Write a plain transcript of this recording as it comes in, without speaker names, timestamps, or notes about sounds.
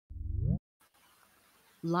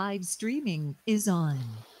Live streaming is on.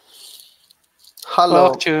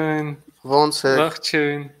 Hello. Ողջույն, Ոնց եք։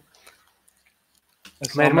 ողջույն։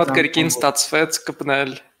 Մեր մոտ կրկին ստացվեց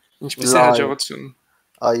կպնել, ինչպես է Լայվ։ հաջողություն։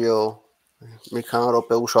 Այո։ Մի քանի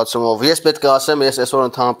րոպե ուշացումով։ Ես պետք է ասեմ, ես այսօր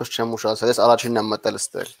ընդհանրապես չեմ ուշացել, ես առաջինն եմ մտել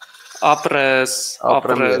ստել։ Ապրես։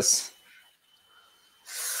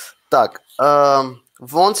 Так,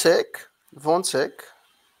 ոնց եք։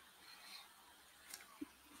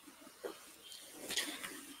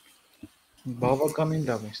 Բավականին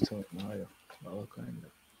լավ ինձ թվում է, այո, բավականին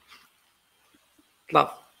լավ։ Լավ։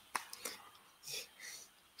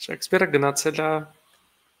 Շեքսպիրը գնացել է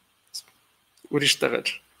ուրիշ տեղեր։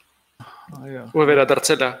 Այո։ Ու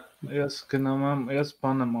վերադարձել է։ Ես գնում եմ, ես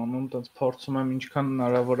բան եմ անում, տենց փորձում եմ ինչքան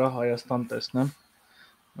հնարավոր է Հայաստան տեսնեմ։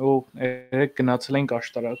 Ու երեք գնացել ենք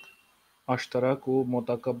Աշտարակ ու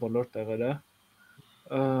մոտակա բոլոր տեղերը։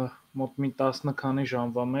 Մոտ մի 10 քանի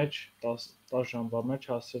ժամվա մեջ, 10 ժամվա մեջ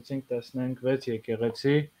հասցրեցինք տեսնենք 6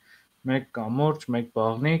 եկեղեցի, 1 կամուրջ, 1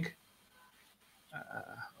 բաղնիկ։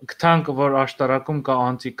 Գտանք, որ Աշտարակում կա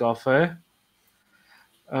անտի կաֆե։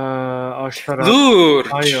 Աշտարակ։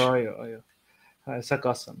 Լուրջ։ Այո։ Հեսա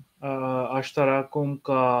կասեմ։ Աշտարակում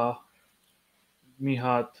կա մի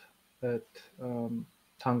հատ այդ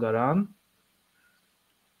թանգարան։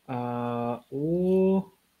 Ու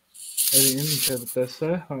ինչ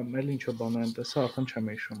տեսա, էլ ինչ բան եմ տեսա, արդեն չեմ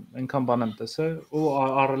հիշում։ Այնքան բան եմ տեսա ու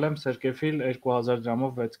առել եմ սերկեֆիլ 2000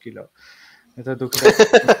 դրամով 6 կիլո։ Եթե դուք եք,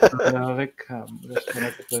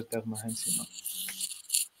 ռեստորանից ձեր տեղն է հենց հիմա։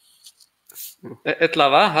 Էդ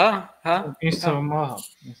լավ է, հա։ Ինձ թվում է,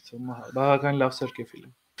 բավական լավ սերկեֆիլ է։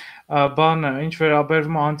 Բանը, ինչ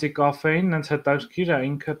վերաբերվում է անտի կաֆեին, հենց հետաքրքիր է,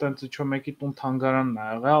 ինքը տենց ինչ-որ մեկի տուն թանգարանն է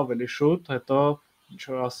եղել, ավելի շուտ, հետո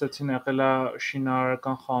ինչ-որ ասեցին եղել է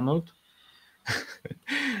շինարարական խանութ։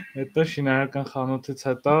 Հետո շինարարական խանութից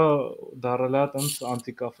հետո դառել է տենց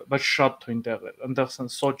անտի կաֆե, բայց շատ թույն տեղ էր։ Այնտեղ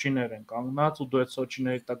սենց սոճիներ են կանգնած ու դու այդ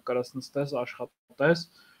սոճիների տակ կարաս նստես, աշխատես։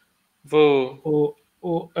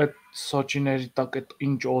 Ու այդ սոճիների տակ այդ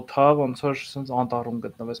ինչ օդ է, ոնց որ սենց անտառում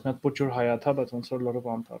գտնվես։ Մի հատ փոքր հայաթ է, բայց ոնց որ լրիվ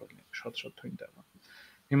անտառ է, շատ թույն տեղ է։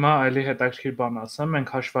 Հիմա այլի հետաքրքիր բան ասեմ, մենք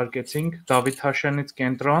հաշվարկեցինք Դավիթաշյանից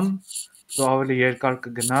կենտրոն, դու ավելի երկար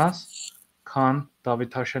կգնաս, քան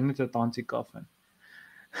Դավիթաշյանից այդ անտի կաֆեն։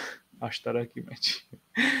 Աշտարակի մեջ,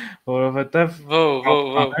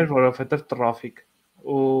 որովհետև տրաֆիկ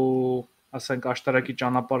ու ասենք Աշտարակի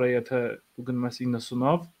ճանապարհը եթե դու գնում ես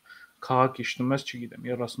 90-ով, քաղաք իջնում ես, չգիտեմ,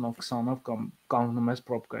 30-ով, 20-ով կամ կանգնում ես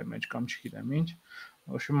պրոբկայի մեջ կամ չգիտեմ ինչ,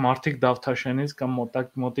 ոշում մարդիկ Դավթաշյանից կամ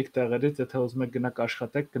մոտիկ տեղերից, եթե ուզում եք գնաք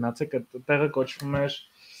աշխատեք, գնացեք, այդ տեղը կոչվում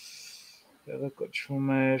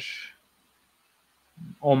էր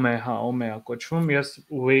Օմե է կոչվում, ես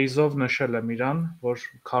Waze-ով նշել եմ իրան, որ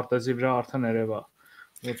քարտեզի վրա արդեն երևա,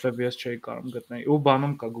 որտեղ ես չէի կարող գտնել, ու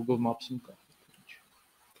բանում կա, Google Maps-ում կա։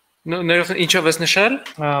 Ներողություն, ինչով ես նշել։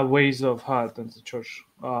 Waze-ով, հա, այտենց ինչ-որ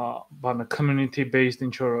բանը community based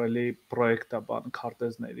ինչ-որ էլի պրոյեկտ է բան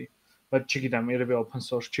քարտեզների, բայց չգիտեմ, երևի open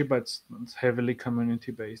source չի, բայց heavily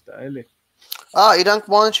community based է, էլի։ Իրանք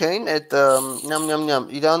բանը չէին, այդ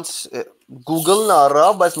իրանց Google-ն առա,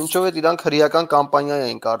 բայց մինչև այդ իրանք հրեական կամպանիա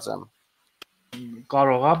էին կարծեմ։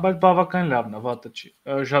 Կարող է, բայց բավական լավն է, վատը չի։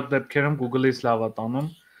 Շատ դեպքերում Google-ից լավ է տանում,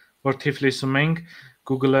 որ Թիֆլիսում ենք,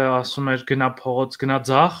 Google-ը ասում էր գնա փողոց, գնա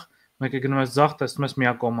ձախ, մեկը գնում ես ձախ, տեսնում ես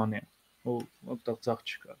միակողմանի է, ու այդտեղ ձախ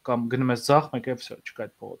չկա, կամ գնում ես ձախ, մեկը վсё չկա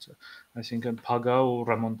այդ փողոցը, այսինքն փագա ու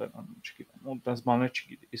ռեմոնտ են անում, չգիտեմ, ու տես բաներ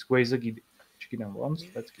չգիտի, իսկ Waze-ը գիտի, չգիտեմ ոնց,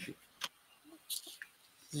 բայց գիտի։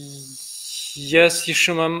 Ես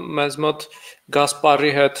հիշում եմ մեզ մոտ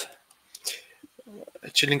Գասպարի հետ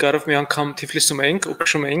Չիլինգարով մի անգամ Թիֆլիսում էինք ու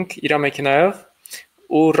քշում էինք իր մեքենայով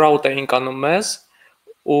ու ռաուտ էինք անում մեզ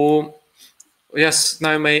ու ես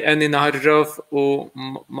նայում էի N900-ով ու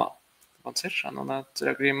ոնց էր անունը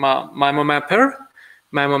ծրագրի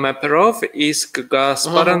Mapper-ով իսկ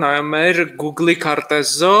Գասպարը նայում էր Google-ի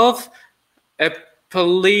քարտեզով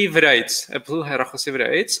Apple-ի վրայից, Apple հեռախոսի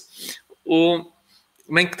վրայից ու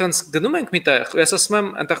մենք տենց գնում ենք միտեղ, ու ես ասում եմ,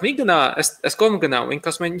 այնտեղ մի գնա, այս կողմ գնա, ու ինքը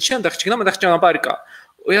ասում է, ինչի այնտեղ չգնամ, այնտեղ ճանապարհ կա։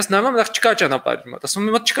 Ու ես նայում եմ, այնտեղ չկա ճանապարհ մոտ, ասում եմ,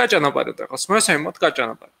 մոտ չկա ճանապարհ այնտեղ, ասում եմ, այս մոտ կա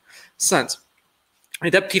ճանապարհ։ Սենց։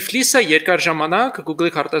 Իդեպ Թիֆլիսը երկար ժամանակ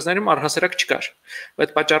Google-ի քարտեզներում առհասարակ չկար։ Այդ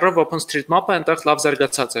պատճառով OpenStreetMap-ը այնտեղ լավ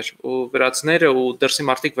զարգացած էր, ու վրացիները ու դրսի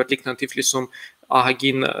մարդիկ վերլիկն Թիֆլիսում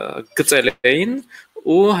ահագին գծել էին,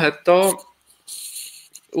 ու հետո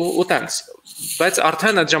ու տենց բայց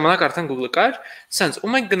արդեն այդ ժամանակ արդեն Google-ը կար, սենց ու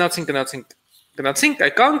մենք գնացինք,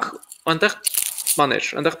 եկանք, այնտեղ բաներ,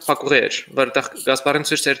 այնտեղ փակուղի էր, որտեղ Գասպարին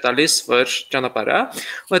ցույց էր տալիս, որ ճանապարհը,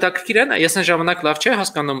 ու հետաքրքիր է, ես այն ժամանակ լավ չէ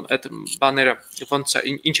հասկանում այդ բաները, ոնց է,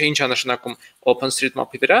 ինչա նշանակում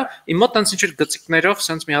OpenStreetMap-ի վրա, իմ մոտ այնց ինչ-որ գծիկներով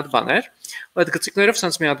sense մի հատ բան էր, ու այդ գծիկներով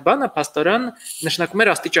sense մի հատ բանը փաստորեն նշանակում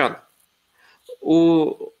էր աստիճան։ Ու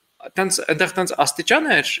այնտեղ տենց աստիճան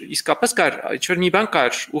էր, իսկապես կար, ինչ-որ մի բան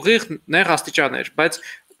կար, ուղիղ նեղ աստիճան էր, բայց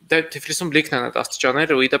Թիֆլիսում լիքն են այդ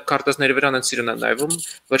աստիճանները ու իդեպ քարտեզների վրա են սիրուն են նայվում,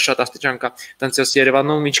 որ շատ աստիճան կա։ Տենց ես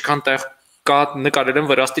Երևանում ինչքան տեղ կա նկարել եմ,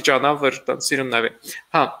 որ աստիճան է, որ տենց սիրուն նայվի։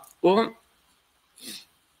 Հա,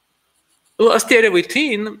 ու ըստ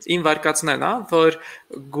երևույթին իմ վարկածն է, որ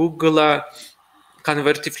Google-ը քանի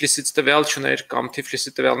որ Թիֆլիսից տվյալ չուներ կամ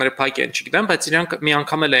Թիֆլիսի տվյալները փակ են, չգիտեմ, բայց իրանք մի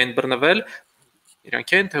անգամ էլ էին բռնվել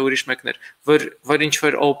իրանք են թե ուրիշ մեկներ, որ ինչ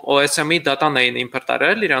որ OSM-ի դատան էին իմպորտ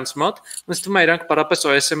արել իրանց մոտ, ըստ ում է իրանք պարապես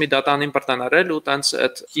OSM-ի դատան իմպորտ են արել ու տենց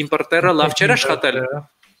այդ իմպորտերը լավ չէր աշխատել։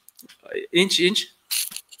 Ինչ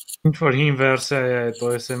Ինչ որ հին վերսիա է այդ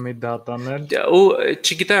OSM-ի դատան էլ։ Ու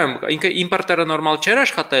չգիտեմ, ինքը իմպորտերը նորմալ չէր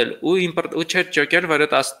աշխատել ու չէր ճոկել, որ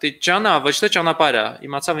այդ աստիճանը ոչ թե ճանապարհը,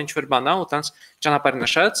 իմացավ ինչ որ բան է ու տենց ճանապարհ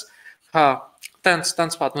նշած։ Հա,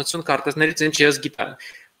 տենց պատմություն քարտեզներից ինչ ես գիտեմ։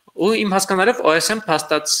 Ու իմ հասկանալով OSM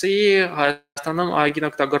փաստացի Հայաստանում այգին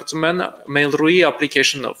օգտագործում են Mail.ru-ի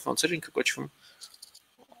application-ով, ոնց էր ինքը կոչվում։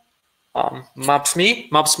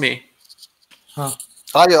 Maps.me։ Հա։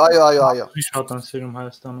 Այո։ Շատ են սիրում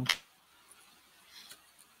Հայաստանում։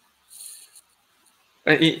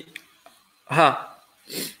 Հա։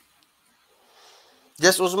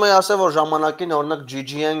 Ես ուզում եմ ասել, որ ժամանակին օրինակ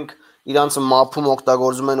GG-ենք իրանց map-ում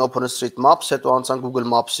օգտագործում են OpenStreetMaps, հետո անցան Google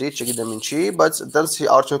Maps-ի, չգիտեմ ինչի, բայց այդպես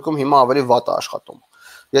արդյունքում հիմա ավելի վատ է աշխատում։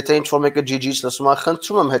 Եթե ինչ-որ մեկը GG-ից լսում է,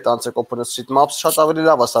 խնդրում եմ հետ անցեք OpenStreetMaps, շատ ավելի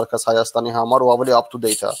լավ է սարքած Հայաստանի համար ու ավելի up to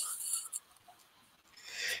date է։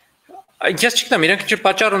 Ես չգիտեմ, իրենք ինչ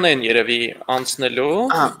պատճառ ունեն երևի անցնելու։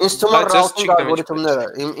 Ինձ թվում է routing ալգորիթմները։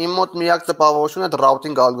 Իմ մոտ միակ տպավորությունը այդ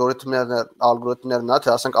routing ալգորիթմներն է,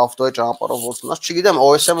 թե ասենք ավտոյի ճանապարհով ոնց, չգիտեմ,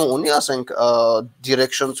 OSM-ը ունի, ասենք,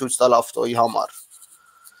 direction ցույց տալ ավտոյի համար։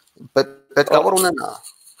 Պետք է որ ունենա։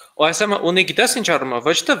 OSM-ը ունի, գիտես ինչ առումով,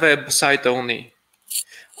 ոչ թե web site-ը ունի,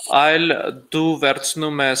 այլ դու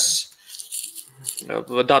վերցնում ես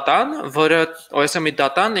դատան, որը OSM-ի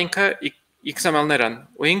դատան ինքը XML-ներ են,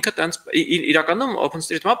 ու ինքը տենց իրականում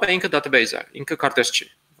OpenStreetMap-ը ինքը database է, ինքը քարտեզ չի,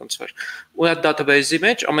 ոնց որ։ Ու այդ database-ի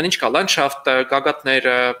մեջ ամեն ինչ կա, լանդշաֆտը,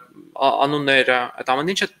 գագաթները, անունները, այդ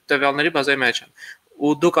ամեն ինչը տվյալների բազայի մեջ են։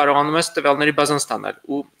 Ու դու կարողանում ես տվյալների բազան ստանալ,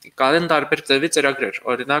 ու կան տարբեր ձևի ծրագրեր,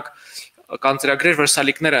 օրինակ կան ծրագրեր, որ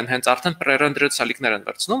սալիկներ են, հենց արդեն pre-rendered սալիկներ են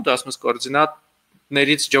վերցնում, դու ասում ես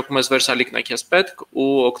կոորդինատներից ջոկում ես որ սալիկն է քեզ պետք ու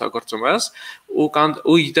օգտագործում ես,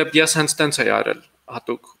 ու իդեպ ես հենց տենց էի արել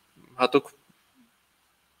հատուկ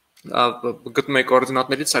գտնում եք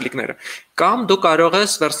կոորդինատներից սալիկները կամ դու կարող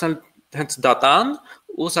ես վերցնել հենց դատան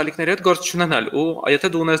ու սալիկների հետ գործ չունենալ ու եթե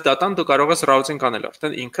դու ունես դատան դու կարող ես routing անել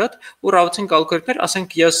արդեն ինքդ ու routing ալգորիթմներ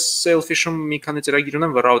ասենք ես selfish-ում մի քանի ծրագիր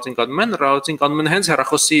ունեմ որ routing անում են հենց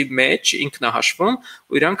հեռախոսի մեջ ինքն է հաշվում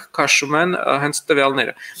ու իրանք քաշում են հենց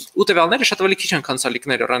տվյալները ու տվյալները շատ ավելի քիչ են քան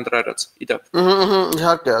սալիկները render արած իդեպ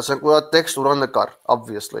իհարկե ասենք ու տեքստ ու նկար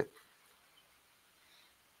obviously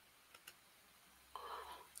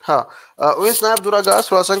Հա, ու ինձ նաև դուր գաս,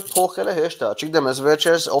 որ ասենք փոխելը հեշտ է, չգիտեմ, ես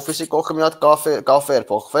վերջերս օֆիսի կողքը մի հատ կաֆե էր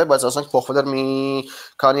փոխվել, բայց ասենք փոխվել էր մի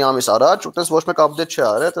քանի ամիս առաջ, ու տես ոչ մեկ update չի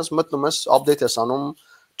արել, տես մտնում ես update ես անում,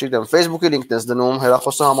 չգիտեմ, Facebook-ի link-ն ես դնում,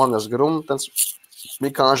 հեռախոսի համարն ես գրում, տես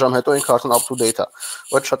մի քանի ժամ հետո ինքը արդեն up to date է,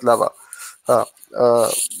 ոչ շատ լավ է։ Հա,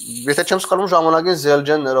 եթե չեմ սխալվում ժամանակին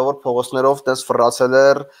Zelgen ներավոր փողոցներով տես ֆռացել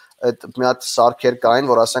էր այդ մի հատ սարքեր կային,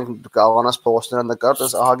 որ ասենք կարողանաս փողոցները նկարել,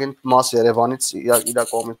 այս ահագին մաս Երևանից իր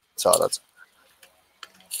կողմից արած։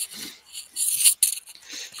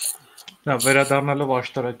 Նա վերադառնալով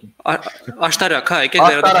Աշտարակին։ Աշտարակ, հա, եկեք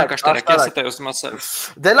վերադառնանք Աշտարակ, ես դա ուզում ասել։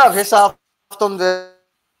 Դե լավ, ես ավտոն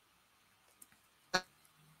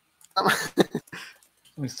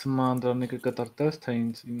Ինձ թվում է Անդրանիկը կտրտես, թե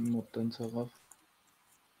ինձ մոտ տենց եղավ։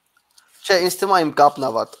 Չէ, ինձ թվում է իմ կապն է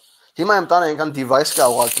վատ։ Հիմա իմ տանը այնքան device կա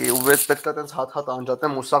ուղղակի ու ես պետք է տենց հատ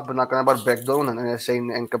անջատեմ ու սա բնականաբար backdoor ունեն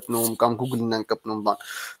NSA-ին են կպնում կամ Google-ին են կպնում բան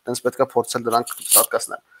տենց պետք է փորձել դրանք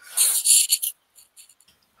սատկացնել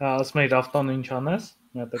Հա ասում եմ ավտոն ինչ անես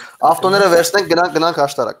ավտոները վերցնենք գնանք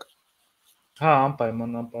Աշտարակ Հա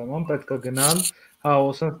անպայման պետք է գնալ Հա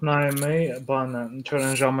ոսենց նայում էի բանը ինչ որ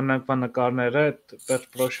այն ժամանակվա նկարները այդ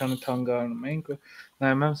Պերպրոշյանի թանգարանում էինք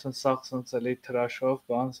նայում եմ սենց սաղ սենց էլի թրաշով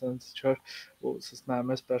բան սենց չոր ու սենց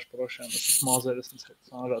նայում ես Պերպրոշյանը սենց մազերը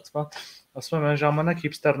սենց հանրացվան ասում եմ այն ժամանակ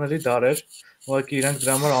հիփստերների դար էր ուղղակի իրանք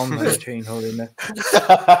դրա համար անունները չէին հորինել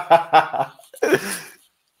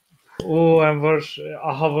Ու այն որ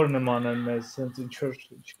ահավոր նման են մեզ, sense ինչ որ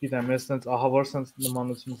չգիտեմ, ես sense ահավոր sense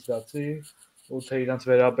նմանություն զգացի, ու թե իրանց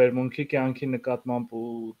վերաբերմունքի կյանքի նկատմամբ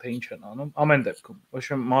ու թե ինչ են անում, ամեն դեպքում։ Ոչ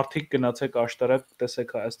մի մարդիկ գնացեք Աշտարակ, տեսեք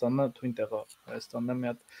Հայաստանը, թույն տեղ է Հայաստանն է մի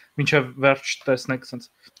հատ, մինչև վերջ տեսնեք sense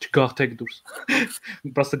չգաղթեք դուրս։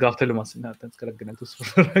 Պրոստը գաղթելու մասին, հա, տենց կարա գնաք դուրս։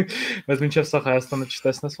 Բայց մինչև սա Հայաստանը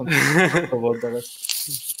չտեսնես, ոնց որտեղ է։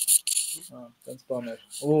 Տենց բաներ։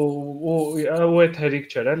 Ու այդ հերիք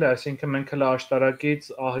չէր էլի, այսինքն մենք հələ Աշտարակից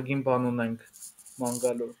ահագին բան ունենք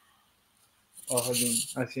մանգալու։ Ահագին,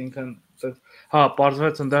 այսինքն հա,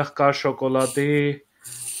 պարզվեց այնտեղ կա շոկոլադի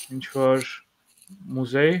ինչ որ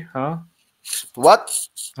մուզեյ, հա։ What?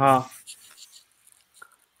 Հա։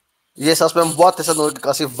 Ես ասում եմ what, տեսա նոր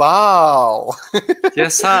կասի wow։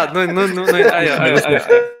 Yes, հա, նույն, այո։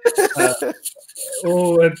 Ու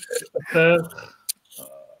այդտեղ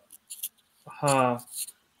հա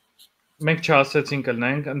մենք չասեցինք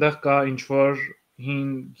կլնենք, այնտեղ կա ինչ որ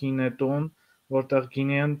հինետուն, որտեղ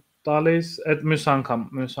գինի են տալիս, այդ մյուս անգամ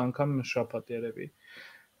մյուս շաբաթ երևի։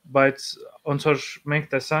 Բայց ոնց որ մենք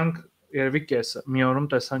տեսանք երևի կեսը, մի օրում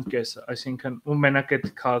տեսանք կեսը, այսինքն ու մենակ այդ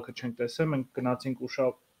քաղաքը չենք տեսել, մենք գնացինք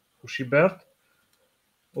Ուշիբերդ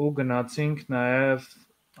ու գնացինք նաև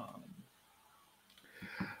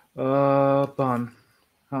բան,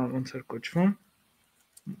 հա ոնց էր կոչվում։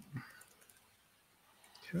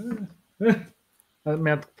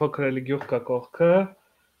 Մի հատ փոքր էլի գյուղ կա կողքը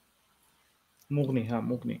Մուղնի, հա,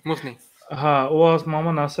 Մուղնի։ Հա, ու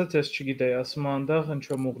մաման ասաց, ես չգիտեի, ասում այնտեղ ինչ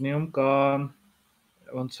որ Մուղնիում կան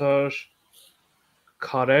ոնց որ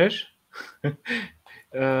քարեր,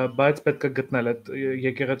 բայց պետք է գտնել այդ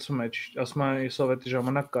եկեղեցու մեջ, ասում եմ սովետի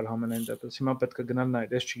ժամանակ կար համենայն դեպս, հիմա պետք է գնալ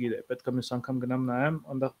նայել, ես չգիտեի, պետք է մյուս անգամ գնամ նայեմ,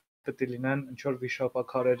 այնտեղ պետք է լինեն ինչ որ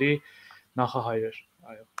վիշապաքարերի նախահայրեր,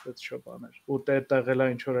 այո, այդ շո բաներ, ու այդտեղ էլ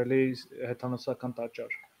ինչ որ էլի հեթանոսական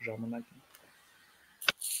տաճար ժամանակին։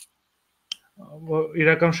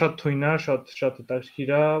 Իրական շատ թույն է, շատ հետաքրքիր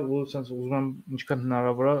է, ու sense ուզում եմ ինչքան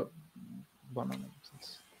հնարավոր է բան անեմ, sense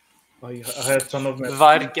հայերցանով մեր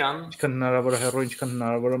Վարկյան, ինչքան հնարավոր է հեռու, ինչքան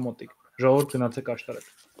հնարավոր է մոտիկ։ Ժողովուրդ գնացեք Աշտարակ։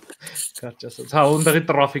 Կարճ ասած։ Հա, ունդեղի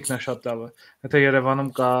տրաֆիկն է շատ լավը։ Եթե Երևանում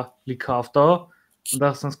կա լիքը ավտո,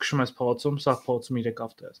 այնտեղ sense քշում ես փողոցում, սա փողոցում 3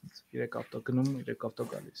 ավտո է, sense 3 ավտո գնում, 3 ավտո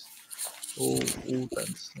գալիս։ Ու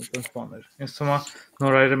տենց բաներ։ Ես թվում է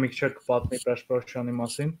նոր այրը մի քիչ կպատնի Պրաշպրոշյանի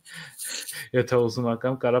մասին։ Եթե ուզում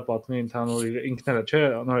ակամ, կարա պատմի ընդհանուր ինքն էլ չէ,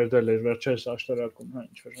 նոր այրը էլ էր վերջերս Աշտարակում, հա,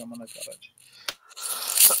 ինչ որ ժամանակ առաջ։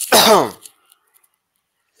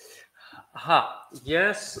 Հա,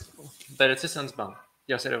 ես բերեցի sense բան։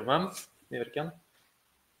 Ես երևում եմ, Միվերկյան։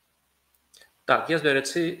 Так, ես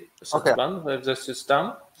բերեցի sense բան, որ ձեզ ցույց տամ,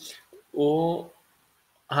 ու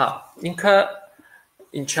հա, ինքը,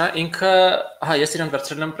 հա, ես իրան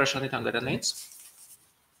վերցրել եմ Պրաշյանի թանգարանից։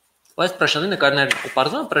 Այս Պրաշյանի նկարներ,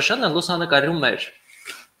 պարզվում է Պրաշյանն են լուսանկարում մեր։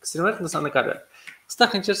 Կսիրում եք լուսանկարը։ Ստեղ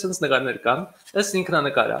ինչ-որ sense նկարներ կան, այս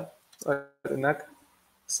ինքնանկար է։ Օրինակ,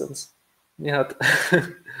 sense մի հատ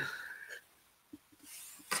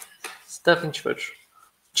Ստեղ ինչ-որ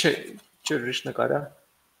չէ ուրիշ նկար է։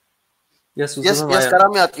 Ես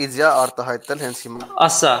կարամ մի հատ իդեա արտահայտել հենց հիմա։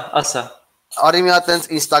 Ասա։ Արի մի հատ տենց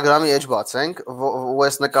Instagram-ի էջ բացենք, ու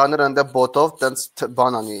այս նկարները ընդ բոտով տենց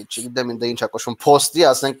բան անի, չգիտեմ ինձ ինչա կոչվում, post-ի,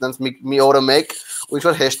 ասենք տենց մի օրը մեկ ու ինչ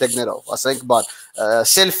որ hashtag-ներով, ասենք բան,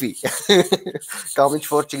 selfie կամ ինչ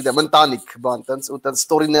որ չգիտեմ, ընտանիք բան, տենց ու տենց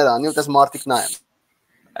story-ներ անի ու տենց մարդիկ նայեն։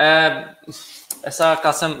 Ասա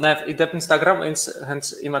կասեմ նաև իդեպ Instagram ինձ հենց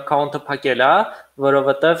իմ account-ը փակել է,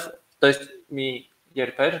 որովհետև то есть մի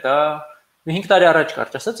երբեր դա մի 5 տարի առաջ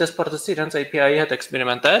կարճ ասած ես փորձեցի իրենց API-ի հետ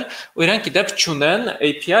էքսպերիմենտել ու իրանք իդեպ չունեն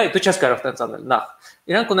API, դու չես կարող տենց անել, նախ։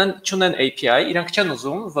 Իրանք չունեն API, իրանք չեն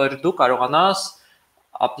ուզում, որ դու կարողանաս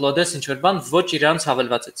upload-ես ինչ-որ բան ոչ իրանց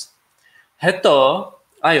հավելվածից։ Հետո,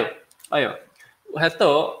 այո, հետո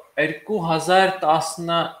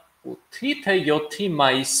 2018-ի թե 7-ի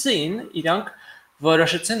մայիսին իրանք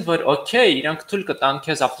որոշեցին, որ օքեյ, իրանք թույլ կտան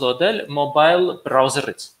քեզ upload-էլ mobile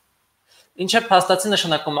browser-ից։ Ինչը փաստացի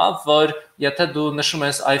նշանակում է, որ եթե դու նշում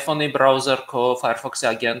ես iPhone-ի browser քո Firefox-ի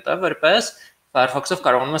agent-ը, որպես Firefox-ով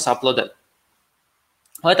կարողանում ես upload-էլ։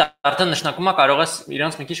 Այդ արդեն նշանակում է կարող ես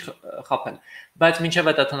իրանց մի քիչ խափել, բայց մինչև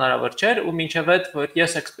այդ հնարավոր չէր ու մինչև այդ որ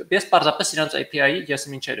ես պարզապես իրանց API-ի ես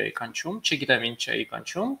ինչեր էի կանչում, չգիտեմ ինչ էի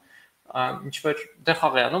կանչում, ինչ որ դե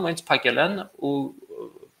խաղ է անում, ինձ փակել են ու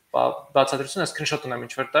բացատրություն ես screenshot ունեմ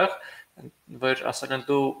ինչ որտեղ, որ ասել են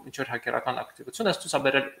դու ինչ որ հակերական ակտիվություն ես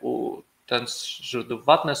ցուցաբերել ու տենց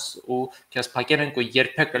ժդուվատն ես ու քեզ փակել են ու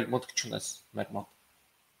երբեք էլ մտք չունես մեր մոտ։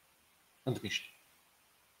 Ընդմիշտ։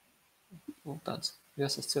 Ու տենց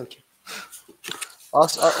Ես ասացի օքեյ։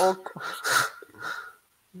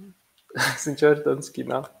 Ինչ-որ տենց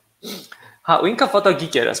կինա։ Հա, ու ինքը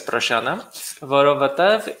ֆոտոգիկ էր Սպրոշյանը,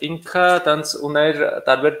 որովհետև ինքը տենց ուներ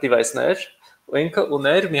տարբեր device-ներ, ու ինքը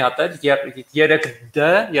ուներ մի հատ 3D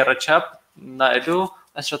երաչափ նայելու,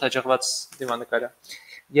 այս շատ հաջողված դիմանկար է։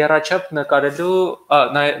 Երաչափ նկարելու,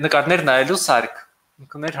 նկարներ նայելու սարք։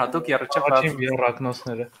 Ինքը ուներ հատուկ երաչափ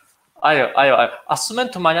երակնոցները։ Այո, ասում են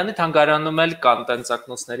Թումանյանի թանգարանում էլ կան տենց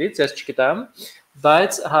ակնոցներից, ես չգիտեմ,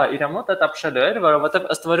 բայց հա, իր մոտ դա ապշալու էր, որովհետև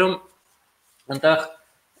ըստ որում այնտեղ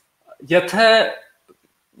եթե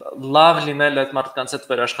լավ լինել այդ մարդկանց հետ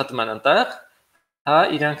վերաշխատում են այնտեղ, հա,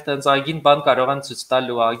 իրանք տենց ագին բան կարող են ցույց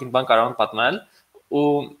տալ ու ագին բան կարող են պատմել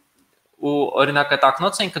ու օրինակ այդ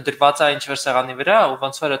ակնոցը ինքը դրված է ինչ-որ սեղանի վրա, ու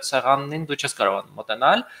ոնց որ այդ սեղանին դու չես կարող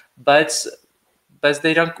մոտենալ, բայց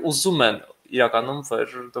դե իրանք ուզում են իրականում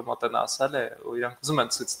որ դու մոտենաս է ու իրանք ուզում են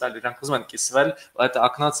ցույց տալ, իրանք ուզում են կիսվել, այդ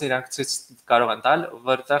ակնոցը իրանք ցույց կարող են տալ,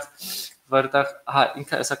 որտեղ հա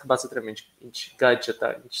ինքը հեսա կբացատրեմ ինչ gadget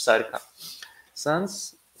է, ինչ սարք է։ Սենց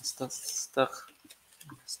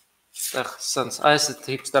այս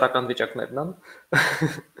հիպստերական վիճակներն են։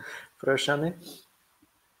 Պրոշյանի։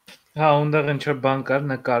 Հա, ունդեղ ինչ-որ բան կար,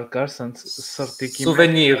 նկար կար, սենց սրտիկի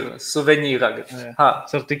սուվենիր ագր։ Հա,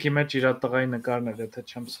 սրտիկի մեջ իր տղայի նկարն էր, եթե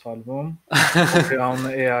չեմ սխալվում։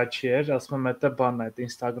 Անունը ԵԱՉ էր, ասում եմ դա բանն է, այդ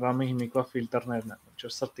Instagram-ի հիմիկվա ֆիլտրներն են,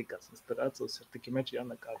 ինչ-որ սրտիկ է, սենց դրած ու սրտիկի մեջ իր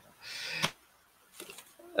նկարն է։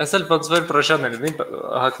 Ասել ոնց որ Պրոշյանն է լինի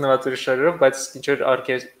հակնված ուրիշներով, բայց ինչ-որ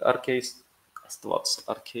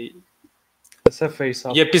Սա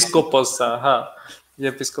face-up։ Եպիսկոպոսա, հա,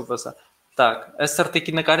 եպիսկոպոսա։ Так, այս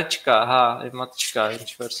սրտիկի նկարը չկա, հա, իմ մոտ չկա,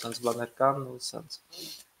 ինչ-որ սենց բաներ կան ու սենց։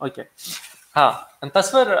 Okay։ Հա,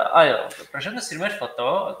 ընտասվեր, այո, Պրոշյանը սիրում էր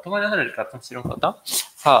ֆոտո, Թումանյանն էր կատում սիրում ֆոտո։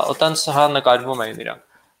 Հա, օտանց հա նկարվում էին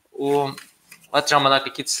իրանք։ Ու այդ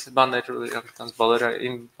ժամանակից բաներ ու իրանք տենց բոլորը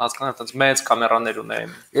իմ հասկանալ տենց մեծ կամերաներ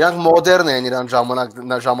ունեին։ Իրանք մոդեռն են իրան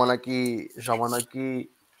ժամանակի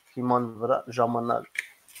հիման վրա ժամանակ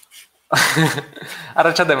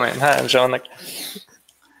Առաջադեմ են, հա, ժամանակ։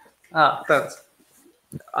 Հա, տենց։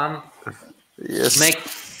 Մեկ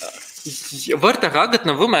որտեղ է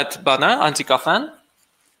գտնվում այդ բանը, անտիկաֆեն։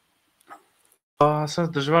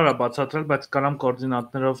 Ասած դժվար է բացատրել, բայց կարամ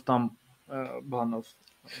կոորդինատներով տամ բանով,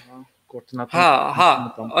 կոորդինատներ։ Հա,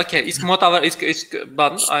 okay, իսկ մոտավոր իսկ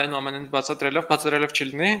բան այնուամենայնիվ բացատրելով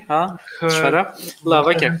չլինի, հա, դժվար է։ Լավ,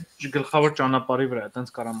 okay։ Գլխավոր ճանապարհի վրա է, տենց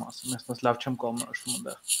կարամ ասեմ, ես լավ չեմ կողմնորոշվում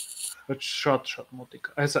այնտեղ։ Բայց շատ մոտիկ։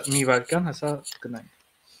 Հեսա մի վայրկյան, հեսա գնանք։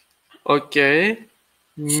 Okay,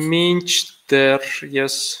 մինչդեռ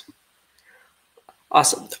ես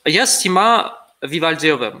հիմա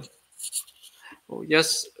Վիվալդիով եմ։ Ես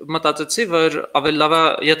մտածեցի, որ ավելի լավ է,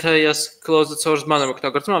 եթե ես closed source բան եմ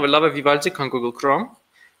օգտագործում, ավելի լավ է Vivaldi, քան Google Chrome,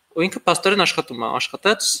 ու ինքը պաստորեն աշխատում է,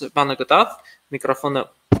 աշխատեց, բանը գտավ, միկրոֆոնը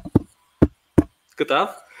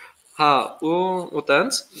գտավ, հա, ու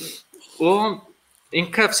տենց, ու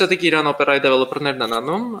ինքը все-таки իրան օպերայի developer-ներն են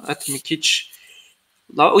անում, այդ մի քիչ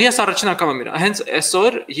լավ, ու ես առաջին անգամ եմ իրան, հենց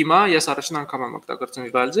այսօր հիմա ես առաջին անգամ եմ օգտագործում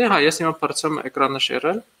Vivaldi, հա, ես հիմա փորձում էկրանը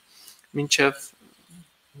շերել, մինչև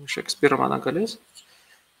Շեքսպիրը մանագալիս,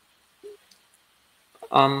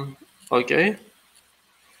 okay,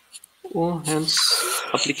 ու հենց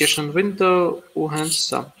application window, ու հենց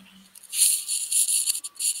սա,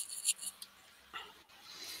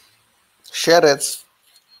 շերեց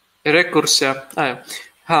ռեկուրսիա, այո,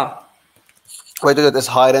 հա, Բայց դու դες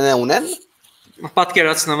հայրեն է ունեն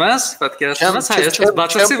պատկերացնում ես, հա, ես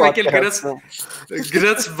բացացի մեկ էլ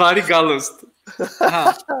գրած բարի գալուստ, հա,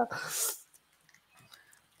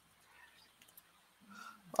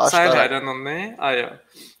 Սայր հայրանոնն է, այո,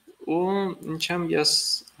 ու ինչ եմ ես,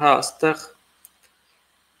 հա, ստեղ,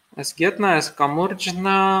 այս գետն է, այս կամուրջն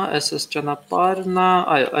է, այս ճանապարհն է,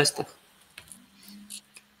 այո, այստեղ։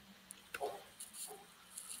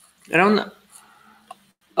 Երան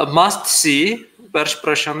must see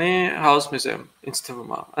Պրոշյանի House Museum, ինձ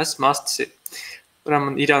թվում է, այս must see,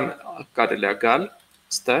 ուրեմն իրան կարելի է գալ,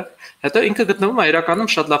 ստեղ, հետո ինքը գտնվում է իրականում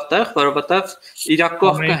շատ լավ տեղ, որովհետև իր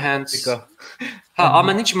կողքը հենց Հա,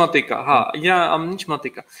 ամեն ինչ մոտիկ է, հա, իր ամեն ինչ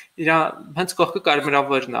մոտիկ է։ Իր հենց կողքը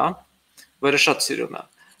կարմիրավորն է, որը շատ սիրուն է։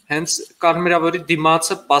 Հենց կարմիրավորի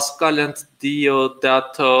դիմացը Pascal and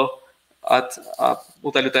Diodato at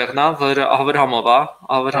ուտելու տեղն է, որը ավրամով է։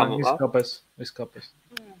 Իսկապես։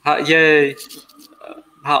 Հա, եй։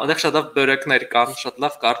 Հա, այնտեղ շատ լավ բյուրեկներ կան, շատ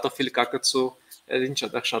լավ կարտոֆիլ կա կծու, ինչ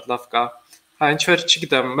այնտեղ շատ լավ կա։ Հա, ինչ որ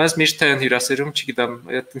չգիտեմ, մեզ միշտ թե են հյուրասիրում, չգիտեմ,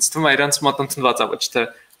 ինձ թվում է իրանց մոտ ընդունված է, ոչ թե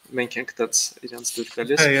մենք ենք դից իրանց դուր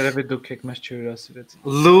գալիս։ Հա, երևի դուք եք մեզ չհյուրասիրեցիք։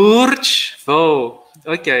 Լուրջ,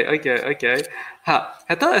 okay, okay։ Հա,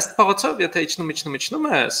 հետո այս փողոցով եթե իջնում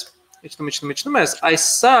ես, իջնում ես, այս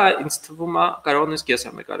սա ինձ թվում է կարող նույնիսկ ես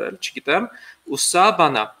եմ նկարել, չգիտեմ, ու սա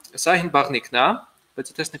բանա, սա հին բաղնիկն է,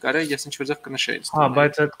 բայց եթե նկարել ես ինչ որտեղ կնշեի ինձ։ Հա,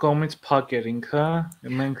 բայց այդ կողմից փակ էր ինքը,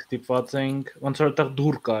 մենք ստիպված էինք, ոնց որ այդտեղ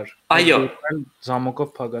դուր կար։ Այո,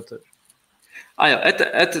 Զամոկով փակած էր։ այո,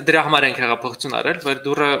 այդ դրա համար ենք հեղափոխություն արել, որ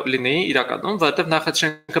դուրը լինի իրականում, որովհետև նախ այդ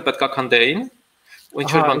շենքը պետքա քանդեին, ու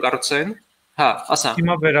ինչ որ բան կառուցեն։ Հա, ասա։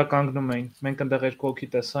 Հիմա վերականգնում էին։ Մենք այնտեղ երկու հոգի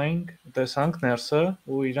տեսանք ներսը,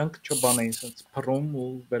 ու իրանք չբան էին, ասած փռում ու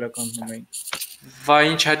վերականգնում էին։ Վայ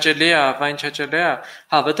ինչ հաճելի է։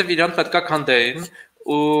 Հա, որովհետև իրան պետքա քանդեին,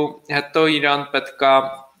 ու հետո իրան պետքա,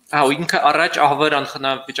 հա, ու ինքը առաջ ահվեր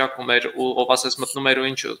անխնա վիճակում էր, ու ով ասես մտնում էր ու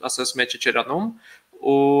ինչ ասես մեջը չէր անում,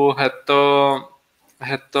 ու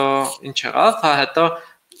հետո ինչ եղավ, հա,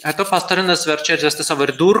 հետո փաստորեն ես վերջեր ես տեսա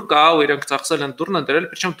որ դուր կա ու իրանք ծախսել են դուրն են դրել,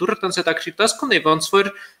 причем դուրը տենց հետաքրքիր տեսք ունի, ոնց որ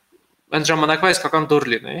այն ժամանակվա իսկական դուր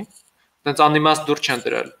լինի, տենց անիմաստ դուր չեն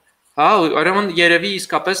դրել։ Հա, ուրեմն երևի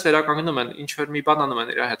իսկապես վերականգնում են, ինչ որ մի բան անում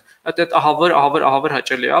են իր հետ։ Այդ ահավոր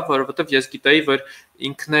հաճելի է, որովհետև ես գիտեի, որ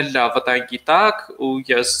ինքն էլ վտանգի տակ ու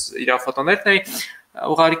ես իր ֆոտոներն էի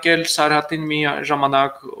ուղարկել Սարհատին մի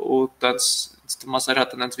ժամանակ ու տենց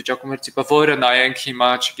Մասարհատն այնց վիճակում էր տիպը որը նայենք հիմա,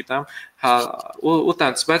 չգիտեմ, հա, ու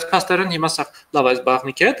տենց, բայց փաստորեն հիմա սա լավ այս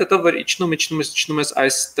բաղնիկի հետ, հետո որ իջնում ես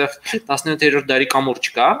այստեղ 17-րդ դարի կամուրջ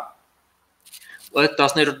կա։ Ու այդ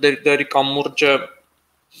 17-րդ դարի կամուրջը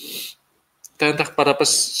այնտեղ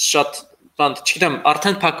պարապես շատ բան, չգիտեմ,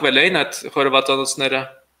 արդեն փակվել էին այդ խորովածանոցները։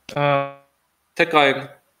 Թե կային։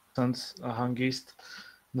 Տենց հանգիստ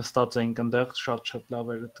նստած էինք այնտեղ շատ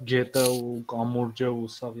լավ էր այդ գետը ու կամուրջը ու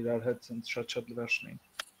սա իրար հետ այնց շատ լրաշն էին։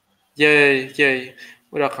 Եй,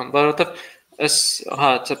 ուրախ եմ, որովհետև այս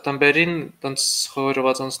հա սեպտեմբերին տենց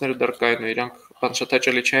խորովածանոցները դեռ կային ու իրանք բան շատ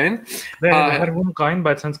հաճելի չէին։ Դե հերվում կային,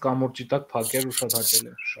 բայց հենց կամուրջի տակ փակեր ու շատ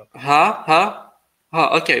հաճելի էր շատ։ Հա,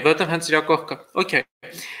 օքեյ, որովհետև հենց իրա կողքը։ Okay։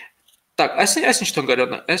 Так, այս ինչ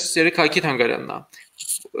թանգարանն է։ Այս երեք հայքի թանգարանն է։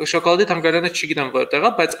 Շոկոլատի թանգարանը չգիտեմ որտեղ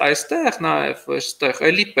է, բայց այստեղ նաև այստեղ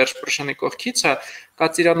էլի Պերշպրշանի կողքից է կա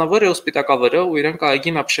ծիրանավորը ու սպիտակավորը ու իրանք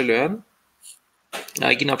այգին ապշելու են։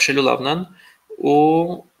 Այգին ապշելու լավն են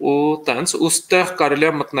ու տենց ուստեղ կարելի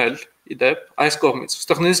է մտնել իդեպ այս կողմից։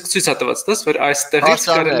 Ուստեղ նույնիսկ ցույց է տված, դες որ այստեղից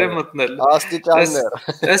կարելի է մտնել։ Աստիճաններ։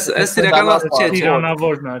 Այս իրականում չէ,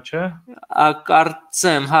 ծիրանավորն է, չէ։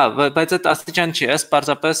 Կարծեմ, հա, բայց այդ աստիճան չի, այս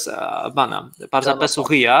պարզապես բան է, պարզապես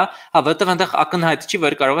ուղի է, հա, որովհետև այնտեղ ակնհայտ չի,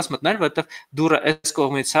 որ կարող ես մտնել, որովհետև դուրը այս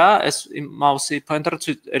կողմից է, այս մաուսի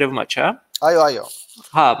pointer-ը երևում է, չէ։ Այո։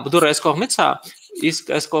 Հա, դուրը այս կողմից է, իսկ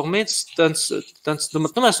այս կողմից տենց դու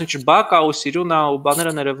մտնում ես ինչ բակ է ու սիրուն է ու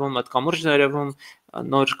բաները ներևում, այդ կամուրջն ներևում,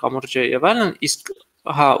 նոր կամուրջը եւ այլն, իսկ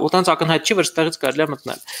հա, ու տենց ակնհայտ չի, որ ստեղից կարելի է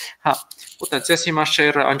մտնել։ Հա, ու տենց ես հիմա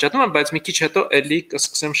շեյրը անջատում եմ, բայց մի քիչ հետո էլի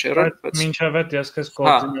կսկսեմ շեյրը, բայց մինչև այդ ես քեզ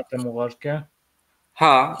կոորդինատ եմ ուղարկել։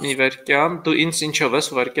 Հա, մի վերկյան, դու ինձ ինչով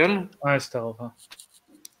ես ուղարկել։ Այստեղով, հա։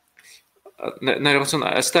 Ներողություն,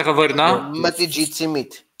 այստեղը որն է։ Մտի GC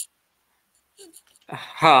meet։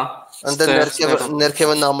 Հա, Ընդ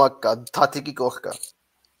ներքևը նամակ կա, թաթիկի կող կա։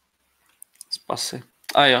 Սպասի։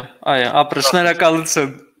 Այո, ապրես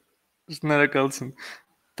շնորհակալություն։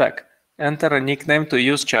 Так, enter a nickname to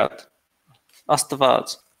use chat.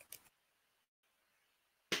 Աստված։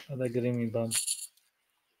 Դա գրի մի բան։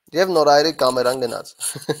 Եվ նորայրի կամերան գնաց։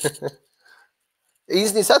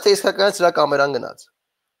 Ինձնից է թե իսկականից սրա կամերան գնաց։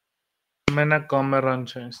 Մենակ կամերան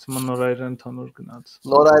չէ, ինձ թվում է նորայրը ընդհանուր գնաց։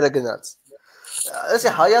 Նորայրը գնաց։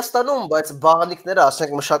 Այսի Հայաստանում, բայց բաղանիքները,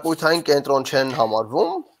 ասենք, մշակութային կենտրոն չեն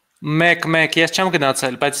համարվում։ Մեկ, ես չեմ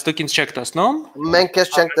գնացել, բայց դուք ինձ չեք տեսնում։ Մենք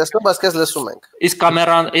քեզ չենք տեսնում, բայց քեզ լսում ենք։ Իսկ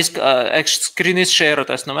կամերան, իսկ screen-ից share-ը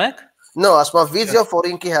տեսնում եք։ No, ասма video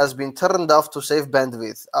forinki has been turned off to save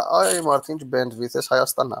bandwidth։ Այ Մարտին, bandwidth էս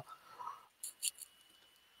Հայաստանն է։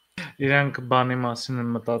 Իրանք բանի մասին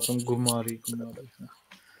են մտածում գումարի։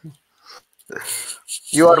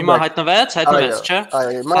 Հիմա հայտնվեց, չէ։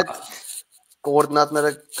 Այո, մայր կոորդինատները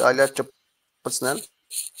կարելի է չպցնել։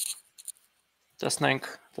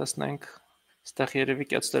 Տեսնենք, ստեղ երևի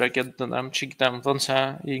կեց դրակետ դնեմ, չգիտեմ, ոնց է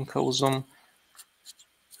ինքը ուզում։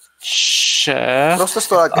 Չէ։ Պրոստը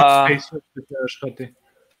ստորակ Facebook-ը աշխատի։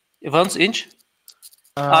 Ոնց ինչ։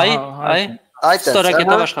 Այ,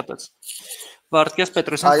 ստորակետով աշխատեց։ Վարդգես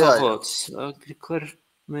Պետրոսյան փողոց։ Գրիգոր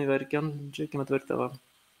Մևերկյան, ջեկի մտվերտավա։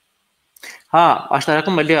 Հա,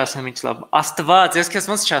 Աշտարակում էլի ասեմ ինչ լավ։ Աստված, ես քեզ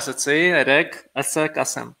ոնց չասեցի, երեք, ասեք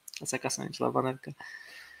ասեմ ինչ լավ բաներ կա։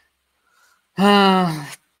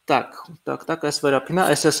 Так, այս վերապինա,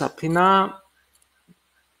 SS-ապինա։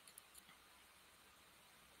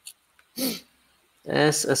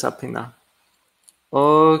 SS-ապինա։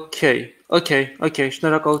 Okay,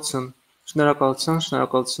 շնորհակալություն։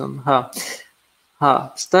 Շնորհակալություն, հա,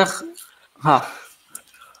 ստեղ, հա,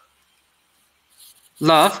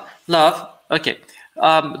 լավ, okay,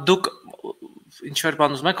 դուք ինչ-որ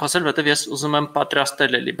բան ուզում եք խոսել, որտեվ ես ուզում եմ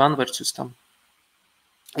պատրաստել էլի բան վեր ցույց տամ։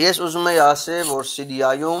 Ես ուզում եի ասել, որ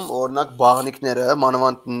Սիրիայում օրինակ բաղնիքները,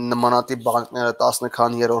 մանավանդ նմանատիպ բաղնիքները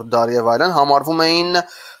 10-քանիերորդ դարի եւ այլն համարվում էին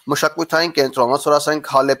մշակութային կենտրոն, ոնց որ ասենք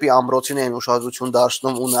Հալեպի ամրոցին էին ուշադրություն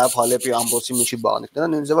դարձնում ու նաեւ Հալեպի ամրոցի միջի բաղնիքները,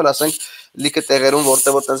 նույնիսկ էլ ասենք լիքը տեղերում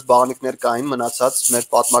որտեղ որ տես բաղնիքներ կային մնացած մեր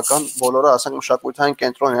պատմական բոլորը ասենք մշակութային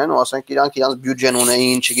կենտրոն են ու ասենք իրանք բյուջեն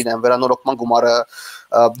ունեին, չգիտեմ, վերանորոգման գումարը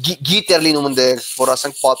գիտեր լինում ընդեղ, որ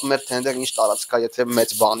ասենք պատմում էր թե այնտեղ ինչ տարածք կա, եթե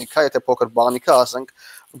մեծ բաղնիք է, եթե փոքր բաղնիք է, ասենք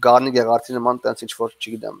Գարնի գեղարդի նման տենց ինչ որ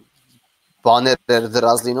չգիտեմ բաներ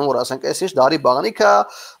դրած լինում որ ասենք այս ինչ դարի բաղնիք է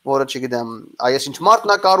որը չգիտեմ այս ինչ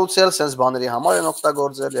մարդն է կառուցել sense բաների համար են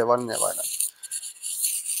օգտագործել եւ այլն եւ այլն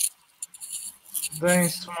Դե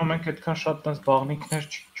ինձ թվում է մենք այդքան շատ տես բաղնիքներ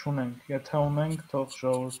չունենք եթե ունենք թող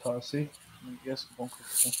ժողովուրդ ասի ես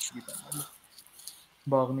կոնկրետ չգիտեմ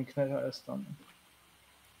բաղնիքներ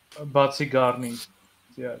Հայաստանում բացի Գարնի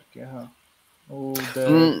իհարկե հա ու դե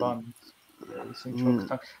բան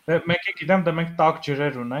Մեկը գիտեմ, դա մենք տաք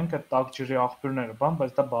ջրեր ունենք, այդ տաք ջրի աղբյուրները, բան,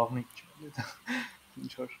 բայց դա բաղնիք չէ։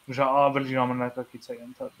 Ինչ որ ավելի ժամանակակից է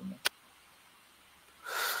ընդհանրում։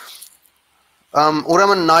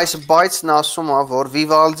 Ուրեմն nice bytes-ն ասում է, որ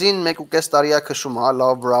Vivaldi-ն 1.5 տարի է քշում, հա,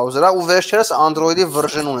 լավ բրաուզերա ու վերջերս Android-ի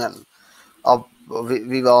version ունեն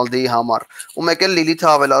Vivaldi-ի համար։ Ու մեկ էլ Lilith-ը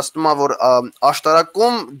ավելացնում է, որ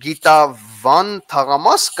Աշտարակում գիտավան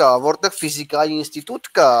թաղամաս կա, որտեղ ֆիզիկայի ինստիտուտ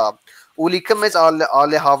կա ու լիքը մեծ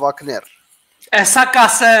ալեհավակներ։ Էսա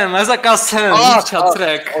կասեմ,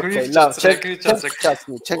 չացրեք։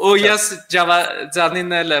 Ու ես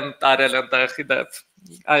ջավաձանին եմ տարել ընդեղի դեպ։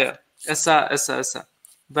 Այո, էսա։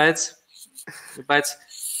 Բայց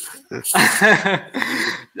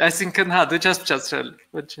այսինքն հա դու չես փչացրել,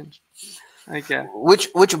 ոչինչ։ Okay.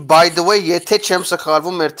 Which by the way, եթե չեմ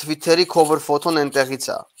սխալվում, մեր Twitter-ի cover photo-ն այնտեղից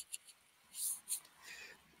է։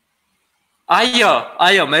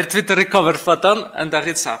 Այո, մեր Twitter-ի cover photo-ն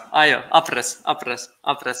այնտեղից է։ Այո,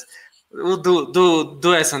 ապրես։ Ու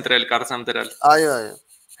դու ես ընտրել կարծեմ դրել։ Այո։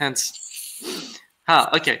 Հենց։ Հա,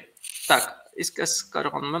 okay։ Так, իսկ ես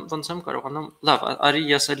կարողանում եմ, ոնց եմ կարողանում։ Լավ, արի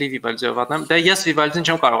ես էլի Vivaldi-ով անեմ։ Դե ես Vivaldi-ն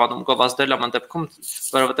չեմ կարողանում գովազդել ամեն դեպքում,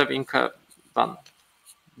 որովհետև ինքը բան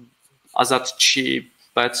ազատ չի,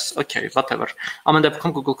 բայց okay, whatever։ Ամեն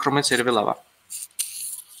դեպքում Google Chrome-ից երևի լավ է։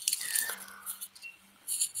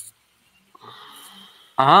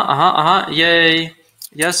 Ահա, yay։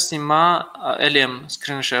 Ես հիմա էլի եմ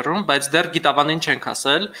screen share-ում, բայց դեռ գիտավանին չենք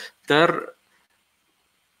ասել, դեռ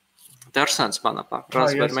sense բանա բա։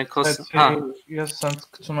 Ռասբեր մենք հա։ Ես sense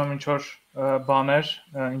գցում եմ ինչ որ բաներ,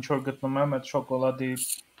 ինչ որ գտնում եմ այդ շոկոլադի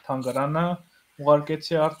թանգարանը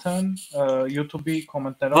ուղարկեցի արդեն YouTube-ի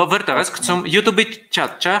կոմենտներով։ Որտեղ ես գցում YouTube-ի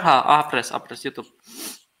chat, չէ՞, հա, ապրես YouTube։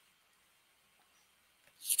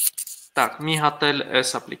 Так, մի հատ էլ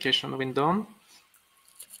այս application window-ն։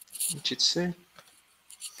 Ինչից է։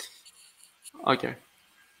 Okay։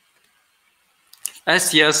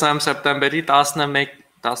 Ես եմ սեպտեմբերի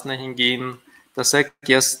 11-15-ին, տեսեք,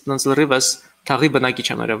 ես նույնիսկ ես թաղի բնակիչ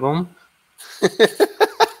եմ երևում։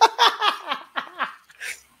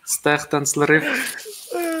 Ստեղ տենց լրիվ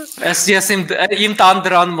ես իմ տան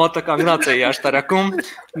դրան մոտը կանգնած էի Աշտարակում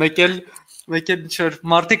մեկ էլ ինչ-որ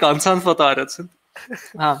մարդիկ անցան ֆոտո արեցին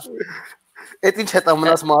հա Այդ ինչ հետա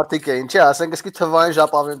մնաց մարդիկ էին չէ ասենք իսկի թվային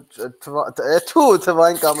ժապավեն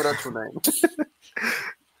թվային կամերա չունեն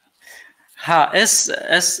հա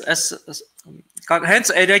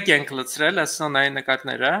հենց երեք ենք լցրել այս սոնայի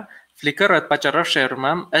նկարները Flickr այդ պատճառով շեյրում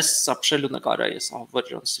եմ, այս սապշելու նկարը ես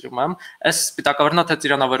ահվոջոն սիրում եմ, այս սպիտակավրնա թե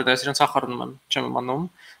ծիրանավերն է, իրենց ախառնում եմ, չեմ իմանում,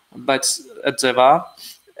 բայց այդ ձևա,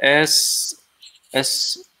 այս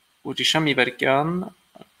ուրիշը մի վերկյան,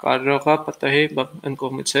 կարողա պատահի են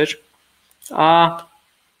կողմից էր,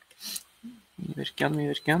 մի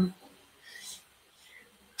վերկյան,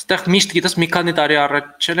 Ստեղ միշտ գիտես մի քանի տարի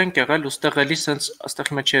առաջ ենք եղել ու ստեղ էլի սենց այստեղ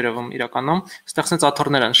մեջ երևում իրականում ստեղ սենց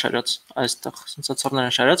աթոռներ են շարած այստեղ սենց աթոռներ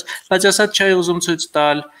են շարած բայց ես այդ չէի ուզում ցույց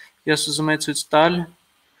տալ ես ուզում եի ցույց տալ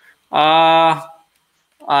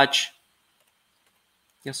աչ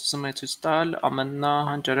ես ուզում եի ցույց տալ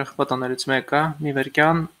ամենահանջարեղ ֆոտոներից մեկը մի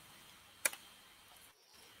վերկյան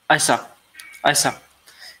այսա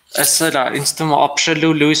Էսրա ինստում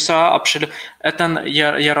ապշելու լույսա ապշելու այդն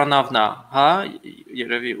երանավնա հա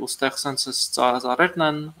երևի ուստեղ սենց ծառերն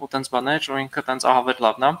են ու տենց բաներ ու ինքը տենց ահավեր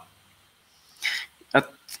լավն է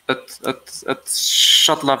այդ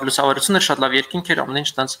շատ լավ լուսավորություն էր շատ լավ երկինք էր ամեն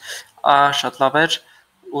ինչ տենց շատ լավ էր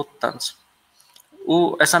ու տենց ու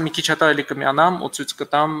այսա մի քիչ հետո էլի կմիանամ ու ցույց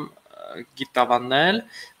կտամ գիտավաննել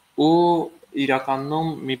ու իրականում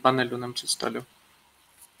մի բան էլ ունեմ ցույց տալու։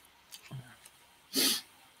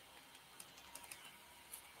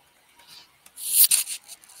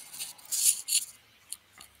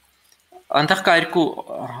 Այնտեղ կա երկու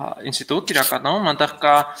ինստիտուտ իրականում, այնտեղ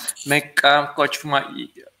կա մեկը կոչվում է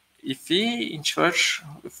ԻՖ, ինչ որ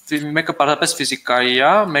մեկը պարզապես ֆիզիկայի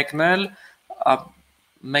է, մեկն էլ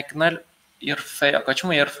ԻՌՖ,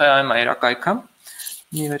 կոչվում է ԻՌՖ մայրակայքը։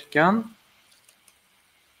 Մի վերքյան։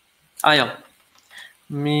 Այո։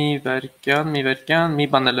 Մի վերքյան, մի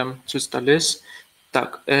բան եմ ցույց տալիս։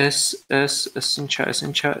 Так,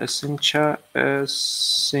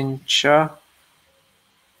 ինչա։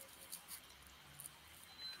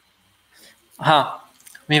 Հա,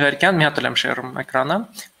 մի վերքյան, մի հատ եմ շերում էկրանը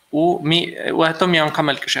ու հետո մի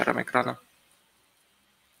անգամ էլ կշերեմ էկրանը։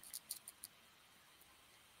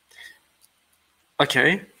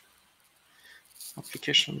 Okay.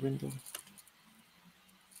 Application window.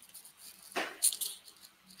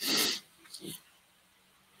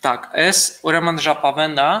 Так, ուրեմն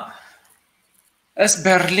ժապավենն է,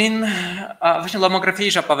 Բերլին, ոչ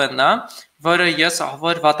լոմոգրաֆիայի ժապավենն է, որը ես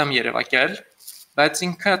ահավոր վատ եմ երևակել, բայց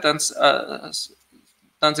ինքը տենց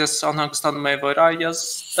ես անհանգստանում եմ, որ ես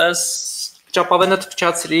ճապավենը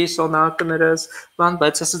թփչացրի, սոնակներս, բան,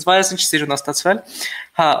 բայց ասած վայ ես ինչ սիրուն ստացվել։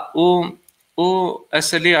 Հա, ու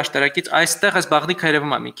էսելի աշտարակից այստեղ այս բաղնիքը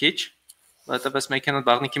երևում է մի քիչ, որտեղ այս մեքենան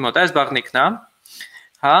բաղնիքի մոտ է, այս բաղնիքն է։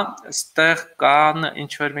 Հա, այստեղ կան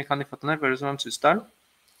ինչ որ մի քանի ֆոտոներ, որ ուզում եմ ցույց տալ։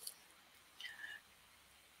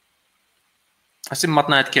 Ասի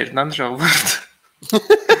մատնահետքերն են ժողովուրդ։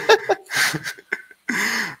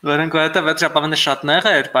 Որոնք հետո վեճապավենը շատ նեղ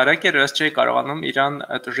էր, բարակ էր, ես չէի կարողանում իրան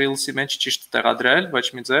այդ reels-ի մեջ ճիշտ տեղադրել, ոչ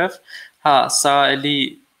մի ձև։ Հա, սա էլի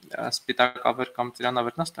սպիտակավեր կամ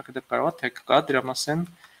ծիրանավերն է, ստեղ դեպ կարող է թեք կա, դրա մասին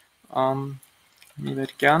մի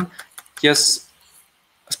վերքյան։ Ես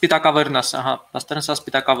սպիտակավերն է, հա, աստերն սա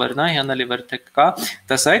սպիտակավերն է, հյանելի վեր թեք կա։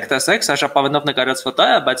 Տեսեք, սա ժապավենով նկարած ֆոտո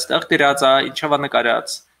է, բայց տեղ դիրած է, ինչով է նկարած,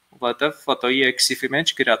 որովհետև ֆոտոյի էքսիֆի մեջ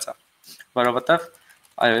գրած է, որովհետև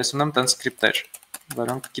այո, ես ունեմ տենց սկրիպտեր,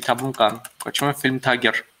 որոնք գիթաբում կան, կոչվում են film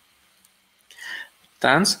tagger։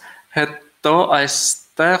 Տենց, հետո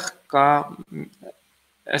այստեղ կա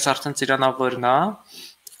այս արդեն ծիրանավորն է,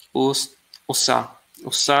 ու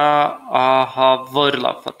սա ահավոր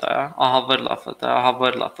լավ ֆոտո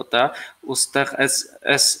է, ու ստեղ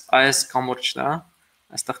այս կամուրջն է,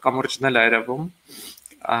 այստեղ կամուրջն էլ է երևում,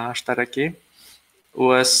 աշտարակի, ու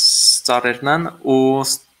այս ծառերն են, ու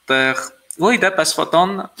ստեղ ու իդեպ այս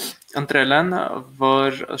ֆոտոն ընտրել են,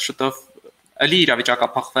 որ շուտով էլի իրավիճակա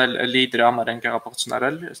փոխվել, էլի դրա համար են գեղափոխություն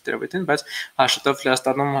արել, ստերովիտին, բայց հա շուտով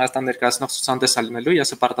Հայաստանում Հայաստան ներկայացնող ցուցանտես է լինելու,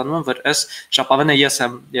 ես հպարտանում եմ, որ այս ժապավենը ես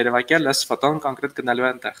եմ երևակել, այս ֆոտոն կոնկրետ գնալու է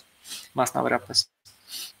այնտեղ, մասնավորապես։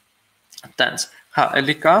 Տենց, հա,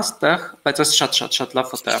 էլի կա ստեղ, բայց այս շատ լավ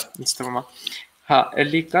ֆոտո է, ինձ թվում է։ Հա,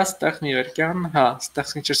 էլի կա ստեղ մի վերքյան, հա, ստեղ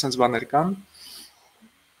ինչ-որ sense բաներ կան։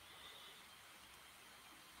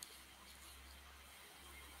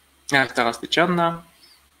 Այստեղ աստիճանն է։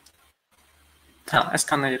 Հա,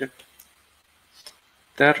 այսքան է երևի։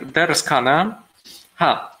 Դեռ այսքան է։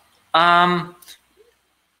 Հա,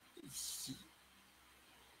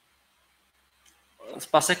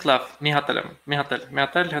 սպասեք լավ, մի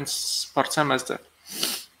հատ հենց փորձեմ այս ձև։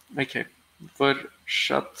 Okay, որ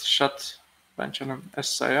շատ բան չունեմ,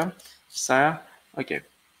 սա է, okay։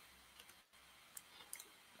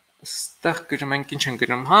 Ստեղ գրում ենք, ինչ են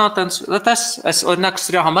գրում, հա, տես, այս օրինակ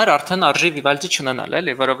սրա համար արդեն արժի վիվալդի չունենալ,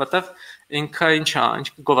 էլի, որովհետև ինքը ինչ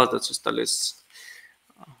գովազդ է ցույց տալիս,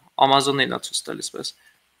 Amazon-ին է ցույց տալիս, պես,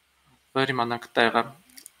 որ իմանանք տեղը,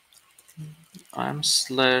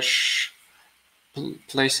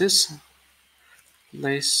 /places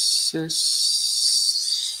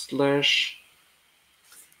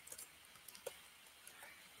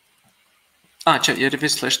չէ, երևի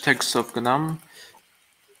 /tags-ով գնամ,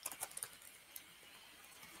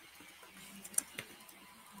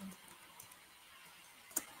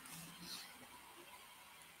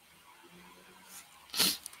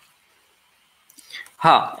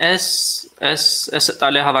 հա, այս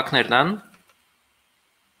տալի հավակներն են,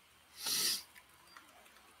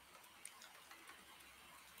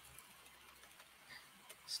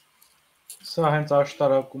 Սա հենց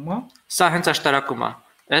աշտարակում է։ Սա հենց աշտարակում է։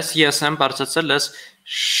 Ես եմ բարձրացել ես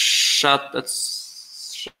շատ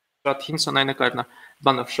հին սոնայ նկարն է,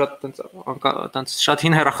 բանով շատ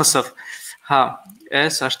հին հեռախոսով։ Հա,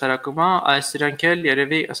 այս աշտարակում է, այս իրանք էլ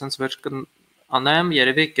երևի ասենց վեր անեմ,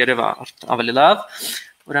 երևի կերևա ավելի լավ,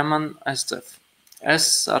 ուրեմն այս ձև։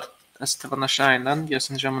 Այս թվանշանն են, ես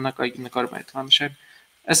այն ժամանակ այգի նկարում եմ թվանշան։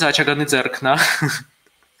 Այս աչագանի ձեռքն է։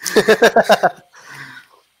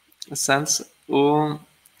 Sense ու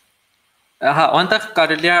ահա այնտեղ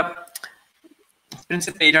կարելի է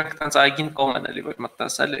принципе իրանք տենց այգին կողմ են էլի որ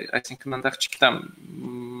մտնես էլի այսինքն այնտեղ չգիտեմ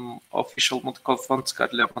official մտքով ոնց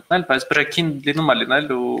կարելի է մտնել բայց break-ին լինում է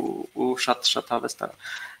լինել ու շատ հավես տա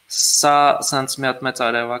սա sense մի հատ մեծ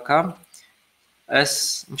արևակ է այս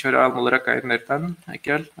ինչ որ ալմոլրակայիններ տան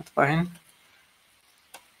եկել այդ պահին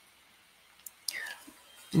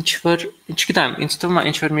ինչ գիտեմ ինձ թվում է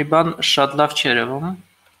ինչ որ մի բան շատ լավ չի երևում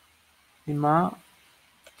հիմա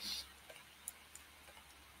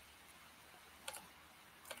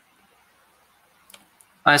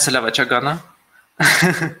այս լավ է չգանա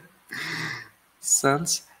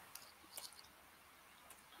sense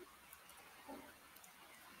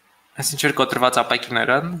այս ինչ որ կոտրված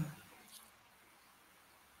ապակիներ են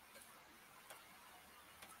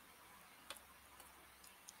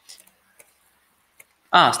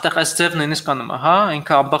ստեղ այս ձևն նույնիսկ անում է, հա,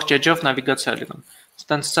 ինքը ամբողջ էջով նավիգացիա լինում։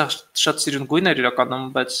 Ստենց շատ սիրուն գույն էր իրականում,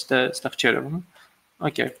 բայց ստեղ չի երևում։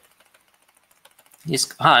 Okay։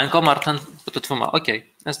 Իսկ հա, այնքան արդեն պատտվում է։ Okay,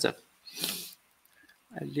 այստեղ։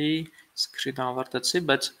 Ալի սկրինը ավարտեցի,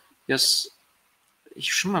 բայց ես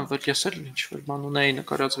հիշում եմ, որ ես էլ ինչ-որ բան ունեի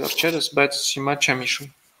նկարած վերջերս, բայց հիմա չեմ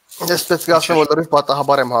հիշում։ Ես պետք է ասեմ, որ լրիվ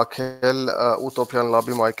պատահաբար եմ հակել Ուտոպիան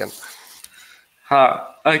լաբի մայքեն։ Հա,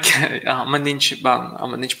 okay, ամեն ինչ բան,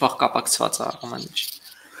 ամեն ինչ փոխկապակցված է, ամեն ինչ։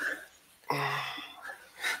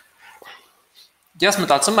 Ես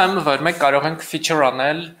մտածում եմ, որ մենք կարող ենք feature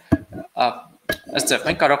անել, այստեղ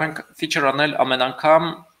մենք կարող ենք feature անել ամեն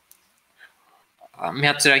անգամ մի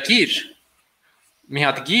հատ ծրագիր, մի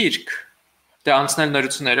հատ գիրք, դե անցնել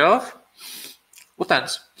նորություններով, ու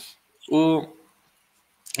տենց։ Ու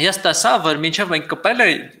ես տեսա, որ մինչև մենք կպել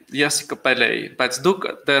էի, ես կպել էի, բայց դուք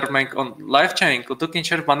դեռ մենք live չէինք, ու դուք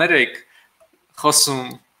ինչ-որ բաներ էիք խոսում,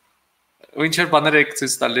 ու ինչ-որ բաներ էիք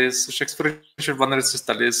ցույց տալիս, Շեքսպիրի ինչ-որ բաներ էիք ցույց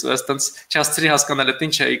տալիս, ու այստենց չասցրի հասկանալ այդ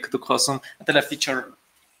ինչ էիք դուք խոսում, դա է feature։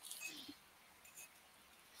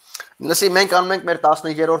 Լսի, մենք անում ենք մեր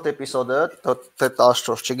 15-րդ էպիզոդը, թե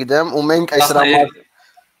 14, չգիտեմ, ու մենք այս ռամար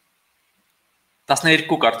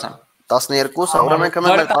 12 կարծեմ։ 12, ուրեմն մենք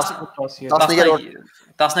անում ենք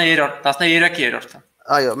 13-րդը։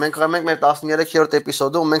 Այո, մենք անում ենք մեր 13-րդ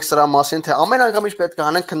էպիզոդը ու մենք սրա մասին թե ամեն անգամ ինչ պետք է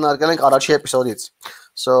անենք քննարկել ենք առաջի էպիզոդից։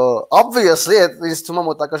 So obviously ինձ թվում է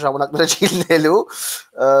մոտակա ժամանակները չի լինելու,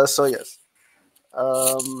 so yes։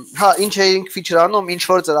 Հա, ինչ էինք feature-անում, ինչ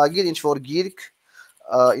որ ծրագիր, ինչ որ գիրք,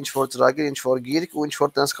 ինչ որ ծրագիր, ինչ որ գիրք ու ինչ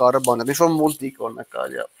որ տենց կարը բաներ, ինչ որ մուլտիկ օրինակ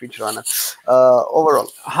կարելի է feature-անը։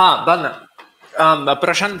 Overall։ Հա, բանը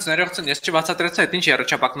Պրաշան ներողություն, ես չբացատրեցի այդ ինչ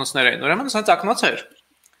երաչապակնոցներ էին։ Ուրեմն սենց ակնոց էր,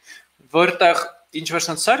 որտեղ ինչ որ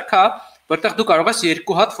սենց սարք է, որտեղ դու կարող ես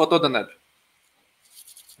երկու հատ ֆոտո դնել։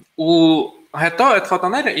 Ու հետո այդ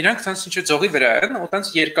ֆոտոները իրանք սենց ինչ որ ձողի վրա են, ու տենց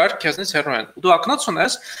երկար քեզնից հեռու են։ Ու դու ակնոց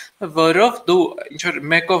ունես, որով դու ինչ որ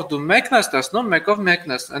մեկով դու մեկն ես տեսնում, մեկով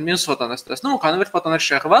մեկն ես, այն մյուս ֆոտոն ես տեսնում, ու քանի որ ֆոտոները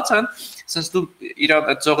շեղված են, սենց դու իրան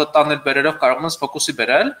այդ ձողը տանել բերելով կարող ես ֆոկուսի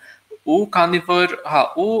բերել, ու քանի որ հա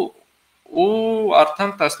ու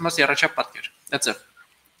արդեն տեսնում ես երաչափ պատկեր։ Այդպես։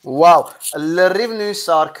 Wow, լրիվ նույն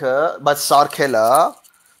սարքը, բայց սարքելը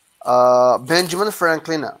Benjamin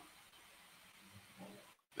Franklin-ը։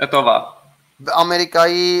 Էտով է։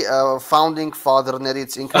 Ամերիկայի founding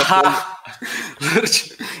father-ներից ինքը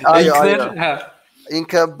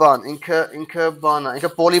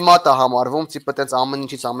ինքը պոլիմատ է համարվում, տիպը տենց ամեն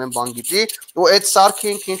ինչից ամեն բան գիտի, ու այդ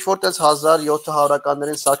սարքը ինքը ինչ որ տենց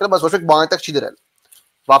 1700-ականներին սարքել, բայց ոչ մեկ բան այդտեղ չի դրել։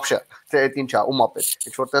 Вообще, թե այդ ինչ է, ումա պետք։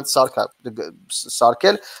 Ինչ որ տենց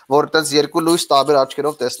սարքել, որ տենց երկու լույս տարբեր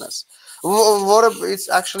աչքերով տեսնես։ Որը it's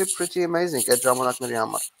actually pretty amazing այդ ժամանակների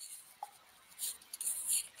համար։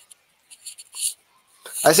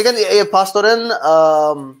 Այսինքն պաստորեն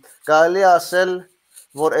կարելի ասել,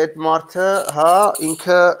 որ այդ մարդը, հա,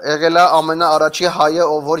 ինքը եղել է ամենաառաջի հայը,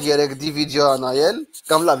 ով որ 3D վիդեո է նայել,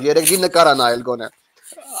 կամ լավ, 3D նկար է նայել գոնե։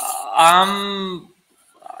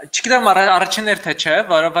 Չգիտեմ առաջիններ թե չէ,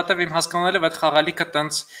 որովհետև իմ հասկանալով այդ խաղալիքը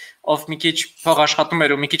տենց ով մի քիչ փող աշխատում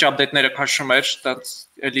էր ու մի քիչ ապդեյթները քաշում էր, տենց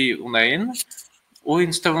էլի ունեին, ու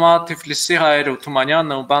ինձ թվում է Թիֆլիսի հայերը ու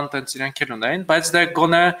Թումանյանը ու բան տենց իրանք էլ ունեին, բայց դե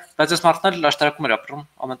գոնե, բայց այս մարդն էլ Աշտարակում էր ապրում,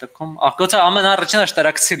 ամեն դեպքում, գուցե ամենաառաջին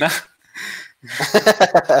աշտարակցին է։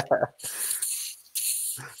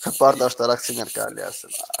 Պարդ աշտարակցին էր կարելի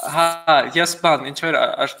ասել։ Հա, ես բան, ինչ որ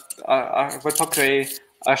որ փոքր էի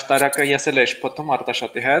Աշտարակը ես էլ էի շփոթում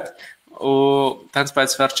Արտաշատի հետ ու տենց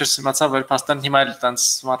բայց վերջերս իմացա որ փաստորեն հիմա էլ տենց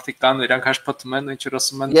մարդիկ կան իրանք հաշփոթում են ինչ որ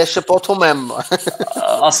ասում են Ես շփոթում եմ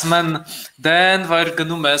ասում են դեն որ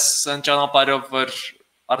գնում ես այն ճանապարհով որ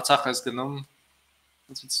Արցախ ես գնում,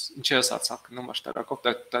 ինչի ես Արցախ գնում Աշտարակով,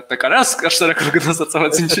 դե կարաս Աշտարակով գնաս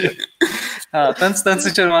Արցախից ինչի։ Հա, տենց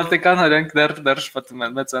ինչ-որ մարդիկ կան, նրանք դեռ շփոթում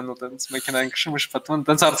են, մեծան ու տենց մեքենային քշում ու շփոթում,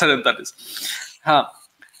 տենց հարցեր են տալիս։ Հա,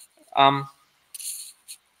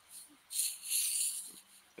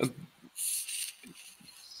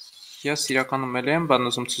 ես իրականում էլ եմ բան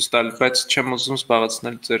ուզում ցույց տալ, բայց չեմ ուզում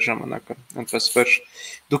զբաղեցնել ձեր ժամանակը։ Այնպես որ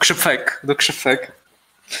դուք շփվեք։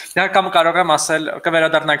 Դա կամ կարող եմ ասել,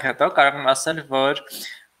 կվերադառնանք հետո, կարող եմ ասել, որ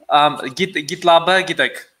GitLab-ը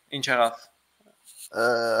գիտեք ինչ եղավ։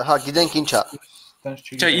 Հա, գիտենք ինչա։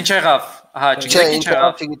 Չէ, ինչ եղավ։ Հա, չգիտեք ինչ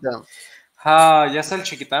եղավ, չգիտեմ։ Հա, ես էլ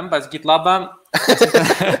չգիտեմ, բայց GitLab-ը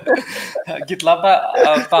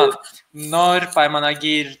բան նոր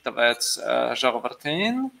պայմանագիր տվեց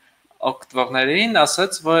ժողովրդին, օգտվողներին,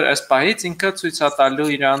 ասաց, որ այս պահից ինքը ցույց է տալու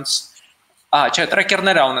իրանց, չէ,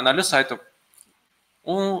 տրեքերներ է ունենալու սայթում։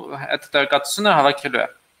 Ու այդ տեղեկատվությունը հավաքելու է։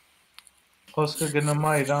 Խոսքը գնում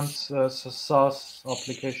է իրանց SaaS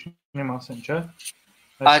application-ի մասին, չէ՞։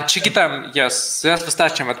 Չգիտեմ, ես վստահ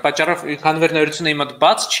չեմ, այդ պատճառով քանի որ նորությունը իմ մոտ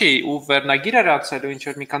բաց չի ու վերնագիր էր ացել ու ինչ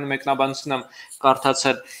որ մի քանի մեկնաբանություն եմ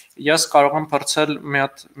կարդացել, ես կարող եմ փորձել մի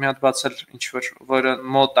հատ բացել ինչ որը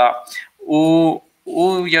մոտ է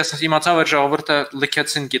ու ես իմացա որ ժողովուրդը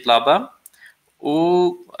լքեցին GitLab-ը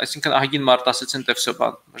ու այսինքն ահագին մարդ ասեցին թե վсё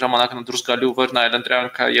բան ժամանակն դուրս գալու որ նայել են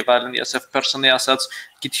դրանքը եւ այլն ես եւ person-ը ասած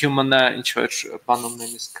GitHuman-ը ինչ որ բանում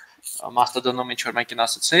նույնիսկ Mastodon-ում ինչ որ մեկին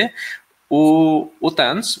ասեցի ու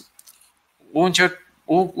տենց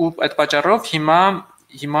ու այդ պատճառով հիմա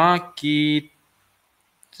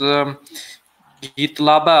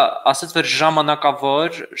GitLab-ը ասաց որ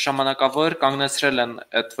ժամանակավոր կանգնեցրել են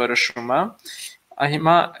այդ որոշումը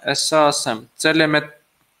հիմա էսա ասեմ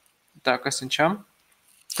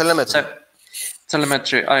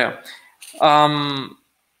Telemetry այո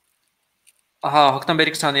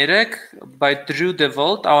հոկտեմբերի 23 by Drew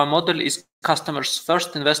DeVault our model is customers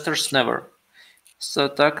first investors never so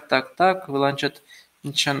так վլանչետ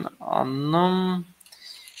ինչ են անում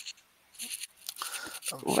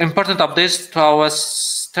important updates to our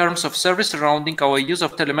terms of service surrounding our use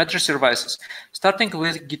of telemetry services. Starting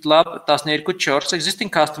with GitLab 12.4, existing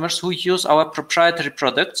customers who use our proprietary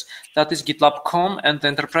products, that is GitLab.com and the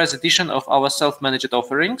Enterprise Edition of our self-managed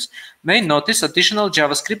offerings, may notice additional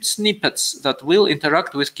JavaScript snippets that will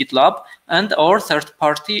interact with GitLab and or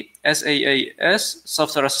third-party SaaS,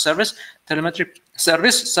 software as a service, telemetry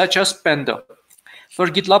service such as Pendo. For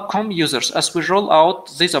GitLab.com users, as we roll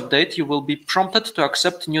out this update, you will be prompted to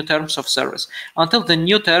accept new terms of service. Until the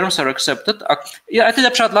new terms are accepted, այդ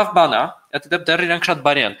դեպ շատ լավ բան է, այդ դեպ դեռ իրանք շատ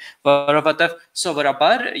բարի են, որովհետև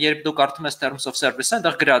սովորաբար, երբ դու կարդում ես terms of service-ը,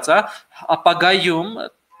 այնտեղ գրած է, ապագայում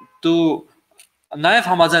դու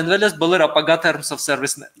նաև համաձայնվել ես բոլոր ապագա terms of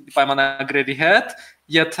service պայմանագրերի հետ,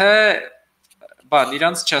 եթե բան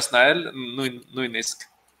իրանց չես նայել նույնիսկ,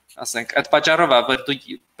 ասենք, այդ պատճառով է, որ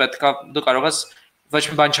դու կարող ես ոչ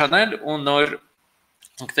մի բան չանել ու նոր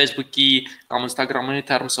Facebook-ի կամ Instagram-ի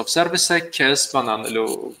terms of service-ը քեզ բան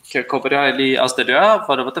անելու, քո վրա էլի ազդելու է,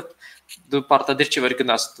 որովհետև դու պարտադիր չի որ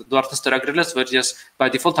գնաս, դու արդեն ստորագրել ես, որ ես by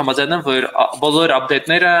default համաձայնեմ, որ բոլոր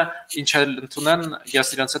update-ները ինչ էլ ընդունեն, ես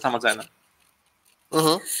իրենց հետ համաձայնեմ։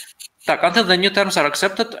 Так, until the new terms are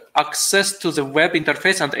accepted, access to the web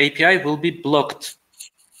interface and API will be blocked.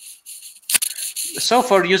 So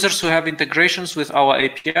for users who have integrations with our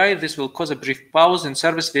API, this will cause a brief pause in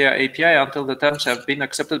service via API until the terms have been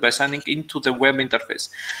accepted by signing into the web interface.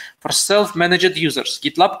 For self-managed users,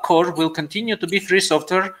 GitLab Core will continue to be free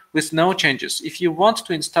software with no changes. If you want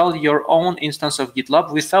to install your own instance of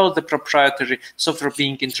GitLab without the proprietary software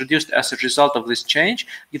being introduced as a result of this change,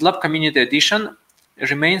 GitLab Community Edition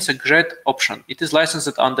remains a great option. It is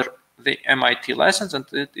licensed under the MIT license and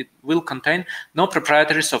it will contain no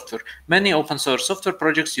proprietary software. Many open source software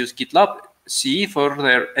projects use GitLab CE for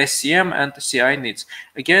their SCM and CI needs.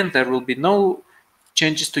 Again, there will be no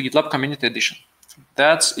changes to GitLab Community Edition.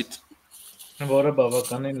 That's it. Որը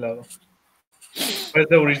բավականին լավ է։ Բայց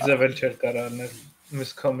դա ուրիշ ձևել չէր կարող անել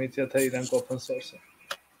մյուս community-ը թե իրանք open source է։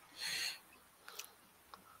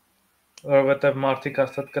 Որովհետև մարդիկ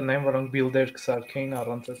հաստատ կնային, որոնք builder կսարքեին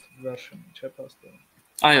առանց այդ version-ի, չէ՞ փաստորեն։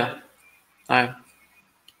 Այո։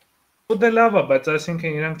 Ու դե լավ է, բայց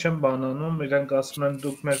այսինքն իրանք չեն բանանում, իրանք ասում են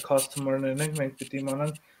դուք մեր customer-ներն եք, մենք պիտի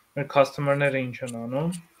իմանանք մեր customer-ները ինչ են անում,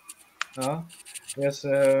 հա։ Ես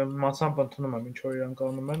մասամբ ընդունում եմ ինչ որ իրանք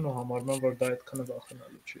անում են ու համարում եմ, որ դա այդքան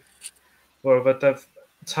վախենալու չի, որովհետև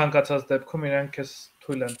ցանկացած դեպքում իրանք քեզ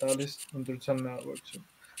թույլ են տալիս ընտրության հնարավորություն։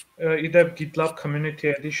 Իդեպ GitLab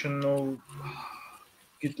Community Edition-ն ու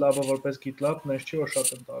GitLab-ը որպես GitLab, նես չի որ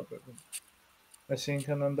շատ են տարբերվում։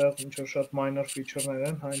 Այսինքն այնտեղ ինչ որ շատ minor feature-ներ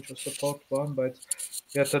են, հա ինչ որ support բան, բայց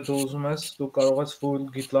եթե դու ուզում ես, դու կարող ես full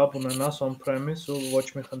GitLab ունենաս on-premise ու ոչ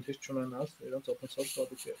մի խնդիր չունենաս, իրենց open source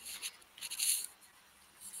product-ը։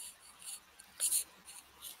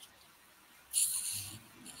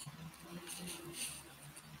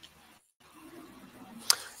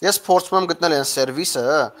 Ես փորձում եմ գտնել այն սերվիսը,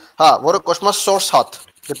 հա, որը կոչվում է Source Hut,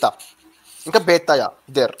 գտա։ Ինքը beta է,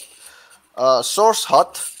 դեռ։ Source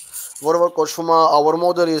Hut, որը որ կոչվում է Our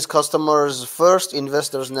model is customers first,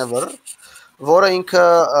 investors never, որը ինքը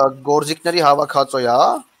գործիքների հավաքածու է,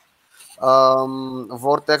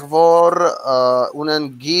 որտեղ որ ունեն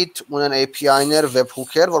Git, ունեն API-ներ,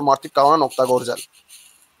 webhook-եր, որ մարդիկ կարող են օգտագործել։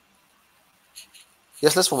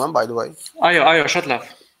 Ես լսվում եմ by the way։ Այո, շատ լավ։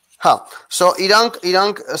 Հա, so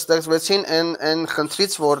իրանք ստեղծվեցին այն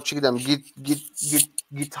խնդրից, որ, չգիտեմ,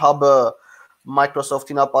 GitHub-ը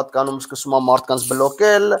Microsoft-ին է պատկանում, սկսում է մարդկանց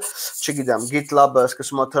բլոկել, չգիտեմ, GitLab-ը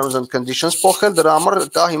սկսում է terms and conditions փոխել, դրա համար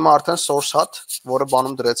կա հիմա արդեն Source Hut, որը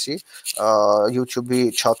բանում դրեցի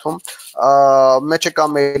YouTube-ի chat-ում, մեջը կա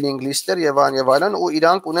mailing list-եր եւ այլն, ու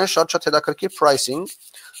իրանք ունեն շատ հետաքրքիր pricing,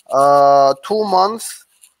 $2 a month,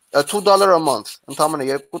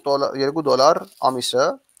 ընդհանրապես $2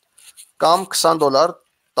 ամիսը կամ $20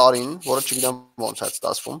 տարին, որը չգիտեմ ոնց է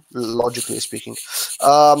ստացվում, logically speaking,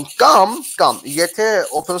 կամ եթե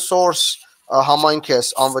open source համայնք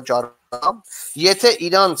ես անվճար, եթե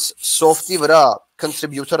իրանց soft-ի վրա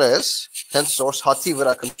contributor ես, հենց source hut-ի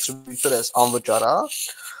վրա contributor ես անվճար,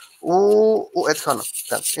 ու այդքանը,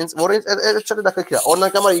 տենց, որ այդ շատ հետաքրքիր է,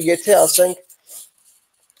 օրինակ համար եթե ասենք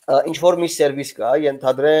ինչ որ մի սերվիս կա,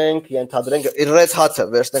 ենթադրենք Red Hat-ը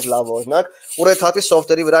վերցնենք լավ օրինակ, ու Red Hat-ի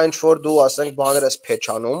software-ի վրա ինչ որ դու ասենք բաներ ես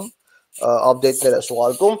patch-անում, update-ներ ես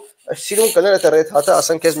ուղարկում, սիրուն կներ այդ Red Hat-ը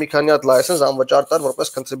ասենք քեզ մի քանի հատ license անվճար տար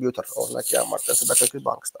որպես contributor, օրինակի համար, տես հետաքրքիր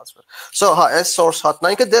բան կստացվի։ So, հա, այս source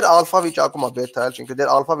hut-ն ինքը դեռ alpha վիճակում է, beta էլ ինքը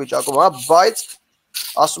դեռ alpha վիճակում է, բայց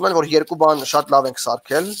ասում են որ երկու բան շատ լավ ենք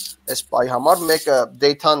սարքել այս պայի համար, մեկը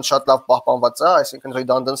data-ն շատ լավ պահպանված է, այսինքն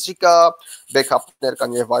redundancy կա, backup-ներ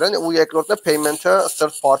կան եւ այլն, ու երկրորդն է payment-ը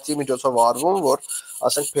third party միջոցով արվում, որ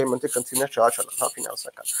ասենք payment-ի կընտրիներ չհաշան, հա,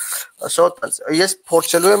 ֆինանսական։ So, ես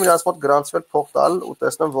փորձելու եմ իրանց մոտ գրանցվել փող տալ ու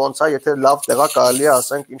տեսնեմ ոնց է, եթե լավ տեղա կարելի է,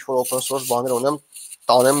 ասենք ինչ որ open source բաներ ունեմ,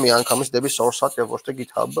 տանեմ միանգամից դեպի source hut եւ ոչ թե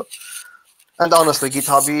GitHub-ը։ And honestly,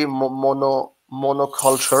 GitHub-ի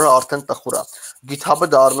monoculture արդեն տխուր է։ GitHub-ը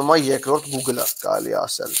դառնում է երկրորդ Google-ը, կարելի է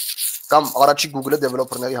ասել, կամ առաջի Google-ը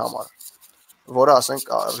developer-ների համար, որը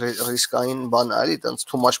ասենք ռիսկային բան է, էլի, տենց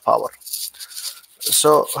too much power։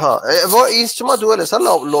 So, հա, ինձ թվում է դու ես հա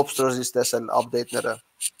Lobster-ից տեսել update-ները։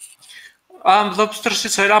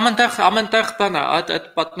 Lobster-ից էր ամենտեղ բան է,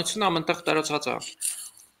 այդ պատմությունը ամենտեղ տարածված է։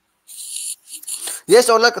 Ես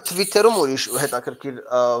օրինակ Twitter-ում ուրիշ հետաքրքիր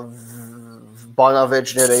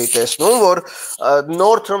բանավեճներ էի տեսնում, որ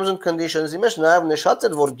նոր terms and conditions-ի մեջ նաև նշած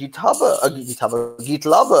էր, որ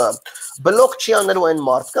GitLab-ը բլոկ չի անելու այն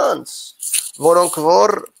մարդկանց, որոնք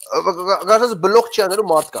որ գարշած բլոկ չի անելու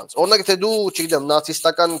մարդկանց։ Օրինակ եթե դու, չգիտեմ,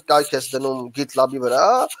 նացիստական կայք ես դնում GitLab-ի վրա,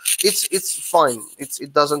 it's fine,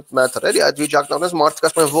 it doesn't matter։ Էլի այդ վիճակներում մարդիկ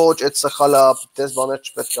ասում են ոչ, այդ սխալ է, դες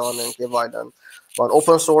բաներ չպետք է անենք եւ այլն։ Բան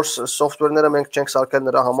open source software-ները մենք չենք սարքել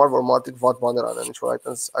նրա համար, որ մարդիկ վատ բաներ անեն, ինչ որ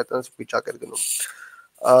այդտենց վիճակ էր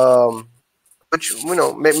գնում։ Which, you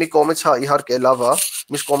know, մի կողմից հա իհարկե լավ է,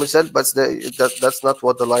 մյուս կողմից էլ, բայց that's not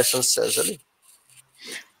what the license says, էլի։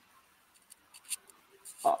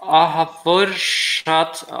 Ահա որ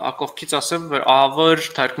շատ ակողքից ասեմ, որ ահա որ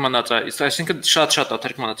թարգմանած է, այսինքն շատ է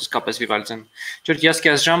թարգմանած իսկապես Vivaldi-ն։ Չէ՞ ես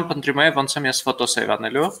կես ժամ փնտրում եմ ոնց եմ ես ֆոտո սեյվ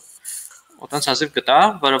անելու։ Ոտանց հազիվ գտա,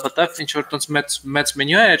 որովհետև ինչ որ տոնց մեծ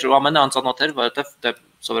մենյու էր ու ամենը անծանոթ էր, որովհետև դե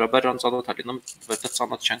սովորաբար անծանոթ է լինում, որովհետև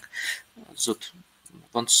ծանոթ չենք զուտ։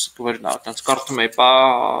 Ոնց կվերնա, տոնց կարդում էի, պա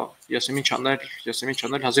ես ինչ անել,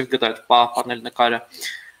 հազիվ գտա այդ պա պանել նկարը,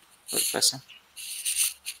 որպես է։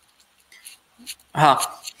 Հա,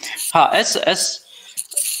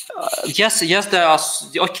 ես դե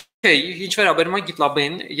օքեյ, ինչ վերաբերում է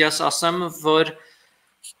GitLab-ին, ես ասեմ, որ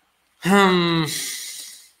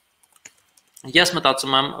Ես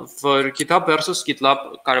մտածում եմ, որ GitHub versus GitLab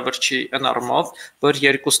կարևոր չի այն առումով, որ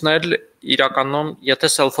երկուսն էլ իրականում,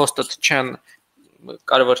 եթե self-hosted չեն,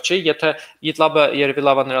 կարևոր չի, եթե GitLab-ը երևի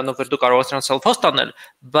լավ է նրանով, որ դու կարող ես նրան self-host անել,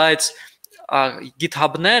 բայց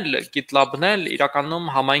GitLab-ն էլ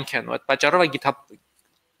իրականում համայնք են, ու այդ պատճառով է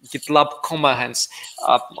GitLab.com-ը հենց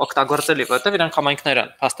օգտագործելի, որովհետև իրանք համայնքներ են,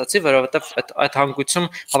 փաստացի, որովհետև այդ հանգույցում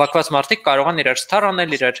հավաքված մարդիկ կարող են իրար star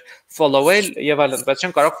անել, իրար follow-ել եւ այլն, բայց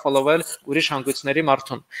չեն կարող follow-ել ուրիշ հանգույցների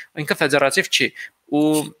մարդուն։ Ինքը ֆեդերատիվ չի։ Ու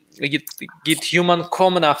Git human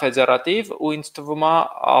common federativ ու ինձ թվում է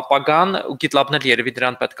ապագան ու GitLab-ն էլ երևի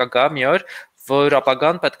դրան պետք է գա մի օր, որ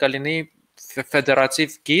ապագան պետք է լինի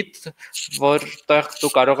ֆեդերատիվ git, որտեղ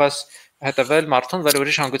դու կարող ես հետևել մարդուն, որ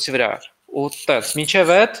ուրիշ հանգույցի վրա է։ Ու տես,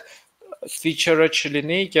 մինչև այդ feature-ը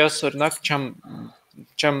չլինի, ես օրինակ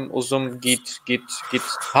չեմ ուզում git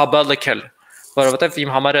hub-ը լքել, որովհետև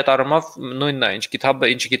իմ համար այդ առումով նույնն է, ինչ GitHub-ը,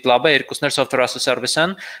 ինչ GitLab-ը, երկուսն էլ software as a service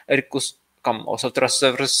են, երկուս կամ software as a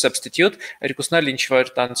service substitute, երկուսն էլ ինչ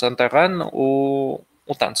որ տանց անտեղ են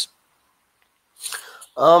ու տանց։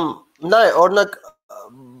 Նայ, օրինակ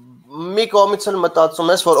մի կողմից էլ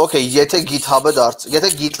մտածում ես, որ okay, եթե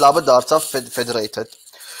GitLab-ը դարձավ federated,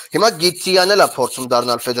 հիմա Git-ն էլ է փորձում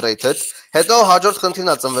դառնալ federated, հետո հաջորդ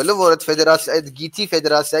խնդիրն է ծնվելու, որ այդ Git-ի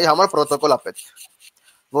ֆեդերացիայի համար պրոտոկոլ է պետք։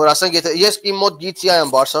 Որ ասենք, եթե ես իմ մոտ Git-ի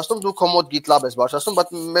եմ բարձրացնում, դու քո մոտ GitLab ես բարձրացնում,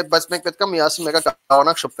 բայց մենք պետք է միասին մեկը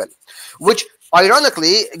կարողանանք շփվել։ Which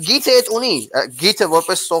ironically Git-ը այդ ունի, Git-ը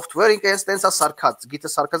որպես software ինքը տենց է սարքած, Git-ը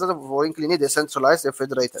սարքած է, որ ինքը լինի decentralized եւ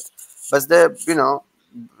federated։ Բայց դե, you know,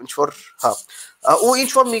 ինչ որ, հա։ Ու ինչ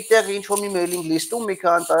որ միտեղ, ինչ որ մի mailing list-ում մի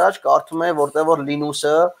քանի տարած կարդում եմ, որտեղ որ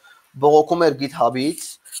Linux-ը բողոքում էր GitHub-ից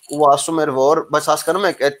ու ասում էր, որ բայց հասկանում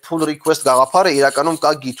եք, այդ pull request գաղափարը իրականում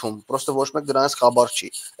կա Git-ում, պրոստը ոչ մեկ դրանից խաբար չի։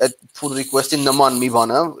 Այդ pull request-ի նման մի բան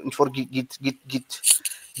է, ինչ որ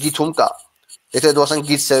Git-ում կա։ Եթե դու ասենք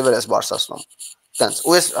Git server ես բարձրացնում, տենց։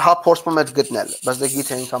 Ու ես հա փորձում եմ այդ գտնել, բայց դե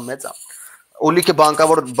Git-ը ինքան մեծ է։ Ու լիքը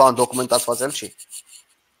բանկավոր բան դոկումենտացված էլ չի։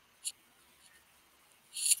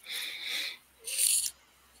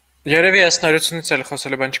 Երևի այս նորությունից էլ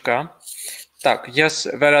խոսելու բան չկա։ Так, ես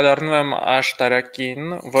վերադառնում եմ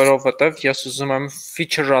Աշտարակին, որովհետև ես ուզում եմ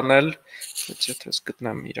feature անել, եթե ես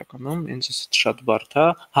գտնեմ իրականում, ինձ շատ բարդ է։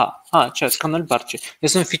 Հա, չէ, այսքան էլ բարդ չի։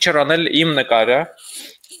 Ես ուզում feature անել իմ նկարը,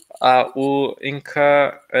 ու ինքը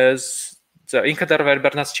դեռ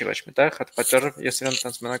վերբեռնած չի ոչ միտեղ, այդ պատճառով ես իրեն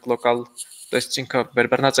տենց մենակ local, то есть ինքը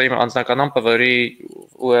վերբեռնած է իմ անձնական ամպը, որի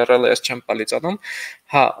URL-ը ես չեմ պալիցանում,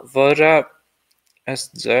 հա, որը այս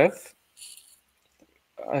ձև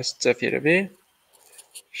երևի,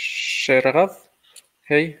 share եղավ,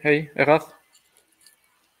 հեյ, եղավ,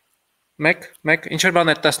 մեկ, ինչ-որ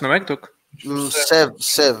բան է տեսնում եք դուք?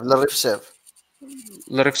 Save, լրիվ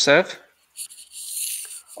save,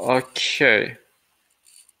 okay,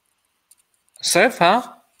 save, հա?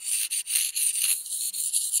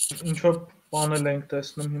 Ինչ-որ բանել ենք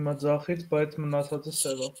տեսնում հիմա ձախից, բայց մնացածը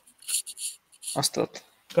save-ա։ Աստատ։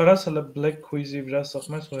 Կարաս հələ black quiz-ի վրա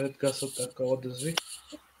սախմես, որ հետ գասը տեղ կարող դզվի։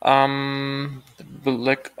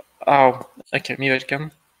 Black, okay, մի վերքեմ։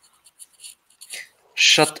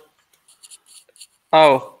 Շատ,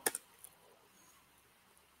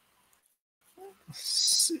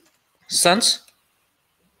 sense?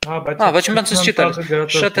 Ոչ մի բան չի տալ,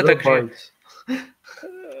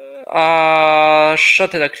 շատ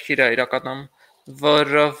հետաքրքիր է իրականում,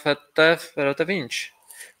 որովհետև ինչ,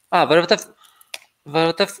 որովհետև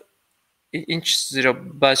ինչ 0,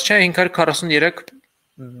 բայց չէ 543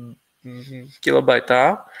 կիլոբայտ է,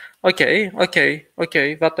 okay,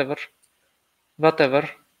 whatever, whatever,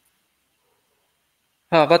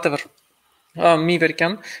 մի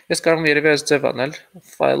վերքան, ես կարող եմ երևի այս ձև անել,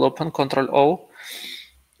 file open, control O,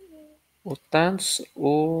 ու տենց,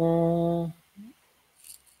 ու,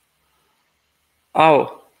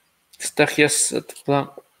 ստեղ ես,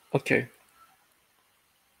 okay,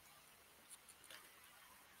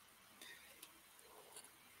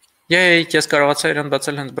 ես կարողացա իրան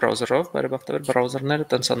բացել հենց բրաուզերով, բարեբախտաբար բրաուզերները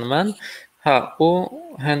տենց անում են, հա, ու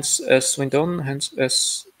հենց այս window-ն, հենց այս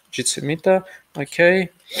GCMit-ը, okay,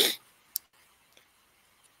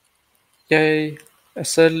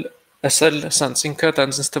 այս էլ սենց ինքը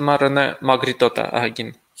տենց ինձ թվում է ռնե մագրիտոտ է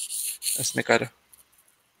ահագին, այս նկարը,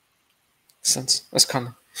 սենց,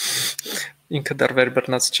 այսքանը, ինքը դեռ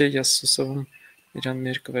վերբեռնած չի, ես սուսովում իրան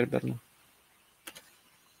մեր կվերբեռնեմ,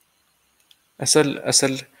 այս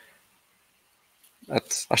էլ at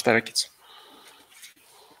Աշտարակից։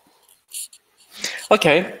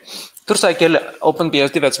 Okay, դուրս եկել ՕփնԲՍԴ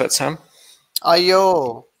 6.6, հա։ Այո։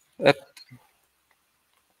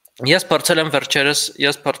 Ես փորձել եմ վերջերս,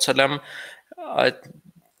 ես փորձել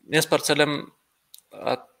եմ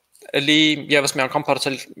էլի եւս մի անգամ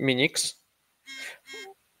փորձել Minix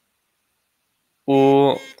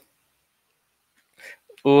ու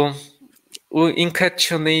ինքը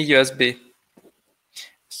չունի USB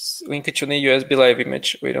ու ինքը չունի USB live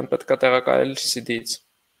image, ու իրան պետք է տեղակայել CD-ից։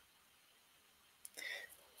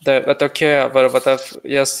 Դե, այդ okay, որովհետև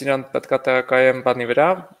ես իրան պետք է տեղակայեմ բանի վրա,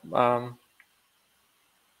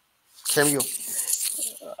 Cameo։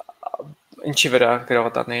 Ինչի վրա կարող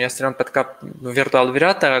է տանել։ Ես դրան պետք է վիրտուալ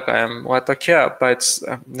վրա տեղակայեմ, ու հետո քիա, բայց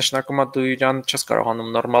նշանակում է դու իրան չես կարողանում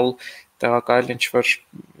նորմալ տեղակայել ինչ-որ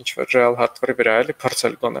real hardware-ի վրա էլի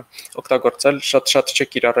փորձել գոնե։ Օգտագործել շատ չէ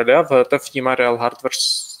կիրառել է, որովհետև հիմա real hardware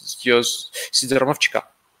սիդրոմով չկա։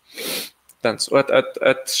 Տենց, ու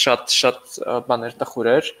այդ շատ բաներ տխուր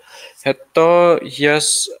էր։ Հետո ես,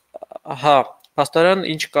 հա, փաստորեն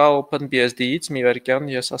ինչ կա ՕփնԲՍԴ-ից մի վարկյան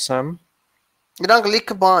ես ասեմ։ Իրանք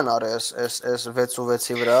լիքը բան արես այս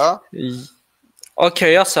 6.6-ի վրա։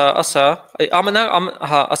 Okay, ասա։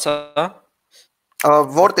 Հա, ասա։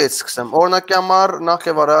 Որտե՞ց սկսեմ։ Օրինակի համար նախ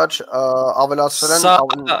եւ առաջ ավելացրել են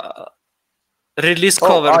release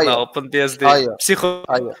cover-ն է ՕփնԲՍԴ։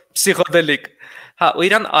 Psychedelic։ Հա, ու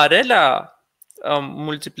իրան արել է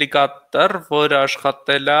մուլտիպլիկատոր, որը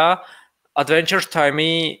աշխատել է Adventure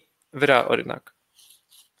Time-ի վրա օրինակ։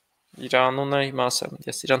 Իր անունը հիմա ասեմ,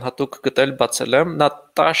 ես իրան հատուկ գտել բացել եմ,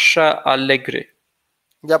 Նատաշա Ալեգրի։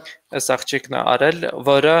 Yep. Այս աղջիկն է արել,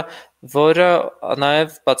 որը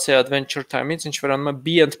նաև բացի Adventure Time-ից ինչ որ անում է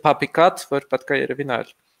Bee and Puppy Cat, որ պետք է երևի նայել։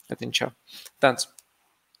 Այդ ինչա։ Տենց։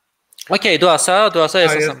 Okay, դու ասա, ես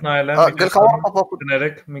ասեմ։ Ես նայել եմ, գլխավոր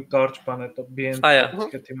փոփոխություններեք մի կարճ բան է, Bee and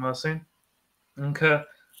Puppy-ի մասին։ Ինքը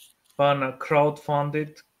բանը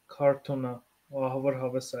crowdfunded cartoon-ը, որ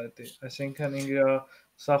հավես է դա։ Այսինքն ինքը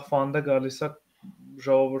սա ֆանդը գալիս է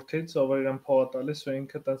ժողովրդից, ով իրեն փող տալիս ու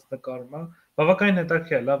ինքը տենց նկարում է։ Բավականին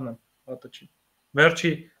հետաքրքիր է, լավն է, հատը չի։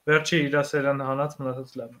 Վերջի իր սերիան հանած մնացած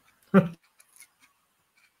լավն է։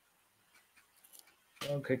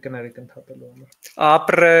 Okay, կներեք ընդհատելու համար։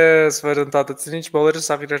 Ապրես, որ ընդհատեցին, ինչ բոլորը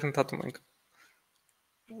սա իրար ընդհատում ենք։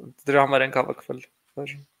 Դրա համար ենք հավաքվել։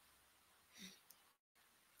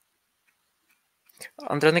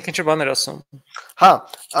 Անդրանիկ ինչ բաներ ասում։ Հա,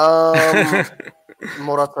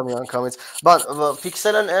 մոռացա մի անգամից։ Բան,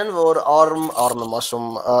 ֆիքսել են որ ARM-ում ասում,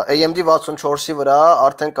 AMD 64-ի վրա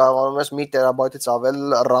արդեն կարողանում ես 1 տերաբայթից ավել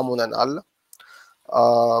RAM ունենալ,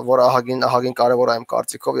 որը ահագին կարևոր է իմ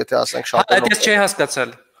կարծիքով, եթե ասենք շատ։ Այդ ես չի հասկացել։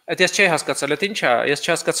 Այդ ինչ է։ Ես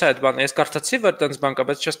չհասկացա այդ բանը։ Ես կարծացի, որ տենց բան կա,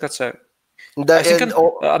 բայց չհասկացա։ Այսինքն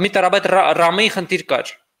 1 տերաբայթ RAM-ի խնդիր կար։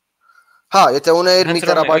 Հա, եթե ունեիր 1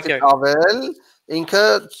 տերաբայթից ավել, ինքը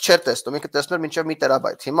չէր տեսնում, ինքը տեսնում էր մինչև 1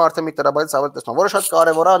 տերաբայթ։ Հիմա արդեն 1 տերաբայթից ավել տեսնում, որը շատ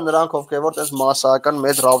կարևոր է նրանք ովքեր որ տես մասսայական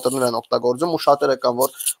մեծ ռաուտերներ են օգտագործում ու շատերը կան որ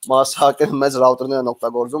մասսայական մեծ ռաուտերներ են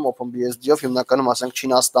օգտագործում ՕփնԲՍԴ-ով հիմնականում ասենք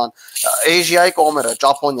Չինաստան, Asia-ի կողմերը,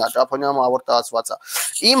 Ճապոնիայում ավոր տարածված է։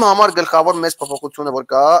 Իմ համար գլխավոր մեծ փոփոխությունը որ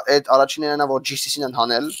կա, այդ առաջինն է որ GCC-ն են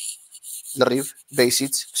հանել լրիվ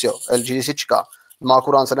base-ից, всё, LGC չկա։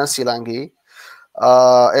 Մաքուր անցել են Slang-ի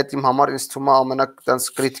այդ իմ համար ինձ թվում է ամենակ տենց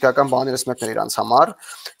կրիտիկական բաներից մեկն է իրանց համար։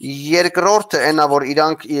 Երկրորդը այնա որ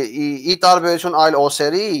իրանք ի տարբերություն այլ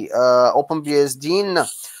OS-երի ՕփնԲՍԴ-ին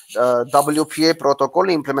WPA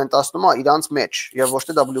պրոտոկոլը իմպլեմենտացնում է իրանց մեջ եւ ոչ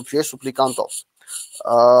թե WPA սուպլիկանտով։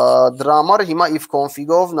 Դրա համար հիմա if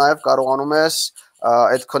config-ով նաև կարողանում ես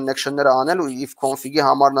այդ connection-ները անել ու if config-ի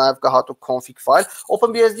համար նաև կա հատուկ config file։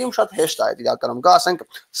 ՕփնԲՍԴ-ում շատ հեշտ է այդ իրականում։ Գա ասենք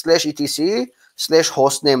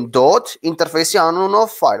 /etc/hostname. Interface-ի անունով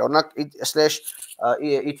file, օրինակ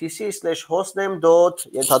 /etc/hostname.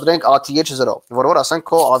 Ենթադրենք ATH0, որ ասենք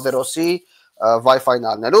քո Averroes-ի Wi-Fi-ն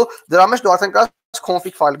առնելու, դրա մեջ դու արդեն կաս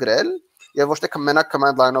config file գրել եւ ոչ թե մենակ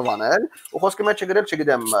command line-ով անել, ու խոսքի մեջ գրել,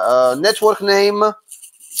 չգիտեմ, network name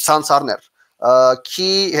ցանցառներ,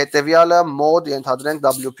 key հետեւյալը mod ենթադրենք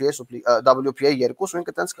WPA2 ու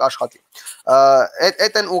ինքը տենց կաշխատի։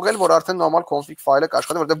 Այդ են ուղղել, որ արդեն նորմալ config file-ը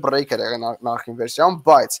կաշխատի, որտեղ breaker եղել նախին վերսիայում,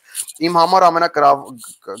 բայց իմ համար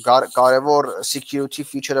ամենակարևոր security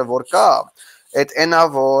feature-ը որ կա, այդ այնա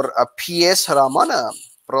որ PS հրամանը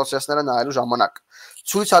process-ները նայելու ժամանակ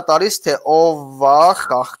ցույց է տալիս թե ով է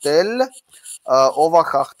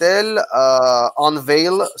խախտել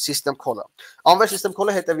unveil system call-ը։ Unveil system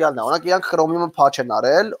call-ը հետևյալն է, օրինակ իրանք Chromium-ը patch են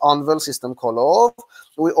արել unveil system call-ով,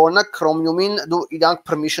 ու օրինակ Chromium-ին դու իրանք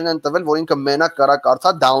permission են տվել, որ ինքը մենակ կարա կարդա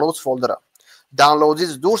downloads folder-ը։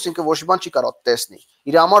 Downloads-ից դուրս ինքը ոչ մի բան չի կարող տեսնի։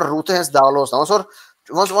 Իր համար root-ը հենց downloads-ն է,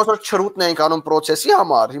 ոնց որ չրուտն ենք անում process-ի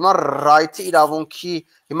համար, հիմա write-ի իրավունքի,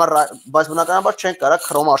 հիմա բայց բնականաբար չենք կարա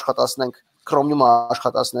Chrome աշխատացնենք, Chromium-ը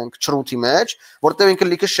աշխատացնենք չրուտի մեջ, որտեղ ինքը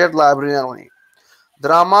լիքը shared library-ներ ունի։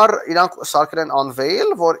 Դրա համար իրանք սարքել են unveil,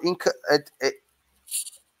 որ ինքը այդ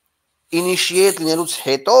initiate լինելուց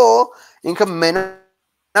հետո ինքը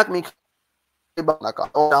մենակ մի բանական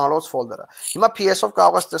downloads folder-ը։ Հիմա PS-ով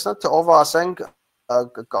կարող ես տեսնել թե ով է ասենք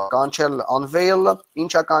կանչել unveil,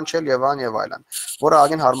 ինչա կանչել եւ այլն, որը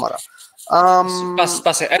ագին հարմար է։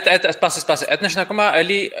 Սպասի, այդ նշանակում է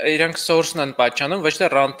էլի իրանք source-ն են պատճանում, ոչ թե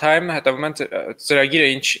runtime հետևում են ծրագիրը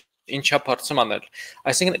ինչա փորձում անել։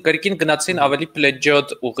 Այսինքն կրկին գնացին ավելի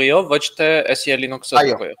pledged ուղիով, ոչ թե SE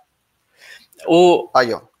Linux-ով ուղիով։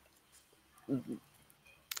 Այո։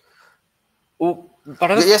 Ու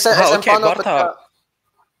Ես եմ բանը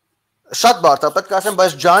շատ բարդ է, պետք է ասեմ,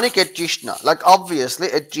 բայց ջանիկ է ճիշտն է, like obviously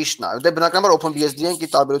է ճիշտն է։ Դե բնականաբար ՕփնԲՍԴ-ի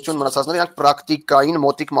տարբերություն մնացածների իրանք պրակտիկային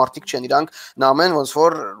մոտիկ մարդիկ չեն, իրանք նամեն ոնց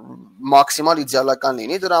որ մաքսիմալ իդեալական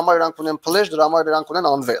լինի, դրա համար իրանք ունեն pledge, դրա համար իրանք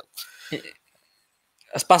ունեն unveil։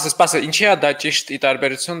 Սպասը, ինչի է դա ճիշտ ի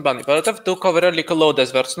տարբերություն բանի, որովհետև դու քո վրա լիքը load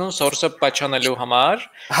ես վերցնում source-ը պատճանելու համար,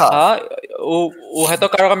 հա, ու հետո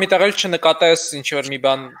կարող է մի տեղ չնկատես ինչ որ մի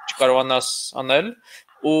բան չկարողանաս անել,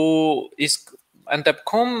 ու իսկ Այն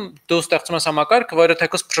դեպքում դու ստեղծում ես համակարգ, որը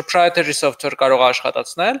թեկուզ proprietary software կարող է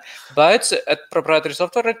աշխատացնել, բայց այդ proprietary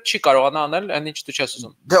software-ը չի կարողանա անել այն ինչ դու չես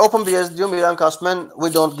ուզում։ Դե OpenBSD-ում իրանք ասում են we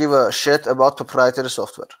don't give a shit about proprietary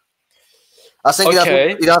software։ Ասենք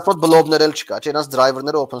իրանք մոտ բլոբներ էլ չկա, չէ, իրանք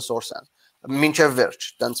driver-ները open source են։ Մինչև վերջ,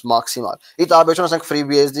 տենց մաքսիմալ։ Ի տարբերություն ասենք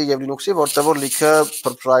FreeBSD եւ Linux-ի, որտեղ որ լիքը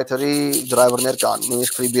proprietary driver-ներ կան,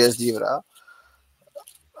 նույնիսկ FreeBSD-ի վրա։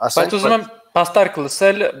 Բայց ուզում եմ Պաստարկ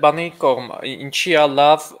լսել բանի կողմ, ինչի է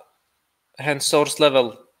լավ հենց source level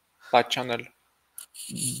պատճանել։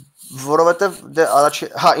 Որովհետև դե առաջի,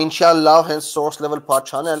 հա, ինչի է լավ հենց source level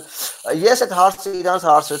պատճանել։ Ես այդ հարցը իրանց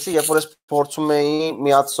հարցրեցի, երբ որ ես փորձում էի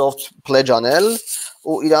մի հատ soft pledge անել,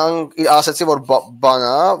 ու իրանք ասացի որ բան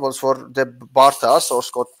է, ոնց որ դե բարդ է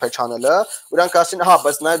source code patch-անելը, ու իրանք ասին, հա,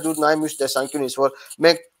 բայց նայ դու նայ մյուս տեսանկյունից, որ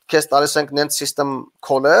մենք քեզ տալիս ենք նենց system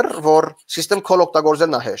call-եր, որ system call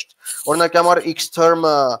օգտագործելն է հեշտ։ Օրինակ համար X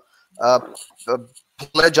term-ը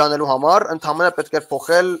pledge անելու համար ընդհանրապես պետք է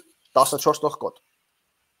փոխել 14 նող կոդ։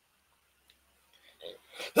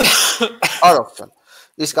 Արոքցան։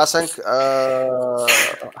 Իսկ ասենք,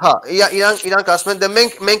 հա, իրանք ասում են, դե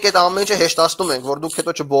մենք այդ ամեն ինչը հեշտացնում ենք, որ դուք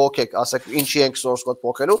հետո չբողոքեք, ասեք ինչի ենք source code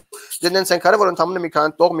փոխելու, դե նենց ենք արել, որ ընդհանրապես մի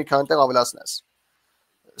քանի տող, մի քանի տեղ ավելացնես։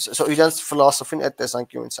 So իրանց philosophy-ն այդ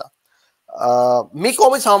տեսանկյունից է։ Մի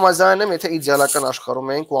կողմից համաձայն եմ, եթե իդեալական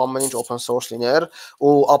աշխարհում ենք ու ամեն ինչ open source լիներ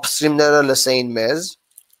ու upstream-ները լսեին մեզ,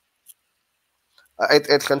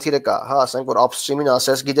 այդ խնդիրը կա, հա, ասենք որ upstream-ին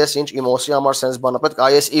ասես, գիտես ինչ, իմ OS-ի համար sense բան է, պետք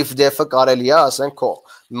է if def-ը կարելի է, ասենք քո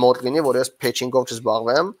մոտ լինի, որ ես patching-ով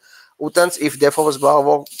չզբաղվեմ, ու տենց if def-ով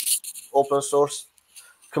զբաղվող open source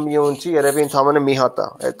community երևի ընդհանրապես մի հատ է,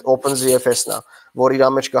 այդ OpenZFS-ն է, որ իր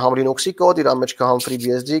մեջ կա համ Linux-ի կոդ, իր մեջ կա համ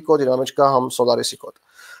FreeBSD-ի կոդ, իր մեջ կա համ Solaris-ի կոդ։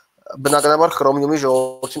 Բնականաբար Chromium-ի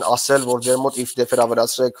ժողովրդին ասել, որ ձեր մոտ if def-եր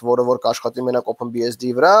ավելացրեք, որը որ կաշխատի մենակ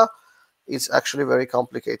OpenBSD-ի վրա, it's actually very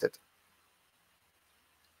complicated։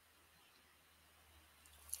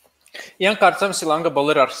 Իան կարծեմ Սիլանգը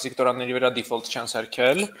բոլոր արխիտեկտուրաների վրա default չեն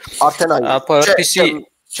սարքել։ Արդեն այո։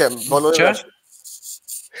 Չէ, բոլորը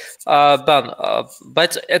բան,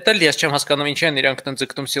 բայց էդ էլ ես չեմ հասկանում ինչի են իրանք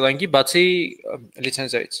տնձգտում Սիլանգի, բացի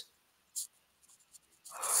լիցենզիայից։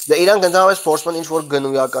 Դե իրանք ընդհանրապես փորձում են ինչ որ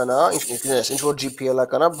գնույական է, ինչ որ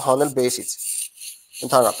GPL-ական է, հանել base-ից։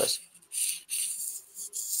 Ընդհանրապես։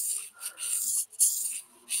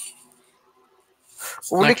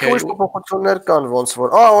 Ու լիքը ուրիշ փոփոխություններ կան ոնց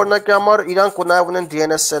որ։ Օրինակ համար իրանք նաև ունեն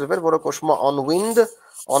DNS server, որը կոչվում է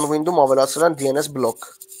Unwind-ում ավելացրել են DNS block,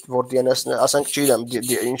 որ DNS-ն, ասենք չգիտեմ,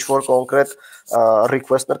 ինչ որ կոնկրետ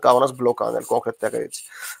request-ներ կարողանաս բլոկ անել կոնկրետ տեղերից։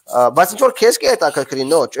 Բայց ինչ որ քեզ կի հետաքրքրի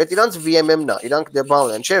նոչ, այդ իրանք VMM-ն է, իրանք դե բան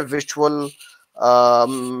ունեն, չէ, virtual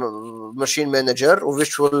machine manager ու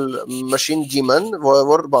virtual machine daemon,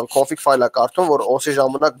 որ բան config file-ը կարդում, որ OS-ի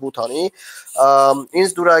ժամանակ boot անի,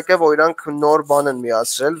 ինձ դուր եկավ որ իրանք նոր բան են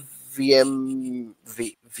միացրել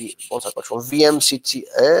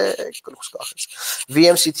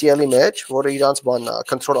VMCTL-ի մեջ, որը իրանց բանն է,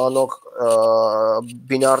 control անող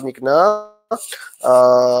բինարնիկն է,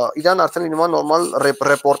 իրան արդեն լինում է նորմալ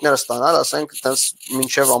ռեպորտները ստանալ, ասենք տենց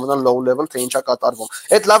մինչև ամենա low level թե ինչա կատարվում։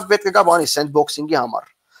 Այդ լավ պետք է գա բանի sandboxing-ի համար։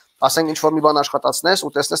 Ասենք ինչ որ մի բան աշխատացնես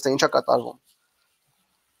ու տեսնես թե ինչա կատարվում։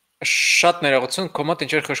 Շատ ներողություն, քո մոտ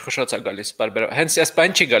ինչ-որ խշխշոց է գալիս, բարբերաբար։ Հենց այս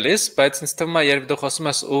բան չի գալիս, բայց ինձ թվում է, երբ դու խոսում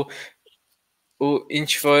ես ու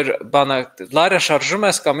ինչ որ բանը լարը շարժում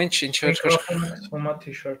ես կամ ինչ որ խշխշում է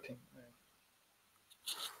t-shirt-ին։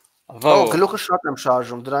 Ո՞, գլուխը շատ եմ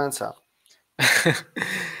շարժում, դրանից է։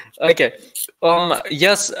 Okay.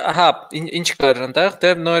 Yes, հա, ինչ կար այնտեղ, դե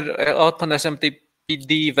նոր OpenSMT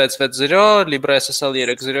PD 660, LibreSSL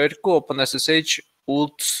 302, OpenSSH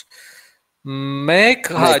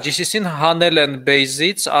 8.1, հա, GCC-ին հանել են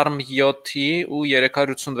Base-ից ARM 7-ի ու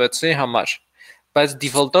 386-ի համար, բայց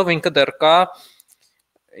default-ով ինքը դեռ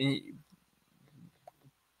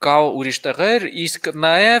կա ուրիշ տեղեր, իսկ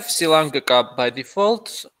նաև Silang-ը կա by default,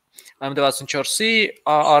 AMD64-ի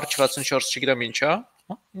R64, չգիտեմ ինչ է,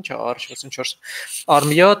 Ինչ է արշ 64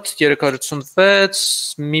 Armiat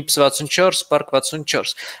 386 MIPS 64 Spark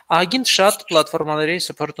 64 Ագին շատ պլատֆորմաների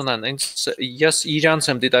support ունեն ես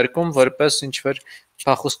իրանց եմ դիտարկում որպես ինչ որ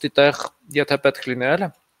փախուստի տեղ եթե պետք լինի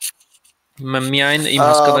էլի միայն իմ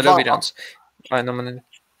հասկանալով իրանց այն ամենին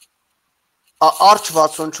Arch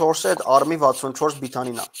 64-ը այդ Army 64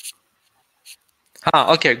 բիթանին է Հա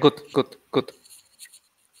okay good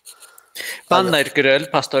Բաններ գրել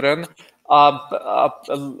pastorեն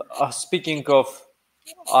speaking of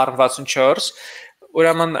R64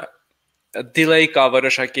 ուրեմն delay կա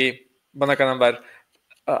որոշակի բնականաբար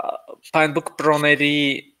Pinebook Pro-ների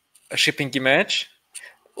shipping-ի մեջ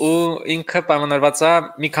ու ինքը պայմանավորված է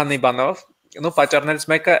մի քանի բանով նո պատճառներից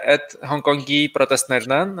մեկը այդ Հոնկոնգի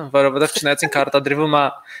պրոտեստներն են, որովհետև չնայած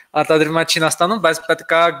արտադրվում է Չինաստանում, բայց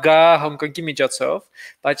պետք է գա Հոնկոնգի միջոցով։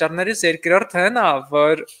 Պատճառներից երկրորդը այն է,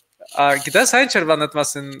 որ գիտես այն չէ բան այդ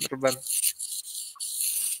մասին Ռուբեն։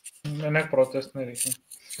 Մենակ պրոտեստների։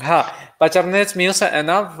 Հա, պատճառներից մյուսը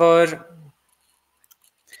այն է, որ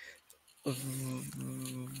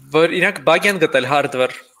իրանք բագ են գտել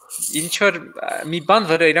hardware ինչ որ մի բան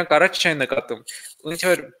որը իրանք առաջ չեն նկատում ու ինչ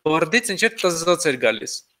որ բորդից ինչ որ տզոց էր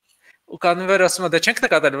գալիս ու կանվեր ասում է դա չենք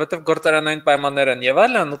նկատել որովհետև գործարանային պայմաններ են եւ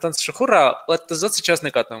այլն ու տենց շխուր է այդ տզոցը չես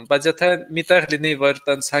նկատում բայց եթե միտեղ լինի որ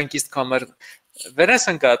տենց հանգիստ կամեր վերես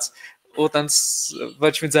ընկած ու տենց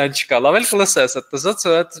ոչ մի ձայն չկա լավ էլ կլսես այդ տզոցը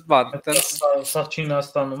այդ բան տենց սա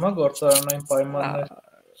Չինաստանում է գործարանային պայմաններ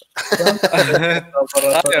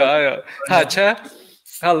այո հա չէ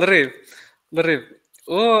հա լրիվ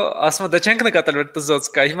ու ասում դա չենք նկատել որ տզոց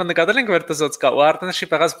կա հիմա նկատել ենք որ տզոց կա ու արդեն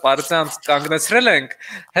շիպեղած պարզանց կանգնեցրել ենք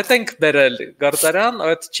հետ ենք բերել գործարան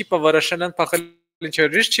այդ չիպը որոշել են փախել ինչ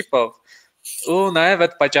որ իշ չիպով ու նաև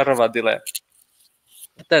այդ պատճառով է դիլե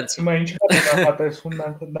տենց հիմա ինչ կա նախատեսում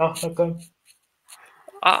նախնական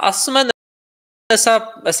ասում են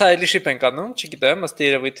Սա էլի շիպ ենք անում, չգիտեմ, ըստ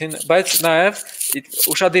երևույթին, բայց նաև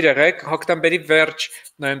ուշադիր եղեք, հոկտեմբերի վերջ,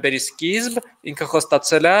 նոյեմբերի սկիզբ ինքը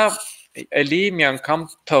խոստացել է էլի մի անգամ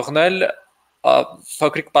թողնել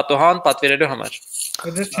փոքրիկ պատոհան պատվիրելու համար։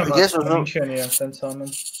 Ես ուզում ինչ են իրենք տենց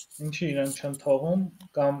անում, ինչի իրենք չեն թողում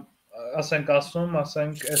կամ ասենք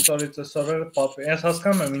այսօրից այսօրը պատվի։ Ես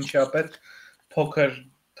հասկանում եմ ինչի է պետք փոքր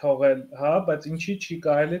թողել, հա, բայց ինչի չի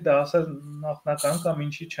կարելի դա ասել նախնական կամ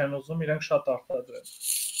ինչի չեն ուզում իրենք շատ արտադրել։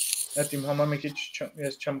 Այդ իմ համար մի քիչ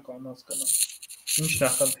ես չեմ հասկանում։ Ինչ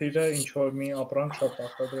նախնդիրը, ինչ որ մի ապրանք շատ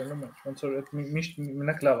արտադրելու մեջ, ոնց որ այդ միշտ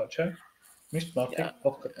մենակ լավ է, չէ՞։ Միշտ մարդիկ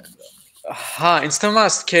փող կտան դրա։ Հա, ինձ թվում է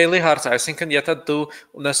scale-ի հարցը, այսինքն եթե դու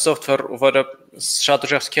ունես software, որը շատ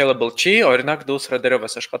ուժեղ scalable չի, օրինակ դու thread-երով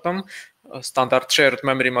ես աշխատում, standard shared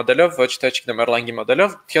memory մոդելով, ոչ թե չգիտեմ Erlang-ի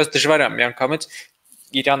մոդելով, քեզ դժվար է միանգամից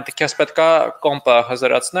իրան քեզ պետքա կոմպը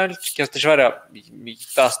հազարացնել, քեզ դժվար է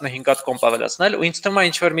 15 հատ կոմպ ավելացնել, ու ինձ թվում է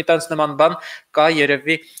ինչ որ մի տենց նման բան կա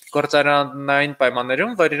երևի գործարանային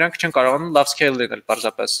պայմաններում, որ իրանք չեն կարողանում լավ scale լինել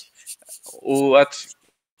պարզապես։ Ու այդ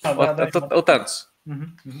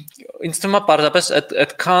ինձ թվում է պարզապես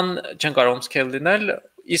այդքան չեն կարողանում scale լինել,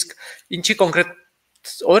 իսկ ինչի կոնկրետ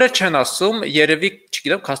օրը չեն ասում, երևի,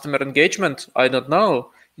 չգիտեմ, customer engagement, I don't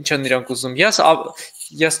know, ինչ են իրանք ուզում։ Ես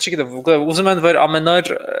չգիտեմ, ուզում են որ ամեն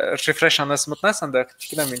օր refresh անես մտնես այնտեղ,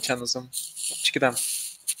 չգիտեմ ինչ են ուզում։ Չգիտեմ։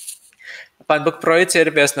 Pinebook Pro-ից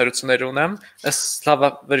երբ ես նորություններ ունեմ, ես լավ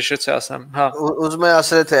վերիշեցի ասեմ, հա։ Ուզում եմ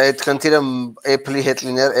ասել թե այդ խնդիրը Apple-ի հետ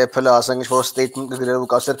լիներ, Apple-ը ասենք ինչ-որ statement գրել ու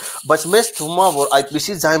կասեր, բայց մեզ թվում է որ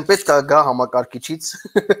այդպեսի ձայն պետք է գա համակարգիչից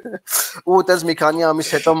ու այդպես մի քանի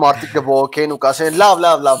ամիս հետո մարդիկ կբողոքեն ու կասեն լավ,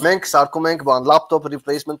 մենք սարքում ենք բան laptop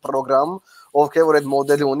replacement program ովքեր որ այդ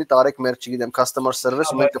մոդելի ունի տարեք մեր չգիտեմ customer service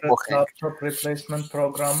մենք կփոխենք laptop replacement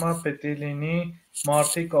program-ը պետք է լինի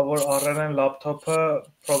մարդիկ որ առել են laptop-ը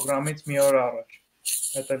ծրագրամից մի օր առաջ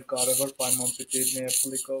դա էլ կարևոր պայման պետք է լինի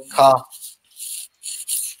Apple-ի կողմից հա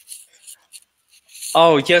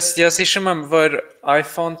ես հիշում եմ որ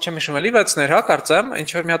iPhone չեմ հիշում էլի 6-ներ հա կարծեմ ինչ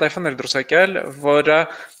որ մի հատ iPhone-ներ դուրս եկել որը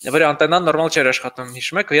անտենան նորմալ չէր աշխատում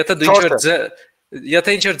հիշում եք եթե դու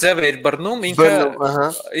Եթե ինչ որ ձև էր բռնում,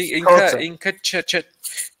 ինքը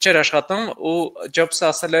չէր աշխատում ու Jobs-ը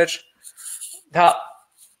ասել էր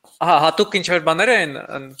հատուկ ինչ որ բաներ են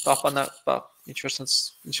պահպանա ինչ որ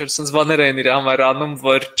sense բաներ են իր համար անում,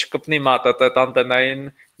 որ չկպնի մատը այդ անտենային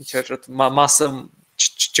ինչ որ մասը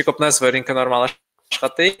չկպնես, որ ինքը նորմալ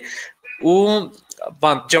աշխատի ու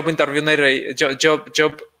բան job interview-ները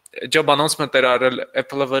job announcement-եր արել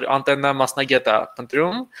Apple-ը որ անտենա մասնագետ է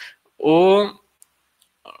ընտրում ու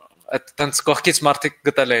Այդտենց կողքից մարդիկ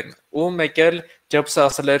գտել են ու մեկ էլ Jobs-ը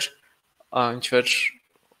ասել էր ինչ որ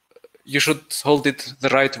you should hold it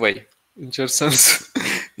the right way ինչ որ sense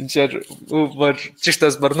ինչ որ ճիշտ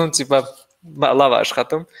ես բռնում տիպա լավ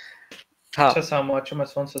աշխատում։ Հա։ Չես համաչում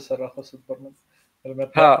ես ոնց է սարախոսդ բռնում։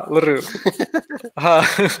 Հա, լրի։ Հա։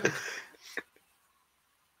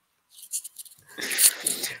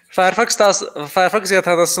 Firefox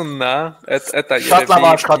 70-ն է, էտա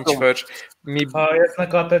երևի մի Հա, ես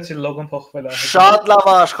նկատեցի լոգոն փոխվել է։ Շատ լավ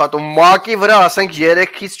է աշխատում։ Mac-ի վրա ասենք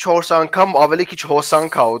 3-ից 4 անգամ ավելի քիչ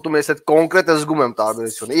հոսանք ա ուտում, ես այդ կոնկրետ զգում եմ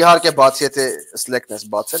տարբերությունը։ Իհարկե բացի եթե Slack-ն ես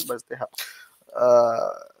բացել, բայց դե հա։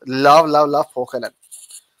 Լավ փոխել են։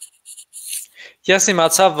 Ես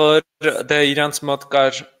իմացա, որ դե իրանց մոտ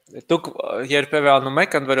կար, դուք երբևէ անում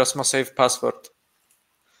եք, ընդ որ ասում save password։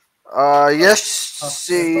 Ես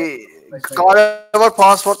կարևոր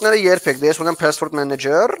password-ները երբեք, դե ես ունեմ password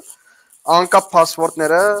manager, անկապ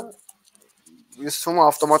password-ները ես ում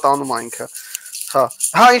ավտոմատ անում այնքը։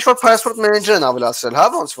 Հա, ինչ որ password manager-ն ավելացրել, հա,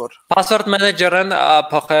 ոնց որ։ Password manager-ն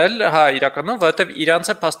փոխել, հա, իրականում, որովհետև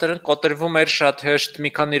իրանցը փաստորեն կոտրվում էր շատ հեշտ մի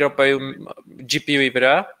քանի րոպեում GPU-ի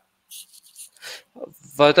վրա,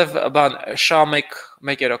 որովհետև բան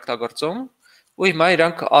SHA-1 էր օգտագործում, ու հիմա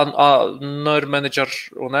իրանք նոր manager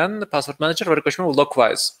ունեն, password manager, որը կոչվում է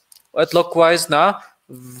lockwise։ Այդ lockwise-ն է,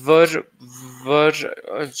 որ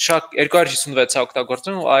շատ 256 է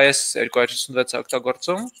օգտագործում, ու IS 256 է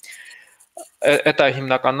օգտագործում։ Էտա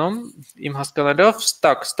հիմնականում իմ հասկանալով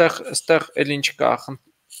ստեղ էլ ինչ կա,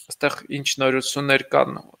 ստեղ ինչ նորություններ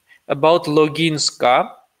կան, about logins կա,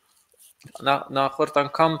 նախորդ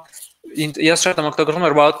անգամ ես շատ եմ օգտագործում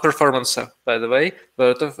about performance-ը, by the way,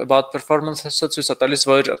 որովհետև about performance-ը ցույց է տալիս,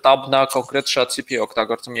 որ tab-ն է կոնկրետ շատ CPU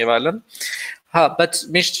օգտագործում եւ այլն։ Հա, բայց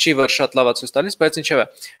միշտ չի որ շատ լավ է ցույց տալիս, բայց ինչեւ է։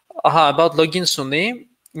 Ահա, about logins ունի,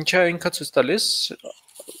 ինչա ինքը ցույց տալիս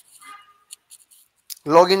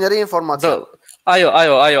Login-ների ինֆորմացիա։ Այո,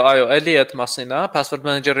 էլի այդ մասին է, password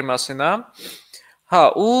manager-ի մասին է։ Հա,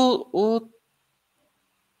 ու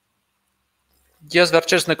ես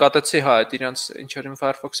վերջերս նկատեցի հա այդ իրանց ինչ որ իմ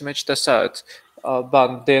Firefox-ի մեջ տեսա այդ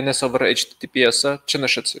բան DNS over HTTPS-ը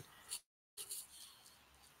չնշեցի։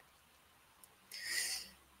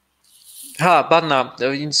 Հա, բանա,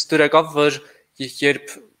 ինձ դուր եկավ, որ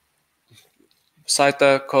երբ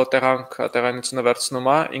սայթը քո տեղանությունը վերցնում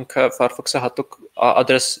է, ինքը Firefox-ը հատուկ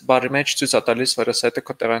ադրես բարի մեջ ցույց է տալիս, որ սայթը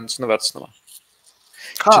քո տեղանությունը վերցնում է։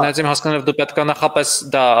 Չնայած իմ հասկանալով դու պետք է նախապես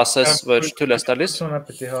դա ասես, որ թույլ ես տալիս։ Ուսումը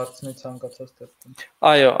պետք է հարցնի ցանկացած դեպքում։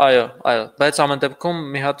 Այո, բայց ամեն դեպքում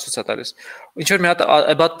մի հատ ցույց է տալիս։ Ինչ որ մի հատ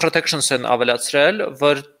about protections-ն ավելացրել,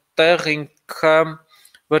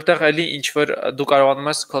 որտեղ էլի ինչ որ դու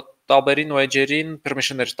կարողանում ես քո tab-երին ու edge-երին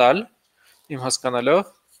permission-ներ տալ, իմ հասկանալով։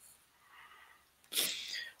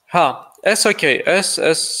 Հա,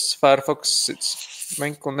 Firefox-ից։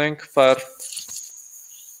 Մենք ունենք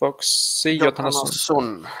Firefox-ի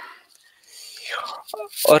 70։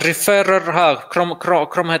 Referrer, հա,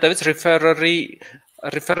 Chrome հետևից referrer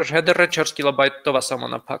header-ը 4 կիլոբայթով է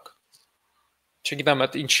սահմանափակ։ Չգիտեմ,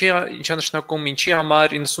 ինչա նշանակում, ինչի համար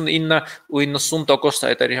 99 ու 90%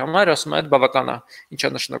 սայթերի համար, ասում եմ, այդ բավական է, ինչա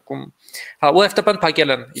նշանակում։ Հա, ու FTP-ն փակել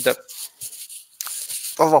են, իդեպ։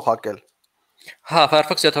 Ով է փակել։ Հա,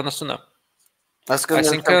 Firefox 70-ը։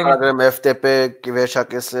 Այսինքն FTP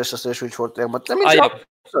վերջակեսլեշ ինչ որտեղ մտնեմ ինչ։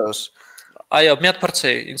 Այո, մի հատ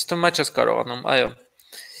փրկի, ինձ թվում է չես կարողանում, այո։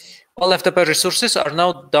 All FTP resources are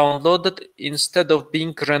now downloaded instead of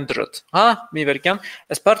being rendered.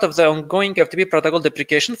 As part of the ongoing FTP protocol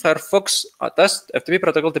deprecation, Firefox FTP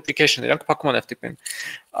protocol deprecation.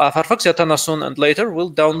 Firefox 70 and later will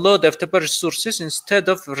download FTP resources instead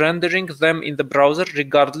of rendering them in the browser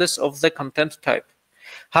regardless of the content type.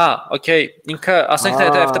 Okay. Ինքը ասենք թե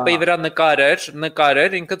այդ FTP-ի վրա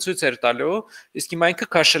նկարեր, ինքը ցույց էր տալու, իսկ հիմա ինքը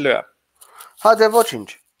քաշելու է։ Հա, դե ոչինչ։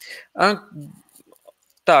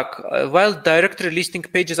 While directory listing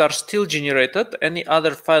pages are still generated, any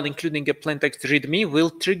other file including a plain text readme will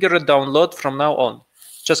trigger a download from now on.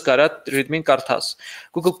 Just got readme kartas.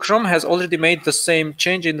 Google Chrome has already made the same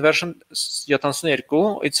change in version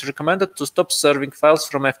 72. It's recommended to stop serving files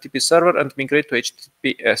from FTP server and migrate to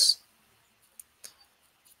HTTPS.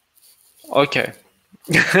 Okay.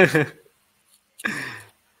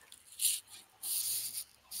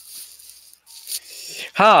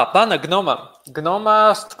 Բանը գնոմը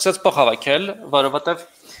սկսեց փոխավակել, որովհետև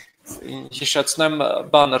հիշեցնեմ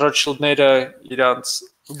բան Rothschild-ները իրանց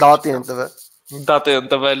դատի են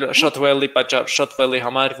տվել Shotwell-ի պատճառ, Shotwell-ի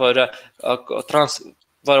համար,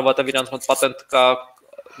 որովհետև իրանց մոտ պատենտ կա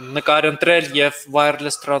նկար ընտրել եւ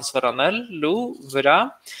wireless transfer անելու վրա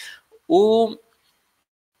ու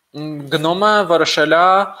գնոմը որոշել է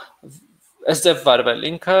SDF վարվել,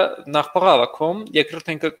 ինքը նախ փոխավաքում, երկրորդ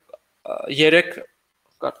ինքը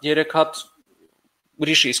 3 հատ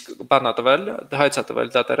ուրիշ իսկ բան ա տվել, հայց ա տվել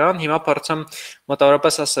դատարան, հիմա փորձեմ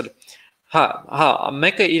մոտավորապես ասել։ հա,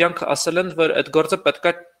 մեկը իրանք ասել են, որ այդ գործը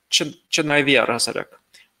պետքա չնայվի առհասարակ,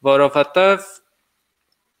 որովհետև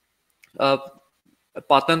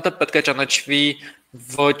պատենտը պետք է ճանաչվի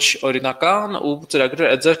ոչ օրինական ու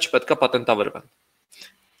ծրագրերը այդ ձեր չպետք է պատենտավորվեն։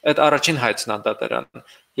 Այդ առաջին հայցն անդադարան։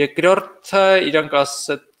 Երկրորդը իրանք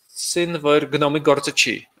ասեցին, որ գնոմի գործը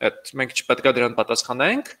չի, այդ մենք չպետք է դրան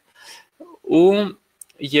պատասխանենք, ու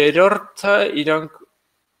երրորդը իրանք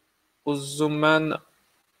ուզում են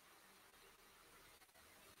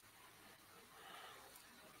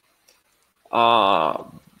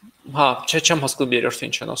հա, չեմ հասկանում երրորդը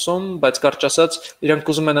ինչ են ասում, բայց կարճ ասած, իրանք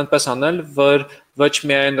ուզում են այնպես անել, որ ոչ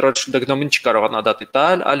միայն ռոչ դգնոմին չկարողանա դատի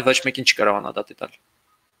տալ, այլ ոչ մեկին չկարողանա դատի տալ։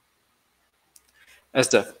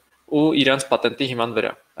 Այստեղ ու իրանք պատենտի հիման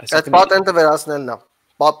վրա։ Այդ պատենտը վերացնելն է։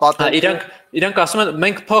 Իրանք ասում են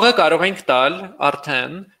մենք փողը կարող ենք տալ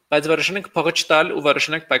արդեն, բայց որոշենք փողը չտալ ու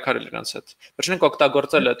որոշենք պայքարել իրանց հետ։ Որոշենք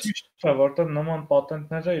օգտագործել այդ։ Չէ, որտեղ նման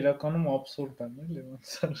պատենտները իրականում աբսուրդ են, էլի ոնց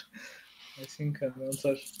է։ Այսինքն ոնց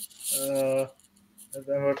է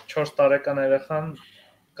որ 4 տարեկան երեխան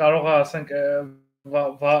կարող է ասենք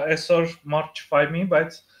այսօր մարդ չփայմի,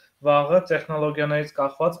 բայց վաղը տեխնոլոգիաներից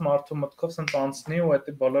կախված մարդու մտքով սենց անցնի ու այդ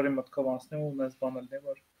բոլորի մտքով անցնի ու մեզ բան լինի,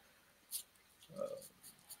 որ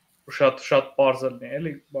շատ པարզ լինի,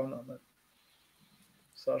 էլի բան անել։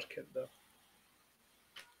 Սարքել դա։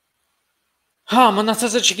 Հա,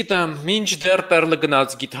 մնացածը չգիտեմ, մինչ դեռ Perl-ը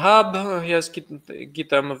գնաց GitHub, ես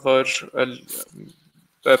գիտեմ, որ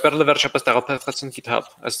Perl-ը վերջապես տեղափոխեցին GitHub,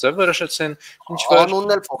 այստեղ որոշեցին, ինչ որ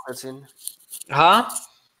անունն էլ փոխեցին։ Հա։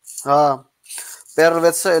 Հա։ Perl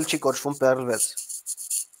 6-ը էլ չի կոչվում Perl 6։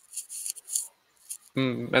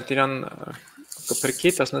 Այդ իրան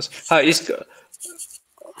կփրկի, ասես։ Հա, իսկ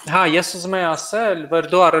հա, ես ուզում եմ ասել, որ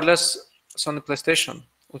դու առել ես Sony PlayStation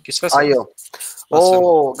ու կիսվես։ Այո։ Օ,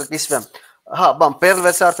 կիսվեմ։ Հա, բան, Perl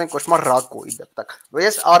 6-ը արդեն կոչվում է Racco իդեպ։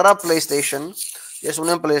 Ես առա PlayStation, ես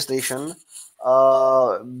ունեմ PlayStation,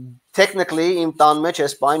 technically իմ տան մեջ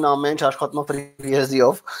ես բայն ամեն ինչ աշխատում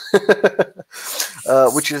FreeBSD-ով,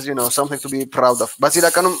 which is, something to be proud of. Բայց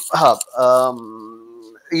իրականում, հա,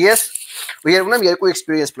 ես ունեմ երկու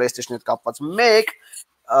experience PlayStation-ի հետ կապված։ Մեկ,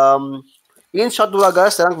 ինձ շատ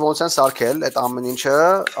դուրագայս դրանք ոնց են սարքել այդ ամեն ինչը,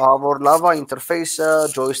 որ լավ է ինտերֆեյսը,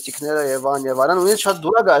 ջոյստիկները եւ այլն, ու ինձ շատ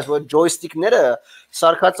դուրագայս որ ջոյստիկները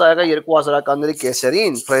սարքած ա եղել 2000-ականների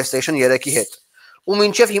կեսերին PlayStation 3-ի հետ։ Ու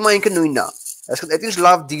մինչեւ հիմա ինքը նույնն է։ Այսինքն այդ ինչ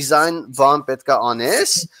լավ դիզայն բան պետք է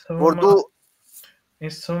անես, որ դու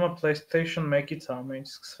ինձ թվում է PlayStation 1-ից ամեն ինչ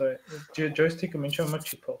սկսվել։ Ջոյստիկը մինչև հիմա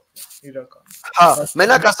չի փոխվել իրական։ Հա,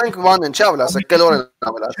 մենակ ասենք բանն չի ավելացել, կլորեն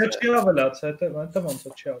ավելացել։ Չի ավելացել, դա ոնց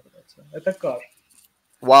է չի ավելացել։ Դա կար։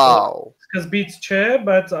 Wow։ Սկզբից չէ,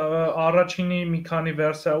 բայց առաջինի մի քանի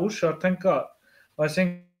վերսիա ուշ արդեն կար։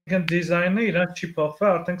 Այսինքն դիզայնը իրանք չի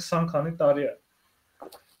փոխվել արդեն 20 քանի տարի է։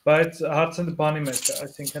 Բայց հարցը բանի մեջ է,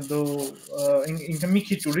 այսինքն դու ինքը մի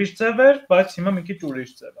քիչ ուրիշ ձև էր, բայց հիմա մի քիչ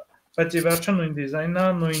ուրիշ ձև է։ Բայց ի վերջո նույն դիզայնն է,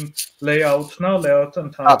 նույն layout-ն է, layout-ը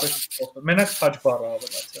ընդհանրապես փոխվել։ Մենակ touch bar-ը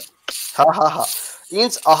ավելացել։ Հա։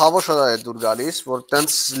 Ինձ ահավոր շատ է դուր գալիս, որ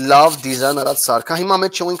տենց լավ դիզայն արած սարքա։ Հիմա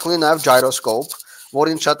մեջ ունի նաև gyroscope,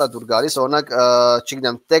 որին շատ է դուր գալիս, օրինակ,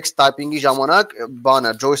 չգիտեմ, text typing-ի ժամանակ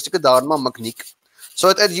բանը joystick-ը դառնում է մկնիկ։ So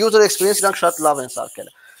այդ user experience իրանք շատ լավ են սարքել։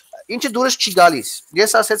 Ինչը դուրս չի գալիս։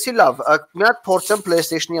 Ես ասեցի լավ, մի հատ փորձեմ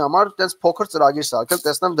PlayStation-ի համար տենց փոքր ծրագիր սարքել,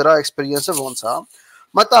 տեսնեմ դրա experience-ը ոնց է։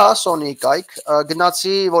 Մտա Sony կայք,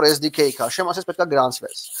 գնացի, որ SDK քաշեմ, ասես պետքա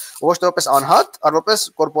գրանցվես։ Ոչ թե որպես անհատ, այլ որպես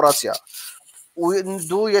կորպորացիա։ Ու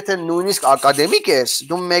դու եթե նույնիսկ ակադեմիկ ես,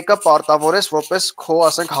 դու մեկը պարտավոր ես որպես քո,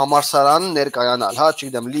 ասենք, համալսարան ներկայանալ, հա,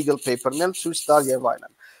 չգիտեմ, legal paper-ն էլ ցույց տալ եւ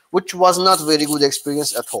այլն, which was not very good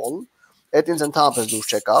experience at all. Այդ ինձ ընդհանրապես դուրս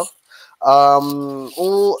չեկավ։ Ու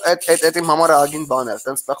այդ իմ համար ագին բան էր,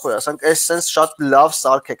 տենց տխուր, ասենք, այս sense շատ լավ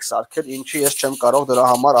սարք եք սարքել, ինչի ես չեմ կարող դրա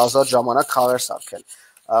համար ազատ ժամանակ խաղեր սարքել։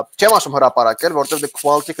 Չեմ ասում հրապարակել, որտեղ դե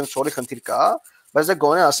quality control-ի խնդիր կա, բայց դե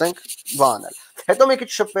գոնե ասենք բան էլ։ Հետո մի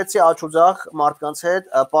քիչ շփվեցի աչուձախ մարդկանց հետ,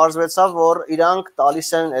 պարզվեցավ, որ իրանք տալիս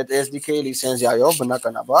են այդ SDK լիցենզիայով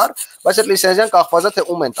բնականաբար, բայց այդ լիցենզիան կախված է թե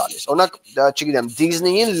ում են տալիս։ Օրինակ, չգիտեմ,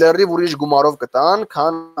 Disney-ին լրիվ ուրիշ գումարով կտան,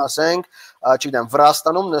 քան ասենք, չգիտեմ,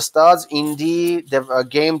 Վրաստանում նստած indie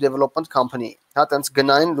game development company, հա, տենց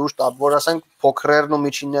գնային լուրջ տապ, որ ասենք փոքրերն ու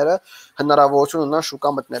միջինները հնարավորություն ունեն շուկա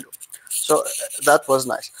մտնելու։ So that was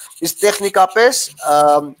nice. Իսկ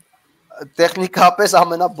տեխնիկապես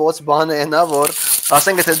ամենաբոց բանը է նա, որ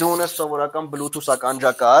ասենք եթե դու ունես սովորական Bluetooth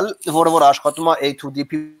ականջակալ, որը որ աշխատում է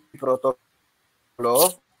A2DP պրոտոկոլով,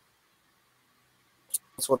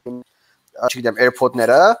 չգիտեմ,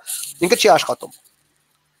 AirPod-ները, ինքը չի աշխատում։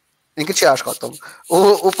 ինքը չի աշխատում։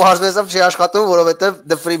 Ու բարձրացավ չի աշխատում, որովհետև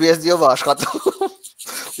the FreeBSD-ով աշխատում։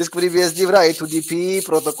 Իսկ FreeBSD վրա A2DP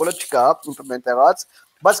պրոտոկոլը չկա, implement եղած,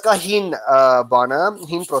 բայց կա հին բանը,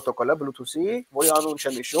 հին պրոտոկոլը Bluetooth-ի, որի անունը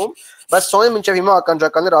չեմ հիշում, բայց Sony մինչև հիմա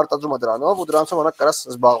ականջականներ արտադրում է դրանով ու դրանցով անակ կարաս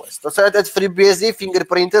զբաղվես։ Դասա այդ FreeBSD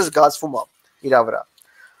fingerprint-ը զգացվում է իր վրա։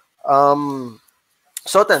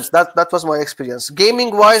 So then that was my experience.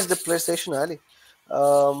 Gaming wise the PlayStation էլի։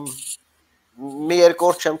 Մի երկու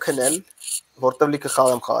օր չեմ քնել, որտեղ լիքը խաղ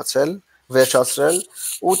եմ խաղացել, վերջացրել,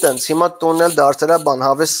 ու տենց հիմա տոնն էլ դարձել է բան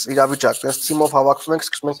հավես իրավիճակ, տենց team-ով հավաքվում ենք,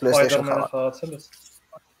 սկսում ենք PlayStation խաղալ։ Խաղացել ես։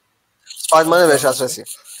 Spider-Man-ը վերջացրեցի։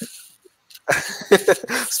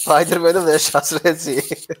 Spider-Man-ը վերջացրեցի։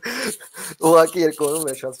 Ուղղակի երկու օրում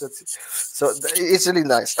վերջացրեցի։ So it's really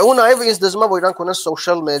nice. Ու նաև ինձ դժվար է որ իրանք ունեն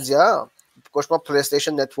social media, կոչվում է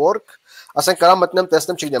PlayStation Network, ասենք կարամ մտնեմ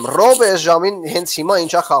տեսնեմ, չգիտեմ, Rob այս ժամին հենց հիմա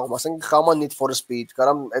ինչա խաղում, ասենք խաղում Need for Speed,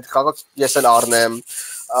 կարամ այդ խաղը ես էլ առնեմ,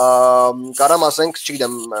 կարամ ասենք,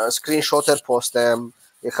 չգիտեմ, screenshot-եր post-եմ,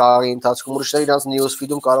 խաղի ընթացքում ուրիշներ իրանց news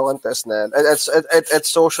feed-ում կարող են տեսնել։ Այդ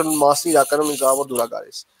social mass-ը իրականում ինձ ավոր դուր է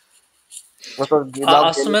գալիս։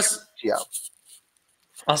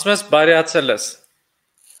 Ասում ես բարիացել ես։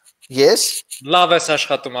 Ես Լավ ես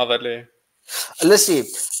աշխատում ավելի։ Լսի,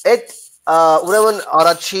 այդ ուրեմն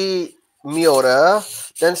առաջի մի օրը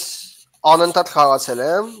տենց անընդհատ խաղացել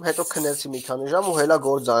եմ, հետո քնեցի մի քանի ժամ ու հելա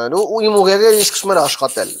գործ անելու ու իմ ուղեղը սկսում էր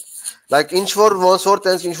աշխատել։ Like ինչ որ ոնց որ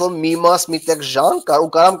տենց ինչ որ մի մաս միտեղ ժան կար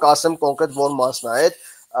ու կարամ կասեմ կոնկրետ որ մասն է այդ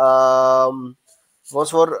ոնց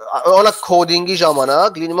որ օրինակ coding-ի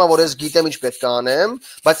ժամանակ լինում է որ ես գիտեմ ինչ պետք է անեմ,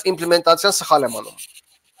 բայց իմպլեմենտացիան սխալ եմ անում։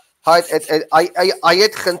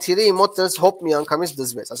 Այդ խնդիրը իմ մոտ տես հոպ մի անգամից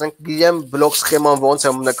դզվեց, ասենք գիտեմ բլոկ սխեման ոնց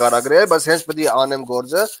եմ նկարագրել, բայց հենց պետք է անեմ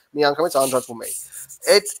գործը, մի անգամից անջատվում էի։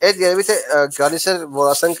 Այդ երևի թե գալիս էր, որ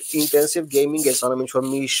ասենք intensive gaming ես անում ինչ-որ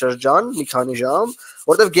մի շրջան, մի քանի ժամ,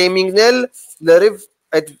 որտեվ gaming-ն էլ լրիվ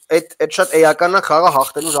այդ շատ էական է խաղը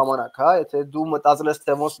հաղթելու ժամանակ, հա, եթե դու մտածել ես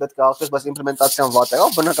թե ոնց պետք է հաղթես, բայց իմպլեմենտացիան վատ եղավ,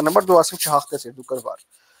 բնականաբար դու ասենք չհաղթես, դու կրվար։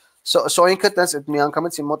 So ինքը տես այդ մի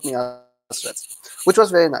անգամից իմ մոտ միացրեց, which was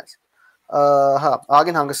very nice. Հա,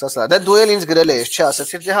 ագին հանգստացա։ Դա դու էլ ինձ գրել ես, չի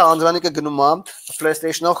ասեցիր, թե հա Անդրանիկը գնում է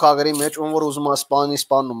PlayStation-ով խաղերի մեջ, ում որ ուզում է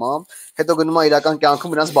սպանում է, հետո գնում է իրական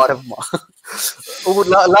կյանքում նրանց բարևում է։ Ու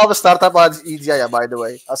լավ ստարտափ իդեա է by the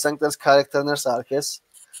way։ Ասենք տես character-ներ սարքես,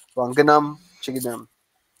 բան գնամ, չգիտեմ։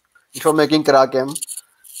 Ինչ-որ մեկին կրակեմ,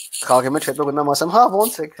 խաղի մեջ հետո գնամ ասեմ, հա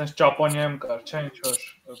ոնց եք։ Տես Ճապոնիայում կար, չէ՞ ինչ որ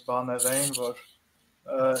բաներ էին, որ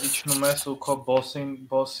իջնում ես ու քո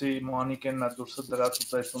բոսի մանիկենն է դուրսը դրած ու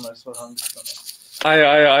տեսնում ես որ հանգստանաս։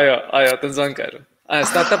 Այո, տենզան կար։ Այո,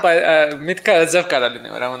 ստարտափ միտքը ձև կարա լինի,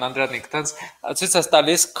 ուրեմն Անդրանիկ, տենց ցույց ես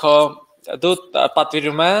տալիս քո դու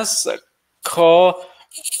պատվիրում ես քո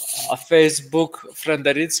Facebook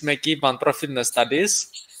friend-երից մեկի բան պրոֆիլն ես տալիս,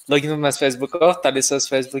 լոգինում ես Facebook-ով, տալիս ես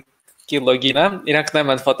Facebook-ի լոգինը, իրանք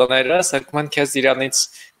նայում են ֆոտոները, սարքում են քեզ իրանից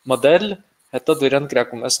մոդել, հետո դու իրան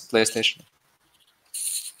գրակում ես PlayStation-ը։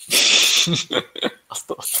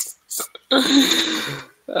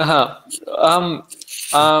 Ահա,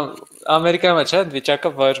 Ամերիկայում է չէ՞ վիճակը,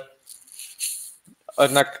 որ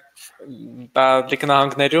օրինակ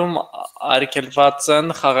դիքնահանգներում արգելված են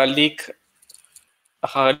խաղալիք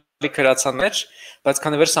հրացաններ, բայց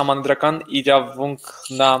քանի որ համանդրական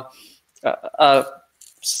իրավունքն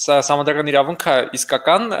համանդրական իրավունքը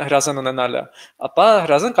իսկական հրազան ունենալը, ապա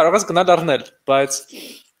հրազան կարող ես գնալ առնել,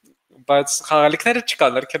 բայց խաղալիքները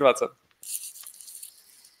չկան, արգելված են։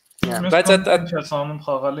 Բայց այդ չես անում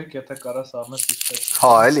խաղալիք, եթե կարաս առնես իստեղ։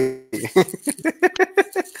 Հա, էլի։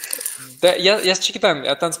 Դե ես չգիտեմ,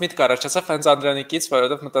 այտենց միտք առաջացավ հենց Անդրանիկից,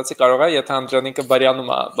 որովհետև մտածի կարող է, եթե Անդրանիկը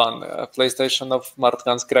բարյանում է բան PlayStation-ով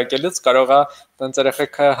մարդկանց գրակելուց, կարող է այտենց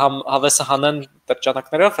երեխեքը հավեսը հանեն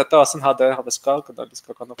տրճանակներով, հետո ասեն հա դե հավես կա, կդալ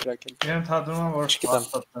իսկականով գրակել։ Ես ընդհանրում եմ, որ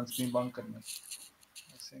այտենց մի բան կնեն։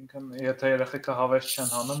 Այսինքն, եթե երեխեքը հավես չեն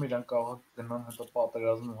հանում, իրանք կարող է գնան հետո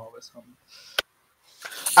պատերազմում հավես հանեն։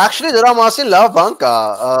 Actually դրա մասին լավ բան կա,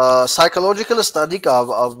 psychological study կա,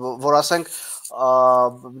 որ ասենք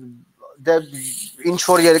դե ինչ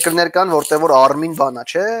որ երկրներ կան, որտեղ որ արմին բանա,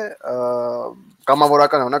 չէ,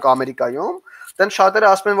 կամավորական օրինակ Ամերիկայում, տենց շատերը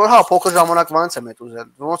ասում են, որ հա փոքր ժամանակվանից եմ այդ ուզել։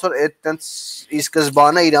 Ոնց որ այդ տենց ի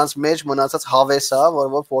սկզբանե իրանց մեջ մնացած հավես է,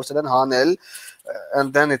 որ փորձել են հանել and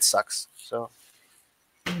then it sucks. So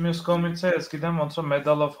Մյուս կողմից ես գիտեմ ոնց որ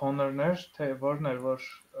Medal of Honor-ներ, թե որն էր, որ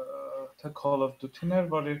թե Call of Duty-ներ,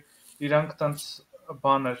 որ իրանք տենց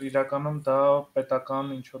բաներ, իրականում դա պետական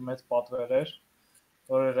ինչ որ մեծ պատվեր էր,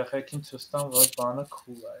 որ երեխեքին ցույց տան, որ բանը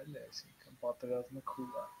cool է, էլի, այսինքն պատերազմը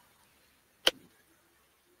cool է։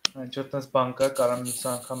 Ինչ որ տենց բան կա, կարամ մյուս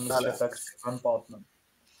անգամ մի հետաքրքրական պատմեմ։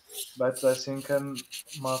 բայց այսինքն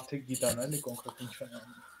մարդիկ գիտեն էլի կոնկրետ ինչ են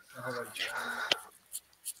անում։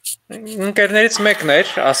 Ընկերներից մեկն էր,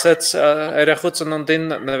 ասեց երեխու ծնունդին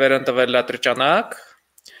նվեր են տվել լատրճանակ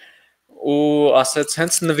ու ասեց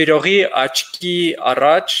հենց նվիրողի աչքի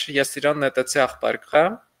առաջ ես իրան նետեցի աղբարկը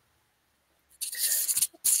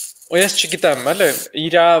ու ես չգիտեմ, էլի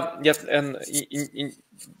իրա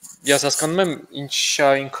ես հասկանում եմ ինչա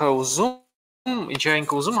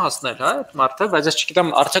ինքը ուզում հասնել, հա, այդ մարդը, բայց ես չգիտեմ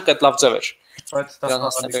արդյոք այդ լավ ձև էր։ Բայց դա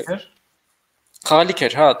խաղալիք էր։ Խաղալիք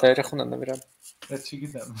էր, հա, դա երեխուն են նվիրել։ Ես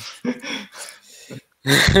չգիտեմ։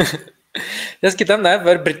 Ես գիտեմ նաև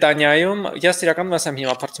որ Բրիտանիայում, ես իրականում ասեմ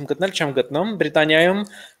հիմա փորձում գտնել, չեմ գտնում, Բրիտանիայում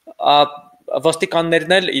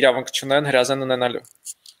ոստիկաններն էլ իրավունք չունեն հրազան ունենալու։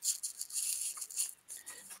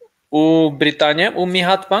 Ու Բրիտանիայում ու մի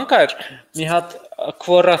հատ բան կար, մի հատ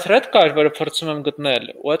quora thread կար, որը փորձում եմ գտնել,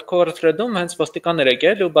 ու այդ quora thread-ում հենց ոստիկաններ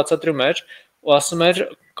եկել ու բացատրում էր, ու ասում էր,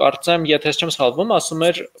 կարծեմ, եթե չեմ սխալվում, ասում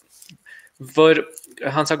էր, որ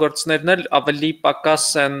հանցագործություններն էլ ավելի պակաս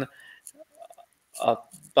են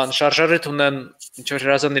բան շարժարիտ ունեն ինչ որ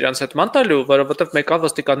հրազան իրանց հետ ման տալու, որովհետև մեկը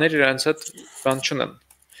ոստիկաններ իրանց հետ բան չունեն,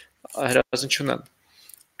 հրազան չունեն։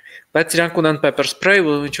 Բայց իրանք ունեն pepper spray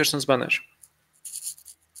ու ինչ որ sense բաներ։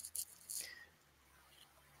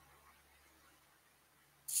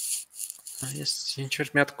 Ես ինչ որ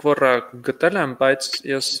մի հատ quora գտել եմ, բայց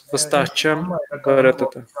ես վստահ չեմ որ դա։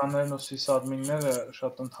 Կաներն ու սիսադմինները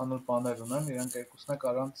շատ ընդհանուր բաներ ունեն, իրանք երկուսն է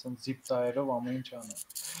կարան ցենց zip tie-երով ամեն ինչ անեն։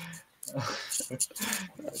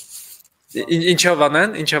 Ինչով անեն,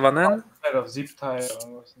 Ներով zip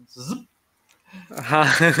tie-երով, զիպ։ Հա։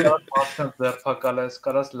 Մարդն ձերբակալ ես,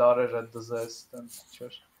 կարաս լարերը դզես, տենց ինչ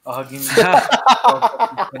որ ահագին։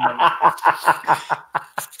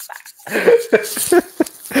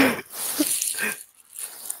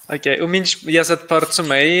 Okay, ու ինչ ես այդ փորձում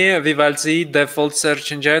էի Vivaldi default search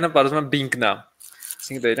engine-ը բարձրացնում Bing-ն է։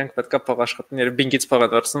 Այսինքն դա իրանք պետքա փող աշխատեն, Bing-ից փող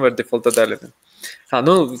վարձնում, որ default-ը դա լինի։ Հա,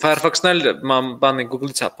 նո Firefox-ն էլ բանը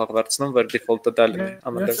Google-ից է փող վարձնում, որ default-ը դա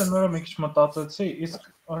լինի։ Ես նորը մի քիչ մտածեցի, իսկ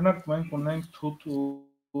օրինակ մենք ունենք թութ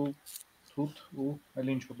ու այլ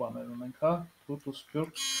ինչ բաներ ունենք, հա, թութ ու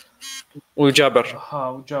սփյուռք ու Jabber։ Հա,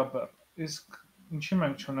 ու Jabber։ Իսկ ինչի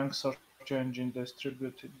մենք չունենք search engine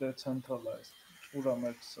distributed decentralized Ուրա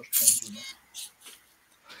մեր search engine-ը։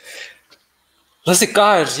 Լսի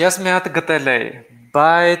կար, ես մի հատ գտել էի,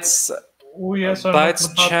 բայց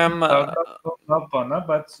չեմ լավ բան է,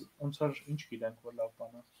 բայց ոնց որ ինչ գիտենք որ լավ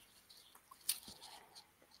բան է։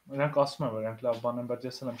 Նրանք ասում են որ նրանք լավ բան են, բայց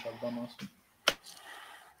ես էլ եմ շատ բան ասում։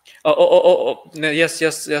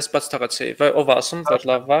 Ես բաց թողացի, ով ասում որ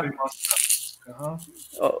լավ է։ Հա։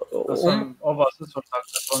 Ով ասես որ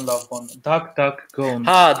DuckDuckGo-ն լավ բան է։ DuckDuckGo-ն։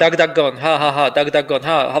 Հա, DuckDuckGo-ն, հա, DuckDuckGo-ն,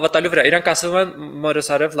 հա, հավատալու վրա, իրանք ասում են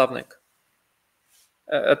մորս արև լավն ենք։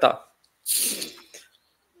 Էտա։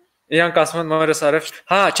 Իրանք ասում են մորս արև,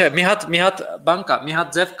 հա, չէ, մի հատ բան կա, մի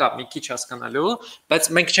հատ ձև կա, մի քիչ հասկանալու, բայց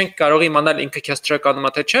մենք չենք կարող իմանալ ինքը քեզ ճրկանում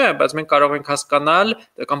է թե չէ, բայց մենք կարող ենք հասկանալ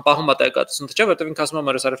կամ պահում է տեղեկատվությունը թե չէ, որտեղ ինքը ասում է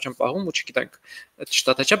մորս արև չեմ պահում ու չգիտենք, այդ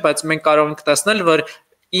ճիշտ է թե չէ, բայց մենք կարող ենք տեսնել, որ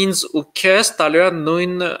ինձ ու քեզ տալու է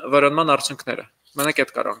նույն որոնման արդյունքները։ Մենակ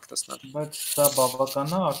այդ կարող ենք տեսնել։ Բայց դա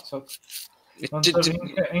բավական է արդյոք։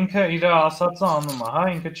 Ինքը իր ասածը անում է, հա,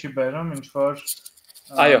 ինքը չի բերում ինչ որ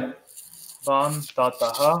Այո։ Բան data,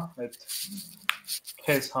 հա, այդ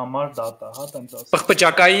քեզ համար data, հա, տենց ասած։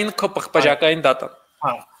 Պղպջակային data։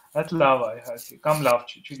 Հա, այդ լավ է, իհարկե, կամ լավ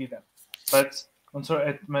չի, չգիտեմ։ Բայց ոնց որ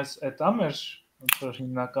այդ մեզ այդ է մեր ոնց որ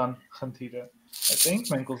հիմնական խնդիրը։ Այդ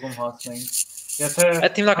ենք մենք ուզում հասնենք։ Եթե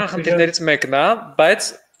այդ հիմնական խնդիրներից մեկն է, բայց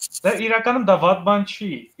դա իրականում դա վատ բան չի։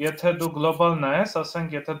 Եթե դու գլոբալ նայես,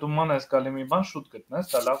 ասենք, եթե դու ման ես գալի մի բան շուտ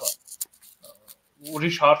գտնես, դա լավ է։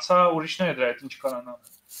 Ուրիշ հարց է, ուրիշները դրա հետ ինչ կարան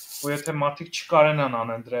անեն։ Ու եթե մարդիկ չկարենան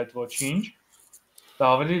անեն դրա հետ ոչինչ,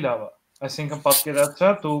 դա ավելի լավ է։ Այսինքն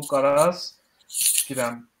պատկերացրա դու կարաս,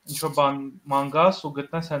 չգիտեմ, ինչ-որ բան մանգաս ու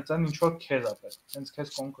գտնես հենց այն ինչ-որ քեզ է պետք, հենց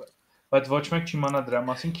քեզ կոնկրետ։ Բայց ոչ մեկ չիմանա դրա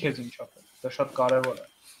մասին քեզ ինչ է պետք։ Դա շատ կարևոր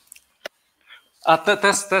է։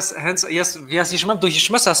 Ատես հենց ես հիշում եմ դու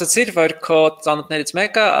հիշում ես ասացիր որ քո ծանոթներից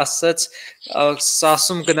մեկը ասաց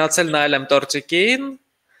սասում գնացել նայել եմ տորտիկին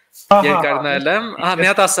երկար նայել եմ մի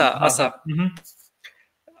հատ ասա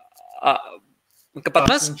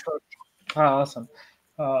կպատնես հա ասեմ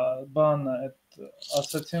բան այդ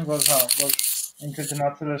ասացին որ հա որ ինքը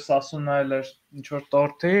գնացել էր սասում նայել էր ինչ որ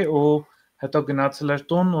տորտի ու հետո գնացել էր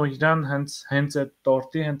տուն ու իրան հենց այդ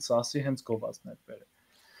տորտի հենց սասի հենց գովազդներ բերել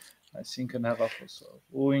Այսինքն հեղափոխով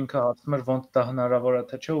ու ինքը ասում էր ոնց դա հնարավոր է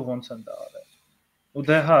թե չէ ու ոնց են դա արել։ Ու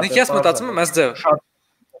դե հա։ Ես մտածում եմ այս ձև։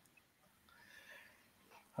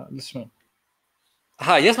 Հա, լսում եմ։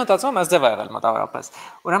 Հա, ես մտածում եմ այս ձև եղել մոտավորապես։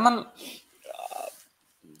 Ուրեմն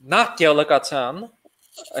նախ գեոլոկացիան,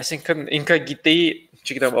 այսինքն ինքը գիտի,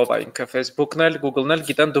 չգիտեմ ով է, ինքը Facebook-ն էլ, Google-ն էլ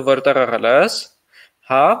գիտեն դու որտեղ եղել ես,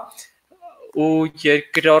 հա, ու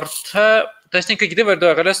երկրորդը, դες ինքը գիտի որ դու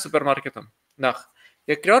եղել ես սուպերմարկետում, նախ։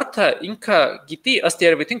 Երկրորդը ինքը գիտի ըստ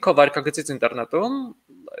երևույթին քո վարկագծից ինտերնետում,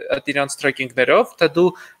 այդ իրանց տրեքինգներով, թե դու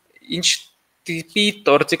ինչ տիպի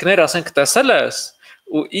տորտիկներ ասենք տեսել ես,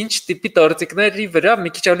 ու ինչ տիպի տորտիկների վրա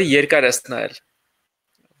մի քիչ ավելի երկար ես նայել։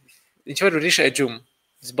 Ինչ որ ուրիշ էջում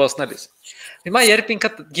զբոսնելիս։ Հիմա երբ ինքը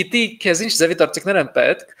գիտի քեզ ինչ ձևի տորտիկներ են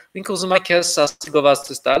պետք, ինքը ուզում է քեզ ասի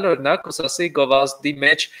գովազդ ստալ, օրինակ, ասի գովազդի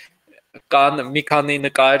մեջ կան մի քանի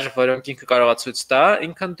նկար, որոնք ինքը կարող է ցույց տա,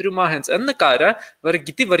 ինքը ընտրում է հենց այն նկարը, որը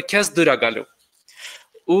գիտի որ քեզ դուր է գալու։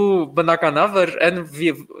 Ու բնական է, որ այն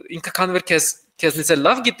ինքը քան որ քեզնից էլ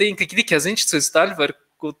լավ գիտի, ինքը գիտի քեզ ինչ ցույց տալ, որ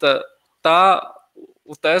կուտը տա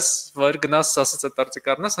ուտես, որ գնաս ասած այդ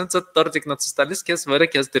տորտիկարնես, հենց այդ տորտիկն ցույց տալիս քեզ, որը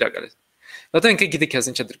քեզ դուր է գալիս։ Որտեղ ինքը գիտի քեզ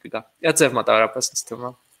ինչ է դուր գա։ Այդ ձև մոտավորապես ինձ թվում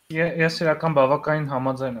է։ Ես իրական բավականին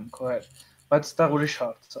համաձայն եմ քո հետ, բայց այստեղ ուրիշ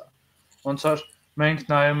հարց է։ Ոնց որ մենք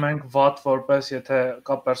նայում ենք what որպես եթե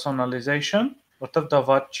կա personalization, որտեղ դա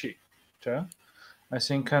what չի, չէ՞։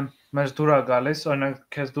 Այսինքն մեզ դուր է գալիս, օրինակ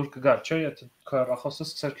քեզ դուր կգա, չէ՞, եթե քո հեռախոսը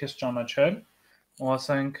սկսեր քեզ ճանաչել, ու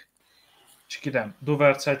ասենք, չգիտեմ, դու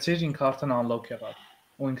վերցեցիր, ինքը արդեն unlock եղավ,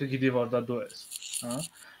 ու ինքը գիտի որ դա դու ես, հա,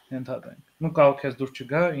 ենթադրենք։ Ու կարող քեզ դուր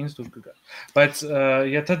չգա, ինձ դուր կգա։ Բայց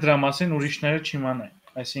եթե դրա մասին ուրիշները չիմանային,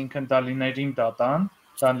 այսինքն դա լիներ իմ դատան,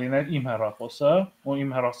 դա լիներ իմ հեռախոսը, ու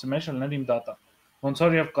իմ հեռախոսի մեջ լիներ իմ դատան։ Ոնց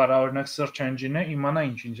որ եւ կարող օրինակ search engine-ը իմանա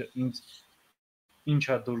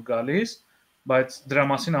ինչա դուր գալիս, բայց դրա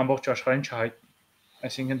մասին ամբողջ աշխարհին չհայտնի։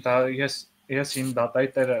 Այսինքն դա ես իմ դատայի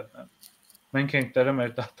տերը եմ։ Մենք ենք տերը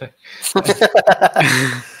մեր դատայի։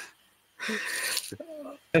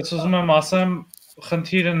 Ես ուզում եմ ասեմ,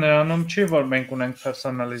 խնդիրը նրանում չի, որ մենք ունենք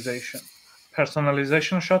personalization։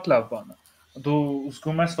 Personalization-ը շատ լավ բան է։ Դու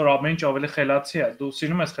զգում ես, որ ամեն ինչ ավելի խելացի է, դու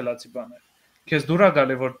սիրում ես խելացի բաներ։ Քեզ դուր է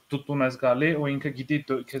գալի, որ դու տուն ես գալի, ու ինքը գիտի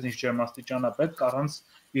քեզ ինչ ջերմաստիճան է պետք, առանց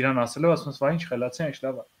իրան ասելու, ասում ես, վայ ինչ խելացի է, ինչ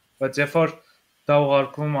լավ է։ Բայց երբ որ դա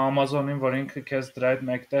ուղարկվում Amazon-ին, որ ինքը քեզ դրա հետ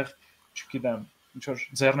մեկտեղ, չգիտեմ, ինչ որ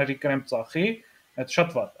ձեռների կրեմ ծախի, այդ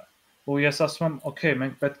շատ վատ է։ Ու ես ասում եմ, okay,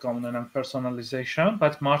 մենք պետք է ունենանք personalization,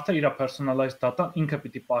 բայց մարդը իր personalized data-ն ինքը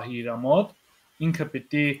պիտի պահի իր մոտ, ինքը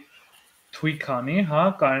պիտի tweak անի, հա,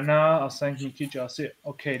 կարենա ասենք մի քիչ ասի,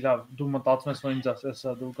 okay, լավ, դու մտածում ես, որ ինձ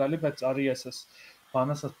ասա դու գալի, բայց արի ես այս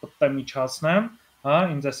բանս պետք է միջացնեմ, հա,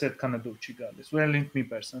 ինձ ասի այդքան է դու չի գալիս։ Ու link մի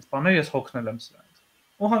person, բանը ես հոգնել եմ սրանից։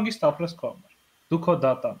 Ու հանգիստ ապրես քո համար։ Դու քո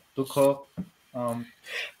data-ն, դու քո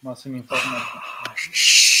մասին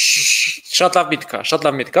ինֆորմացիա։ Շատ լավ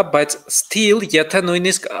միտք է, բայց still եթե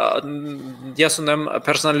նույնիսկ ես ունեմ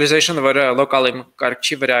personalization-ը, որը local իմ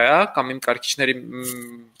կարգչի վրա է, կամ իմ կարգիչների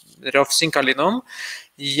ռով sync ալինում,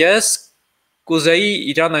 ես կուզեի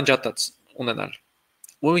իրան անջատած ունենալ։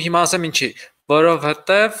 Ու հիմա ասեմ ինչի,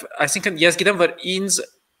 որովհետև, այսինքն ես գիտեմ, որ ինձ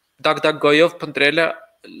DuckDuckGo-ով փնտրելը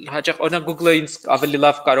հաճախ օրինակ Google-ը ինձ ավելի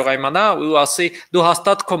լավ կարող է իմանա ու ասի դու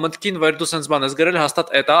հաստատ քո մտքին որ դու sense բան ես գրել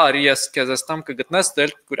հաստատ էդ է արի ես քեզ ստամ կգտնես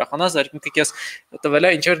դել կուրախանաս երկնքի քեզ տվել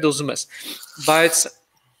է ինչ որ դու ուզում ես բայց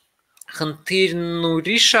խնդիրն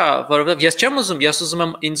ուրիշ է որովհետև ես ուզում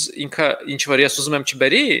եմ ինձ ինքը ինչ որ ես ուզում եմ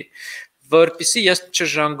չբերի որպեսզի ես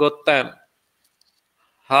չժանգոտեմ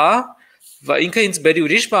հա và ինքը ինձ բերի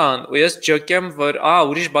ուրիշ բան ու ես ջոկեմ որ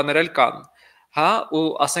ուրիշ բաներ էլ կան հա ու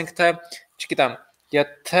ասենք թե չգիտեմ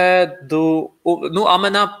եթե դու նու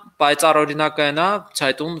ամենապայծառ օրինակը նա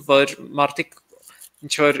ցայտուն որ մարտիկ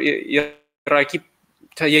ինչ որ Իրաքի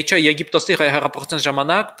թե Եգիպտոսի հեղափոխության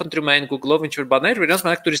ժամանակ փնտրում էին Google-ով ինչ որ բաներ, ու իրենց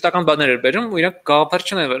մենակ տուրիստական բաներ էր բերում, ու իրենք գաղափար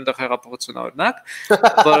չունեն որ այնտեղ հեղափոխություն է օրինակ,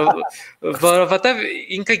 որովհետև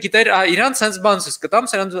ինքը գիտեր իրանց sense բան ցույց կտամ,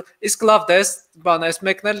 սրանց իսկ լավ դա էս բան, այս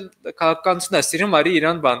մեկն էլ քաղաքականությունն է, սիրում արի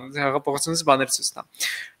իրան բան, հեղափոխությունից բաներ ցույց տա։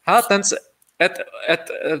 Հա, տենց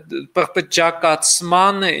այդ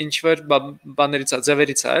պրպջակացման ինչ որ բաներից է,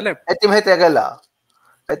 ձևերից է, էլի։ Այդ իմ հետ եղել է։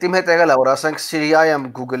 Այդ իմ հետ եղել է, որ ասենք Սիրիայի եմ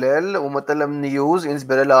Google-ել ու մտել եմ news, ինձ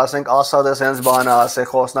բերել է ասենք Ասադը sense բանը ասե,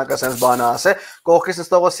 Խոսնակը sense բանը ասե, կողքից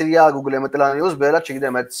նստողը Սիրիա Google-ը մտել է news, բերել է,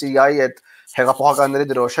 չգիտեմ, այդ Սիրիայի այդ հեղափոխականների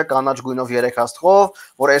դրոշը կանաչ գույնով 3 աստղով,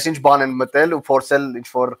 որ այս ինչ բան են մտել ու փորձել ինչ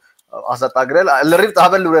որ ազատագրել, լրիվ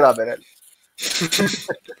տավել լուրեր ա բերել։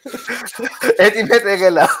 Այդ իմ հետ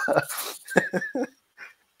եղել է։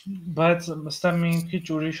 Բայց ըստեղ մի քիչ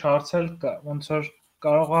ուրիշ հարցել կա, ոնց որ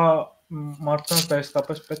կարող է մարդկանց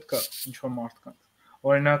դասկապես պետք է ինչ որ մարդկանց։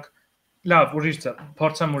 Օրինակ, լավ, ուրիշ ձև,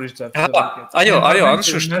 փորձեմ ուրիշ ձև։ Այո,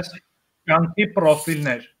 անշուշտ։ Կյանքի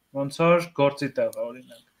պրոֆիլներ, ոնց որ գործի տեղը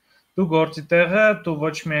օրինակ։ դու գործի տեղը դու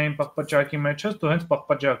ոչ միայն պղպջակի մեջ ես, դու հենց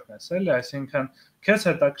պղպջակն ես, էլի, այսինքն քեզ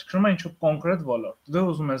հետաքրքրում է ինչ-որ կոնկրետ ոլորտ։ Դու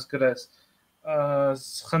ուզում ես գրես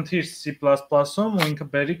խնդիր C++-ում ու ինքը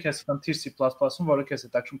բերի քեզ խնդիր C++-ում, որը քեզ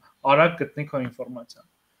հետաքրքրում, արագ գտնի քո ինֆորմացիան։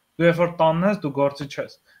 Դու երբ որ տանն ես, դու գործի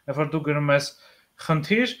չես։ Երբ որ դու գրում ես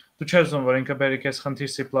խնդիր, դու չես ուզում, որ ինքը բերի քեզ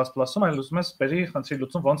խնդիր C++-ում, այլ ուզում ես բերի խնդրի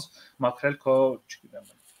լուծում, ոնց մաքրել քո, չգիտեմ,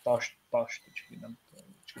 տաշտը, չգիտեմ,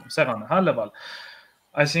 սեղանը, հա, լեվալ։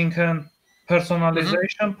 Այսինքն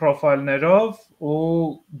personalization profile-ներով ու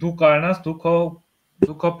դու կարողանաս դու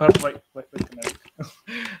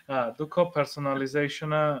քո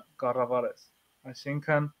personalization-ը կառավարես։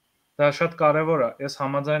 Այսինքն դա շատ կարևոր է։ Ես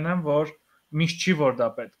համաձայն եմ, որ միշտ չի որ դա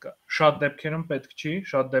պետք է։ Շատ դեպքերում պետք չի,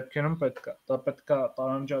 շատ դեպքերում պետք է։ Դա պետք է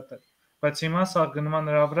տարանջատել։ Բայց հիմա սա գնում է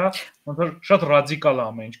նրա վրա, ոնց որ շատ ռադիկալ է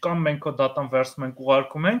ամեն ինչ։ Կամ մենք քո դատան վերցնում ենք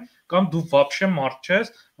ուղարկում ենք, կամ դու вообще մարդ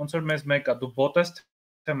չես, ոնց որ մեզ մեկը դու bot ես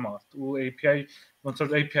թե մարդ ու API ոնց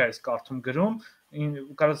որ API-ս կարդում գրում,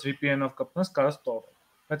 կարաս VPN-ով կպնես, կարաս Tor-ով։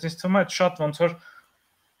 Բայց ինձ թվում է շատ ոնց որ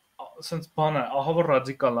sense բան է, ահա որ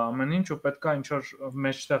ռադիկալ է ամեն ինչ ու պետք է ինչ որ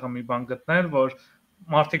մեջտեղը մի բան գտնել, որ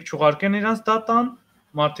մարդիկ չուղարկեն իրենց դատան,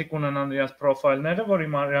 մարդիկ ունենան իրենց պրոֆայլները, որ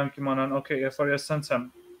իրանք իմանան, okay, երբ որ ես sense եմ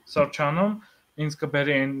search-անում, ինձ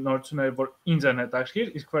կբերի այն նորությունները, որ ինձ են հետաքրքիր,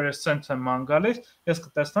 իսկ որ ես sense եմ ման գալիս, ես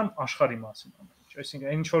կտեսնեմ աշխարհի մասին ամեն ինչ, այսինքն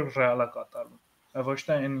այն ինչ որ ռեալ է կատարվում, ոչ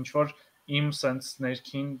թե այն ինչ որ իմ sense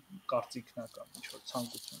ներքին կարծիքն է կամ ինչ որ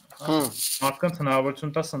ցանկությունը, հա։ Մարդկանց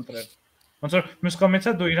հնարավորություն տաս ընտրել։ Ոնց որ մյուս կողմից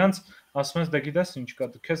է դու իրանց ասում ես դե գիտես ինչ կա,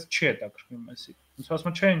 քեզ չի հետաքրքրում էսի։ Ոնց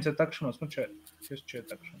ասում չէ, ինձ հետաքրքրում, ասում չէ, քեզ չի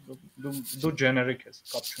հետաքրքրում։ Դու generic ես,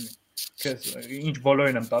 կապ չունի։ Քեզ ինչ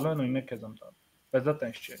բոլորին եմ տալու, նույնն է քեզ եմ տալու։ Բայց դա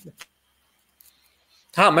տենց չէ։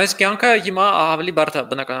 Հա, մեզ կյանքը հիմա ավելի բարդ է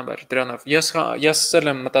բնականաբար դրանով։ Ես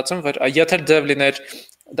եմ մտածում, որ եթե դեպ լիներ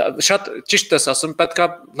շատ ճիշտ ես ասում, պետք է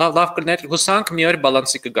լավ կլիներ, հուսանք մի օր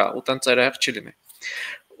բալանսի կգա, ու տենց երեք չի լինի։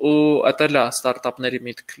 Ու այդտեղ ստարտափների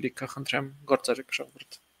միտք լիքը խնդրեմ գործարի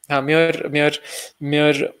կշողվրդ։ Հա, մի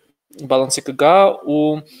օր բալանսի կգա ու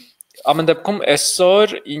ամեն դեպքում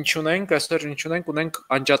այսօր ինչ ունենք, ունենք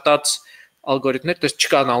անջատած ալգորիթմներ, դες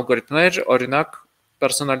չկան ալգորիթմներ, օրինակ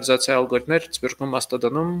պերսոնալիզացիա ալգորիթմներ Սպիրկում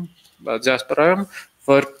Մաստոդոնում, դիասպորայում,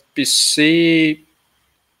 որպեսզի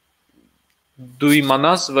դու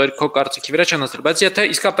իմանաս, որ քո կարծիքի վրա չեն ասել, բայց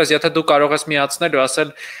իսկապես եթե դու կարող ես միացնել ու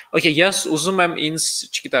ասել, okay, ես ուզում եմ ինձ,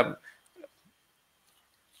 չգիտեմ,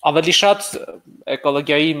 ավելի շատ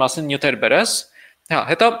էկոլոգիայի մասին նյութեր բերես, հա,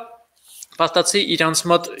 հետո փաստացի իրանց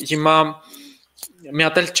մոտ հիմա մի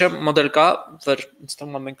հատ էլ մոդել կա, որ ինձ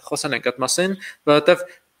թվում է մենք խոսել ենք այդ մասին, որովհետև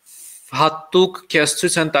հատուկ քեզ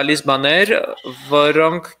ցույց են տալիս բաներ,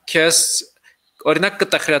 որոնք քեզ օրինակ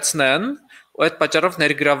կտխրացնեն, ու այդ պատճառով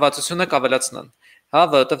ներգրավվածությունը կավելացնեն։ Հա,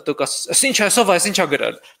 որովհետև դու կասես, «Էս ինչ այսով, այս ինչա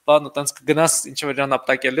գրել»։ Բան ու տենց կգնաս ինչ որ իրան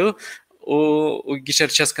ապտակելու ու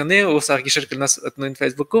գիշեր չես կնի, ու սա գիշեր կգնաս այդ նույն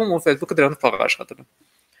Facebook-ում, ու Facebook-ը դրանով փող աշխատելու։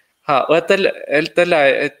 Հա, ու էլ է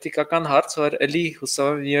էթիկական հարց, որ էլի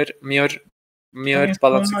հուսով մի օր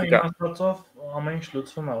բալանսի կգա։ Իմաստով ամեն ինչ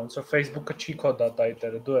լուծվում է, ոնց որ Facebook-ը չի քո դատայի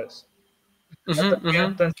տերը, դու ես։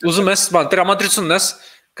 Ուզում ես բան, տրամադրությունն ես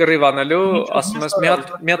կռիվանելու, ասում ես մի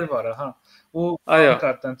հատ վարը, հա։ Ու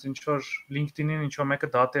այդտենց ինչ որ LinkedIn-ին ինչ որ մեկը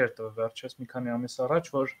դատի էր տվել վերջերս մի քանի ամիս առաջ,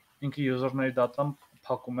 որ ինքը user-ների դատան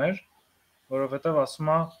փակում էր, որովհետև ասում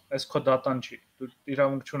է, այս քո դատան չի։ Դու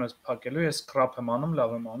իրավունք չունես փակելու, ես scrap եմ անում,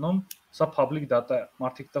 լավ եմ անում, սա public data է։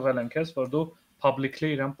 Մարդիկ տվել են քեզ, որ դու publicly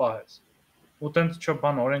իրան պահես։ Ու տենց չէ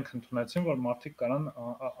բան օրենք ընդունեցին, որ մարդիկ կարան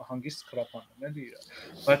հանգիստ scrap անեն, էլի իրար։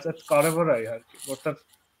 Բայց այդ կարևոր է իհարկե, որովհետև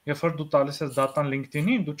երբ որ դու տալիս ես դատան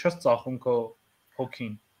LinkedIn-ին, դու չես ծախում քո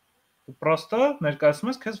հոգին։ Դու պրոստը ներկայացնում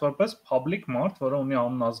ես քեզ որպես public մարդ, որը ունի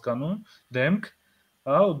անուն ազգանուն, դեմք,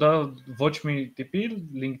 հա, ու դա ոչ մի տիպի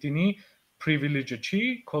LinkedIn-ի privilege-ը չի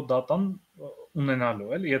քո դատան ունենալու,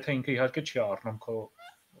 էլի, եթե ինքը իհարկե չի առնում քո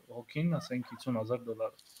հոգին, ասենք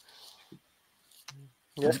 $50,000։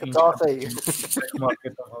 Ես կծախեի։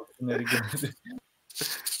 Մարքետինգ հոգիների գնալի։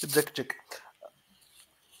 Ջիկ։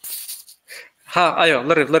 Հա, այո,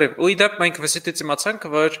 լրիվ։ Ու իդեպ մենք վեսիտից իմացանք,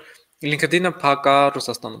 որ LinkedIn-ը փակա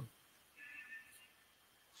Ռուսաստանում։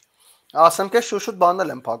 Ասեմ că շուշուտ բանել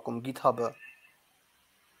եմ փակում GitHub-ը։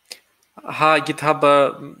 Հա, GitHub-ը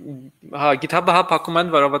հա փակում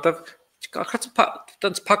են, որովհետև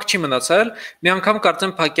տենց փակ չի մնացել։ Մի անգամ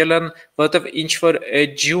կարծեմ փակել են, որովհետև ինչ որ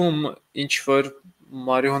edge-ում, ինչ որ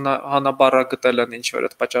մարիհանաբարը գտել են ինչ որ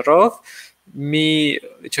այդ պատճառով, մի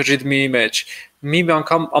ինչ որ readme-ի մեջ։ Մի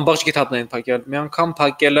անգամ ամբողջ GitHub-ն են փակել։ Մի անգամ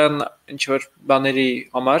փակել են ինչ որ բաների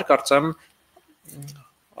համար, կարծեմ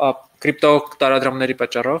կրիպտո տարադրամների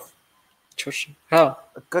պատճառով։ Հա,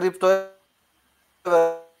 կրիպտո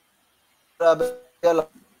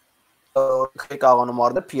Կարողանում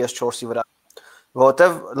առնել ՓիէսČորսի վրա,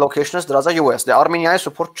 որովհետև location-ը դրած է US, դե Արմենիայի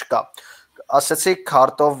support չկա։ Ասացի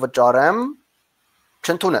քարտով վճարեմ,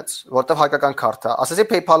 չընդունեց, որովհետև հայկական քարտ է։ Ասացի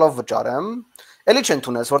PayPal-ով վճարեմ, էլի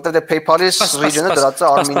չընդունեց, որովհետև դե PayPal-ի region-ը դրած է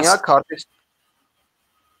Արմենիա քարտից։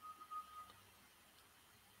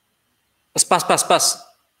 Սպաս։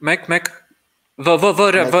 Մեկ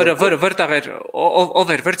վր տաղեր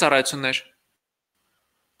over վր ծառայություններ։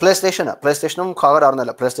 PlayStation-ը, PlayStation-ում խաղեր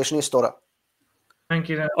առնելը, PlayStation-ի store-ը։ Մենք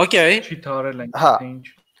իրեն Okay. չի թարել ենք, Հա։ թե ինչ։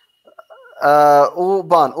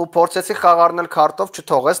 ու փորձեցի խաղ առնել քարտով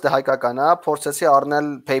չթողեց, դե հայկական է, փորձեցի առնել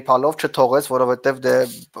PayPal-ով չթողեց, որովհետև դե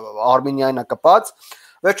Արմենիային է կպած։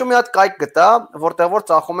 Վերջում մի հատ կայք գտա, որտեղ որ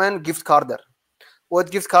ծախում են gift card-եր։ Ու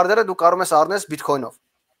այդ gift card-երը դու կարող ես առնես Bitcoin-ով։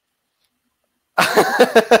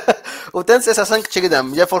 Ու տենց ես ասենք, չգիտեմ,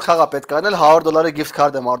 երբ որ խաղա պետք է անել $100 gift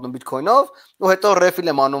card եմ առնում Bitcoin-ով, ու հետո refill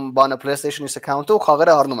եմ անում բանը PlayStation-ի account-ը ու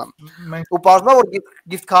խաղերը առնում եմ։ Ու բարձրա որ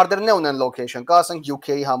gift card-երն ունեն location, կա ասենք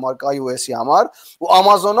UK-ի համար, կա US-ի համար, ու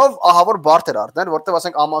Amazon-ով ահա որ բարդ էր առնել, որտեղ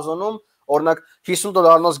ասենք Amazon-ում օրինակ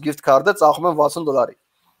 $50 gift card-ը ծախում են $60։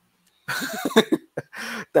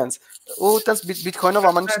 Տենց ու տենց Bitcoin-ով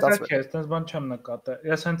ամեն ինչ ստացվել։ Ես տենց բան չեմ նկատել։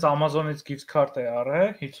 Ես հենց Amazon-ից gift card է առել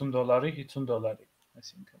 $50-ի, $50,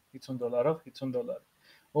 այսինքն $50-ով $50։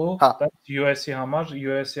 Ու տենց US-ի համար,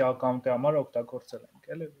 US-ի account-ի համար օգտագործել ենք,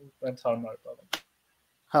 էլի, ու տենց հարմար բան։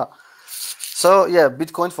 Հա։ So yeah,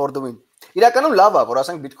 Bitcoin for the win։ Իրականում լավ է, որ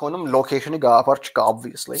ասենք Bitcoin-ում location-ի գաղափար չկա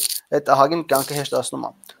obviously։ Այդ ահագին կյանքը հեշտացնում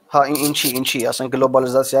է։ Հա, ինչի, ասենք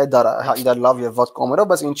գլոբալիզացիայի դարը, հա, իրար լավ եւ վատ կողմերով,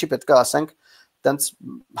 բայց ինչի պետք է ասենք տենց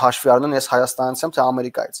հաշվի առնեն ես Հայաստանից եմ, թե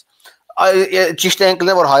Ամերիկայից։ Ճիշտ է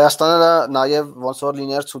ընկնել, որ Հայաստանը նաեւ ոնց որ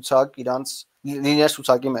լիներ ցուցակ իրանց լիներ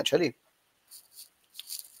ցուցակի մեջ, էլի։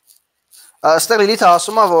 Այստեղ Լիլիթը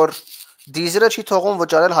ասում է, որ դիզելը չի թողում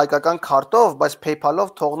վճարել հայկական քարտով, բայց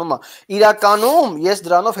PayPal-ով թողնում է։ Իրականում ես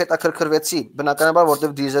դրանով հետաքրքրվեցի, բնականաբար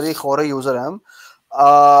որտեղ դիզելի խորը user եմ,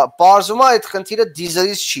 Պարզվում է այդ խնդիրը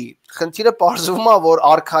դիզելից չի։ Խնդիրը պարզվում է, որ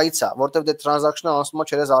արքայից է, որտեղ դե տրանզակշնը անցնում է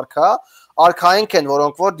չերես արքա, արքայինք են,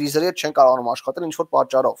 որոնք որ դիզելի հետ չեն կարողանում աշխատել ինչ որ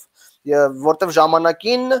պատճառով։ Եվ որտեղ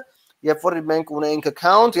ժամանակին, երբ որ մենք ունեինք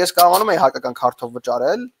account, ես կարողանում էի հայկական քարտով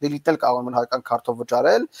վճարել, Lilith-ն էլ կարողանում էր հայկական քարտով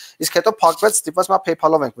վճարել, իսկ հետո փակվեց, ստիպված մա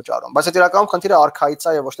PayPal-ով ենք վճարում։ Բայց այդ իրականում խնդիրը արքայից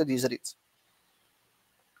է եւ ոչ թե դիզելից։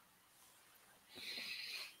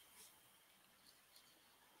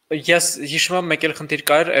 Ես հիշում եմ մեկ էլ խնդիր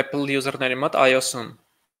կար Apple user-ների մոտ iOS-ում։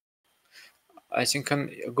 Այսինքն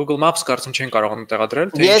Google Maps կարծում չեն կարողանում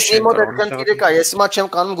տեղադրել, թե Ես իմ մոտ այդ խնդիրը կա, ես հիմա չեմ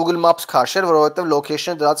կանում Google Maps քաշել, որովհետև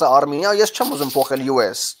location-ը դրած է Armenia, ես չեմ ուզում փոխել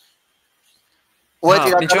US։ Ու այդ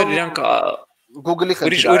իրականում իրանք Google-ի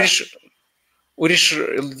խնդիրը։ Ուրիշ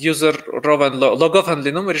user-ով են log-off են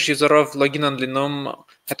լինում, ուրիշ user-ով login են լինում,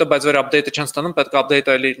 հետո բայց որ update-ը չեն ստանում, պետք է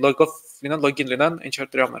update-ը էլի log-off լինեն, login լինեն, ինչ որ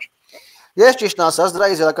դրա համար։ Ես ճիշտ ասած դրա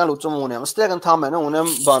իզրական լուծում ունեմ։ Այստեղ ընդհանրապես ունեմ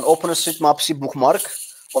բան OpenStreetMaps-ի bookmark,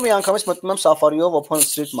 ու մի անգամից մտնում եմ Safari-ով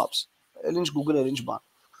OpenStreetMaps։ Էլ ինչ Google-եր ինչ բան։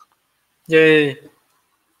 Yay։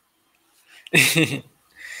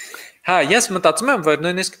 Հա, ես մտածում եմ, որ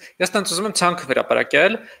նույնիսկ ես տենց ուզում եմ ցանկ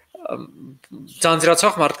վերապարակել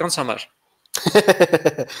ձանձրացող մարդկանց համար։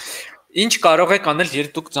 Ինչ կարող եք անել,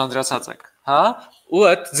 երբ դուք ձանձրացած եք, հա, ու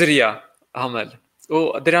այդ ձրիա համել։ Ու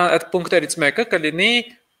դրա այդ պունկտերից մեկը կլինի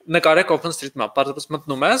նկարեք OpenStreetMap, բարձրապես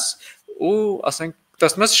մտնում ես ու ասենք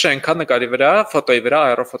տեսնում ես շենքա նկարի վրա, ֆոտոյի վրա,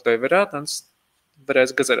 աերոֆոտոյի վրա, տենց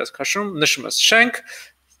վրայից գծեր ես քաշում, նշում ես շենք,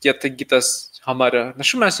 եթե գիտես համարը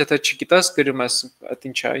նշում ես, եթե չգիտես գրում ես այդ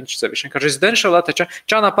ինչա, ինչ ձևի շենքը, residential-ա թե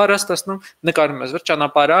ճանապարհը տեսնում, նկարում ես վրա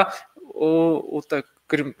ճանապարհը ու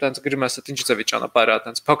տենց գրում ես այդ ինչ ձևի ճանապարհը,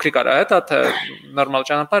 տենց փոքրիկ արա հետ, թե նորմալ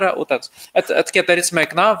ճանապարհը ու տենց։ Այդ կետերից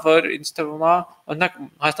մեկն է, որ ինձ թվում է, օրինակ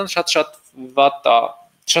Հայաստանը շատ վատ է,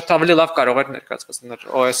 շատ ավելի լավ կարող էր ներկայացված լինել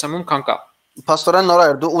OSM-ում, քան կա։ Պաստորեն նոր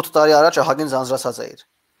էր, դու 8 տարի առաջ ահագին ձանձրացած էիր։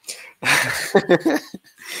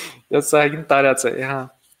 Ես ահագին տարած էի, հա։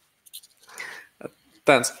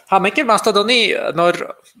 Տենց։ Հա, մեկ էլ Mastodon-ի նոր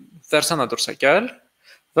վերսիան է դուրս եկել,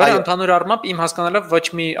 որը ընդհանուր առմամբ իմ հասկանալով ոչ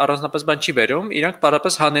մի առանձնապես բան չի բերում, իրանք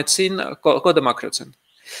պարզապես հանեցին կոդը մաքրեցին։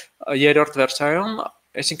 Երրորդ վերսիայում,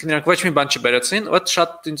 այսինքն իրանք ոչ մի բան չբերեցին, ու դա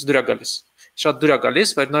շատ ինձ դուր է գալիս։ Շատ դուր է գալիս,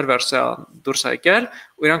 որ նոր վերսիա դուրս է եկել,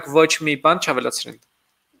 ու իրանք ոչ մի բան չավելացրին։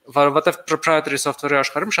 Որովհետև proprietary software-ի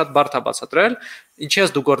աշխարհում շատ բարդ է բացատրել, ինչի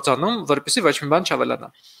ես դու գործանում, որպեսզի ոչ մի բան չավելանա։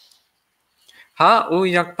 Հա, ու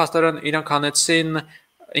իրանք փաստորեն իրանք հանեցին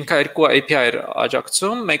ինքը երկու API-եր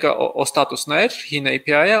աջակցում, մեկը O-status-ն էր, հին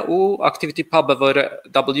API-ը ու activity pub-ը, որը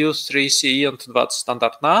W3CE ընդունված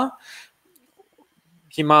ստանդարտն է։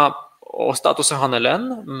 Հիմա O-status-ը հանել են,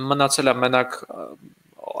 մնացել է մենակ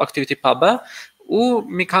activity pub-ը ու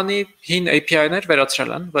մի քանի հին API-ներ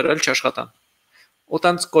վերացրել են, որը էլ չաշխատան։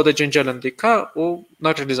 Ուտանց կոդը ջնջել են դիքա ու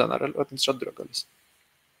նա ռելիզան արել, այդպես շատ դուր է գալիս։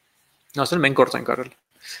 Ասել մենք գործ ենք արել։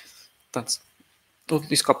 Տենց։ Ու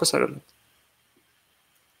իսկապես արել են։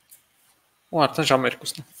 Ու արդեն ժամը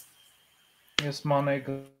 2-ն է։ Ես մանեի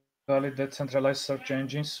գալի decentralized search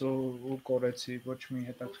engines ու կորեցի, ոչ մի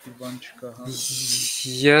հետաքրքիր բան չկա, հա։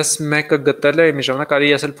 Ես մեկը գտել եմ մի ժամանակ, արի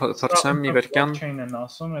ես էլ փորձեմ մի վերքան։ Blockchain են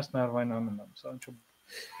ասում, ես ներվայնանում եմ, սա ինչ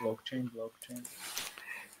blockchain։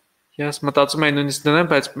 Ես մտածում եմ նույնիսկ դնեմ,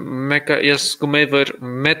 բայց մեկը ես զգում եմ, որ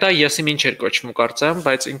մետա եսի ինչ էր կոչվում կարծեմ,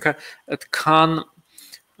 բայց ինքը այդքան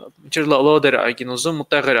ինչ loader այգին ուզում, ու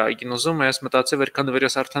տեղեր այգին ուզում, ես մտածի, որ քան որ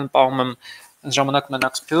ես արդեն պահում եմ ժամանակ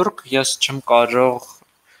մենակ սփյուռք, ես չեմ կարող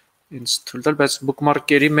ինձ թույլ տալ, բայց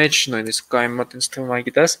bookmark-երի մեջ նույնիսկ կա իմ մոտ ինձ թվում է,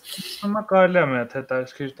 գիտես։ Հիմա կարելի է մեծ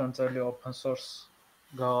հետաքրքիր տանցալի open source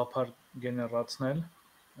գաղափար գեներացնել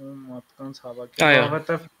ու մարդկանց հավաքել,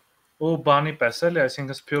 որովհետև ու բանի պես էլի,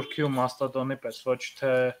 այսինքն սփյուռքի ու մաստոդոնի պես,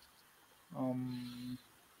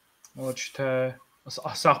 ոչ թե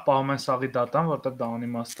ասաղ պահում են սաղի դատան, որտեղ դա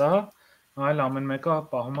անիմաստ է, այլ ամեն մեկը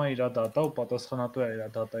պահում է իր դատա ու պատասխանատու է իր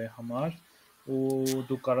դատայի համար, ու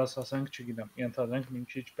դու կարաս ասենք, չգիտեմ, ենթադրենք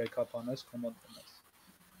մինչի backup անես, կոմոդ դնես,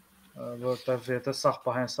 որտեղ եթե սաղ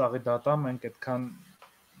պահեն սաղի դատա, մենք այդքան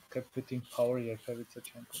computing power երբևիցե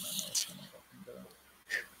չենք ունենա,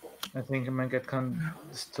 I think մենք այդքան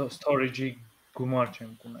storage-ի գումար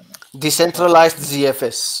չենք ունենա։ Decentralized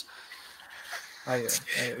ZFS։ Այո,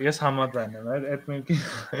 ես համաձայն եմ, այդ մեկի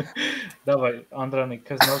Давай, Անդրանիկ,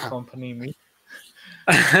 քեզ նոր company մի։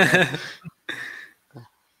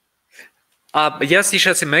 Ես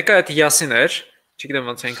հիշեցի մեկը այդ յասին էր, չգիտեմ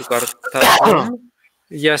ոնց ենք կարդացում։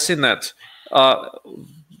 Յասին է։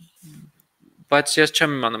 Բայց ես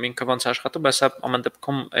չեմ իմանում ինքը ոնց աշխատում, բայց ամեն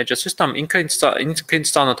դեպքում edge system ինքը ինձ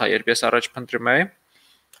ծանոթ է, երբ ես առաջ փնտրում էի։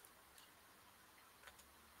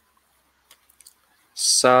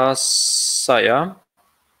 Սա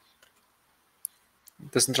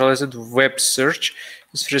decentralized web search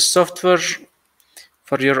is free software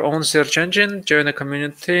for your own search engine, join a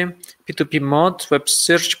community, P2P mode, web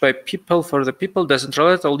search by people for the people,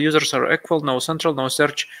 decentralized, all users are equal, no central, no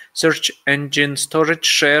search engine storage,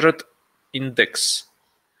 shared index.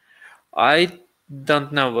 I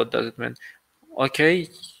don't know what does it mean. Okay,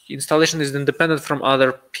 installation is independent from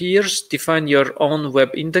other peers, define your own web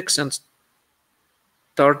index and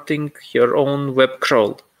starting your own web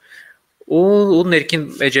crawl. Ու ներքին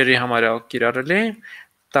էջերի համար է կիրառելի։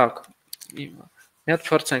 Так.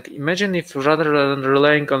 Imagine if rather than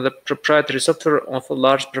relying on the proprietary software of a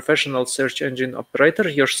large professional search engine operator,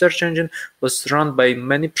 your search engine was run by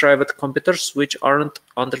many private computers which aren't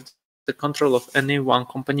under the control of any one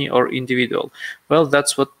company or individual. Well,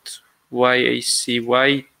 that's what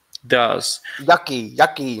YACY does.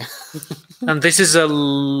 ՅaKi. And this is a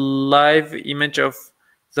live image of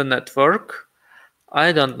the network.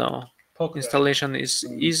 I don't know. Installation is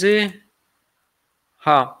easy.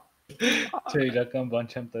 Ha. Չէ, իրական բան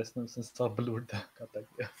չեմ տեսնում, sense սա բլուրդ է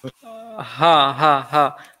կատակի։ Ha.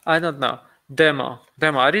 I don't know. Demo,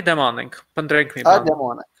 արի demo անենք, փնտրենք մի բան։ Demo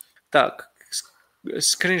անենք։ Так,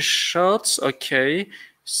 screenshots, okay,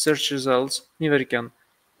 search results, մի վերքան։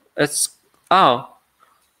 It's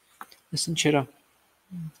ինչ era.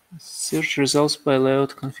 Search results by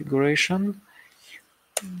layout configuration.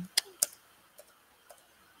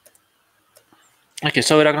 Okay,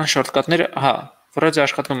 so իրական shortcut-ները, վրացի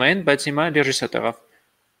աշխատում էին, բայց հիմա reset եղավ։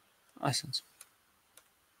 Այսինքն։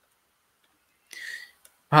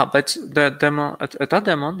 Բայց demo, դա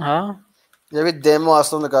demo-ն, Եվ այդ demo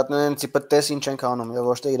ասում նկատնում եմ տիպը տես ինչ ենք անում, եւ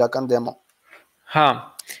ոչ թե իրական demo։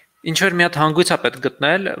 Ինչ որ մի հատ հանգույց է պետք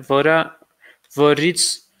գտնել, որից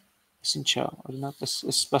ինչ է, օրինակ,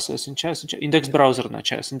 սպասես ինչ է, index browser-ն է,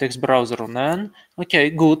 չէ, index browser-ն են։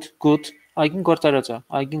 Okay, good, այգին գործարած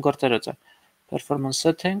է, performance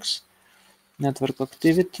settings, network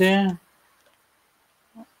activity,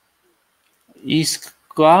 իսկ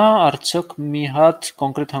կա արդյոք մի հատ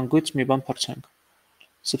կոնկրետ հանգույց մի բան փորձենք։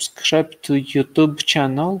 Subscribe to YouTube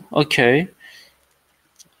channel, okay,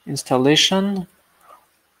 installation,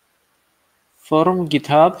 forum,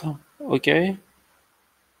 GitHub, okay,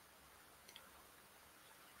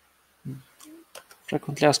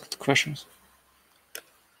 frequently asked questions.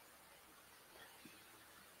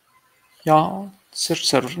 Search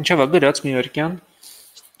server, ինչով է գրած մի վերքյան,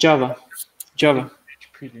 Java,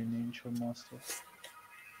 HP-ին ինչ որ master։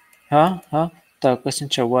 Так, այս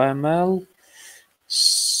ինչ է, YML,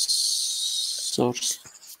 source։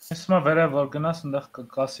 Ես մա վերև որ գնաս, ընդեղ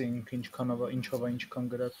կասի ինչքան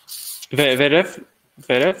գրած։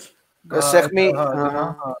 Վերև, Սեղմի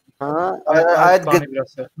այդ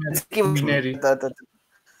գույների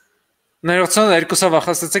Ներողություն, երկուսով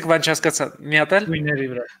ախոսեցիք, բան չհասկացա։ Մի հատ էլ։ գույների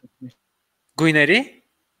վրա։ Գույների։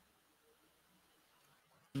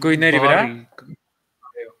 Գույների վրա։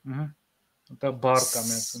 Այո։ Դա բար կա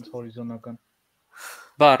մի հատ հորիզոնական։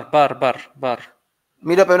 Բար։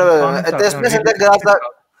 Մի րոպե, տեսնես այնտեղ գրածակ,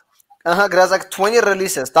 գրածակ 20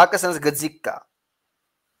 releases, տակը sense գծիկ կա։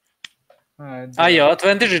 Այո,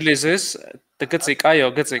 20 releases, գծիկ, այո,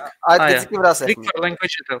 գծիկ։ Այդ գծիկի վրա սեղմի։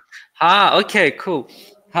 Language it. Հա, okay, cool։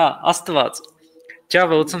 Հա, աստված։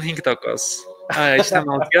 Java 85%։ Այո,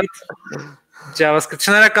 իշտամալքիդ։ JavaScript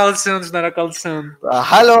շնորհակալություն։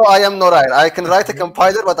 Hello, I am Norair. I can write a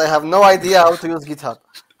compiler, but I have no idea how to use GitHub.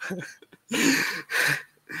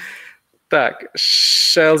 Так,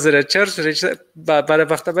 shell 04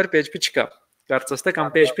 բարեբախտաբար PHP չկա։ Կարծես թե կամ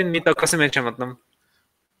PHP-ն մի տոկոսի մեջ է մտնում։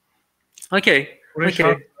 Okay. Ուրիշ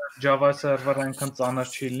Java server այնքան ծանր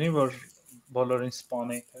չի լինի, որ բոլորին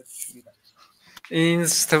սպանի, թե չգիտեմ։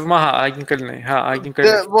 Ինձ թվում է, այգին կլինի, հա, այգին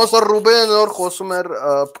կլինի։ Ոնց որ Ռուբենը նոր խոսում էր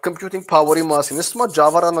computing power-ի մասին, իսկ մա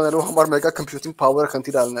Java-ն անելու համար մեկը computing power-ը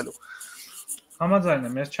խնդիր ալնելու։ Համաձայն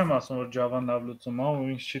եմ, ես չեմ ասում, որ Java-ն լավ լուծում է, ու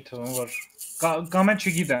ինձ չի թվում, որ կամ էլ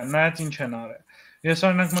չգիտեմ, նայած ինչ են արել։ Ես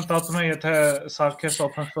օրինակ մտածում եմ, եթե սարքես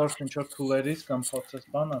open source ինչ-որ tool-երից կամ փորձես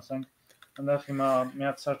բան, ասենք, այնտեղ հիմա մի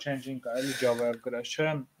հատ search engine կա, էլի Java-ով գրած չէ,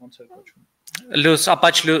 ոնց է կոչվում։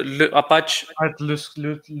 Apache Այդ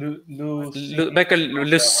մեկը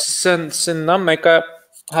լուսնա, մեկը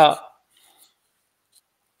հա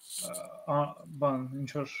բան,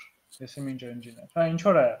 ինչ-որ ես իմ ինչ engine է։ Հա,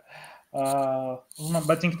 ինչ-որ է։ Ուզում եմ,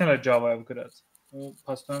 բայց ինքն էլ է Java-ով գրած։ Ու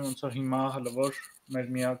փաստորեն ոնց որ հիմա հələ որ մեր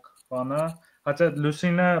միակ բանը, հացը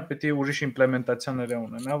լուսինը պիտի ուրիշ իմպլեմենտացիաներ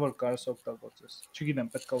ունենա, որ կարես օգտագործես։ Չգիտեմ,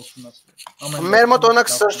 պետք է ուսումնասիրել։ Մեր մոտ օրինակ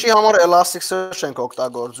search-ի համար Elasticsearch ենք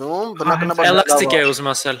օգտագործում, բնականաբար Elastic է ուզում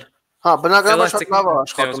ասել։ Հա, բնականաբար շատ լավ է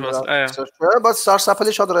աշխատում search-ը, բայց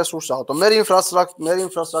սարսափելի շատ ռեսուրս է ուտում։ Մեր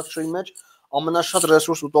infrastructure-ի մեջ ամենաշատ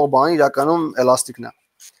ռեսուրս ուտող բանը իրականում Elastic-ն է։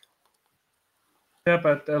 Դե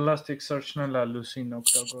բայց Elasticsearch-ն էլ է լուսին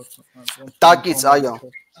օգտագործում։ Տակից, այո։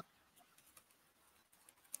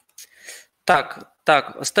 Так,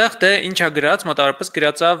 այստեղ դե ինչ է գրած, մոտավորապես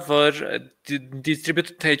գրած է, որ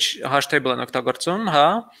distributed hash table են օգտագործում, հա,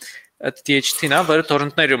 DHT-ն է, որը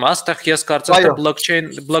torrent-ներում է, այստեղ ես կարծես թե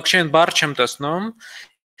blockchain bar չեմ տեսնում։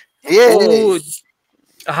 Ու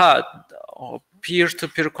հա,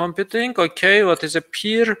 peer-to-peer computing, okay, what is a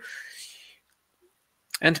peer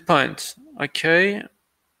endpoint? Okay,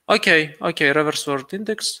 reverse word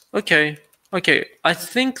index, okay. I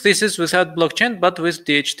think this is without blockchain, but with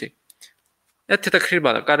DHT. Այդ հետաքրքիր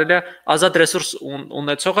բան է, կարելի է ազատ ռեսուրս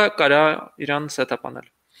ունեցողը կարա իրան սեթափ անել։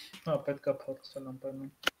 Հա, պետք է փորձել անպայման։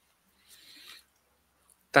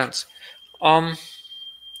 Տենց։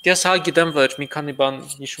 Ես հա գիտեմ, որ մի քանի բան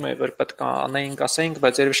հիշում եմ, որ պետք է անեինք, ասեինք,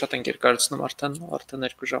 բայց երևի շատ ենք երկարացնում արդեն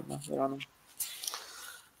 2 ժամ է վերանում։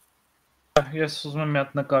 Ես ուզում եմ մի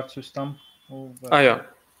հատ նկար ցույց տամ ու Այո։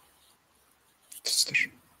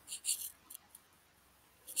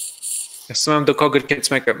 Ես ում դու կողքից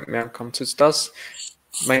մեկը մի անգամ ցույց տաս։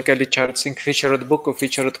 Մենք էլի չարեցինք featured book ու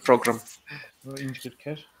featured program։ Ինչ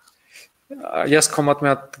գրքեր։ Ես կոմատ մի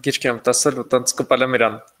հատ գիրք եմ տասել ու տենց կպալեմ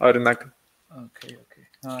իրան, օրինակ։ Okay։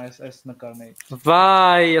 Հա, այս նկարն է։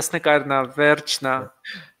 Վայ, այս նկարն է, վերջն է։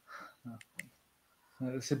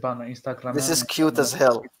 Սի բանը Instagram-ը։ This is cute as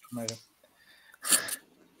hell։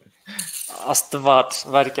 Աստված,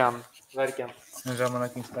 վարկյան։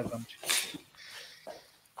 Ժամանակ Instagram չի։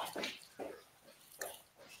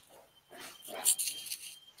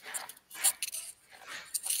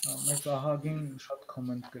 Մեկ ահագին շատ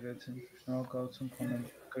կոմենտ գրեցին, շնորհակալություն կոմենտ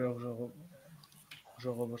գրող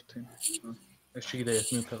ժողովրդին։ Ես չգիտեի, ես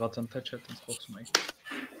մի փեղած եմ, թե չէ, տենց խոսում էի։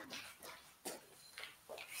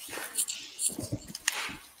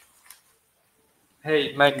 Հեյ,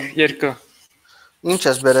 1, 2։ Ինչ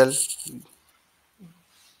ես բերել։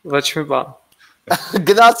 Ոչ մի բան։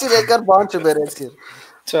 Գնացիր եկար բան չբերեցիր։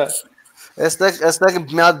 Չէ։ Այստեղ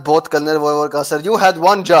մի հատ bot կներ, որ կասեր you had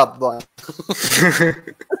one job բան։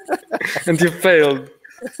 And you failed.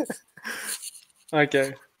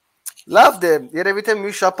 Okay. Լավ դե, երևի թե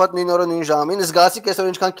մի շաբաթ նույն օրը նույն ժամին, զգացի կեսօր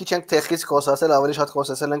ինչքան քիչ ենք տեխնիկից խոսացել, ավելի շատ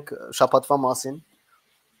խոսացել ենք շաբաթվա մասին։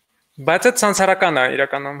 Բայց այդ ցանցառական է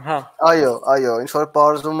իրականում, հա։ Այո, ինչ որ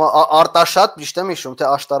բարձում արտաշատ միշտ եմ հիշում, թե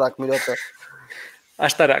աշտարակ մի րոպե։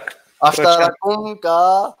 Աշտարակ։ Աշտարակում կա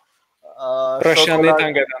Ռոշյանի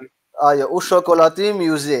տանգարան։ Այո, ու շոկոլատի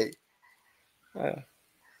մյուզեյ։ Այո։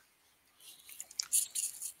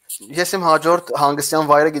 Ես իմ հաջորդ հանգստյան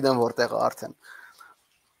վայրը գիտեմ որտեղ է արդեն։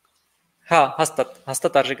 Հա,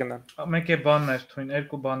 հաստատ արժի գնան։ Մեկ է բաններ թույն,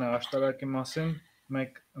 երկու բան է Աշտարակի մասին,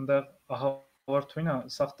 մեկ այնտեղ ահավոր թույնը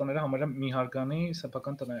սախտաները համարը մի հարգանի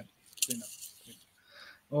սեփական տներ թույնը։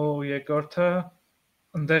 Ու երկրորդը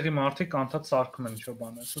ընդեղի մարդիկ անթադ սարքում են ինչ-որ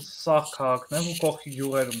բաներ։ Սաղ քաղաքներ ու կողքի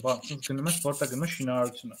գյուղերում, բան, ասես գնում ես որտեղ գնում ես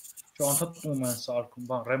շինարարությունը։ Չէ, անթադ տուն են սարքում,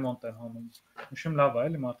 բան, ռեմոնտ են անում։ Իշում լավ է,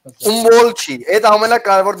 էլի մարդկանց։ Ու մոլ չի, այդ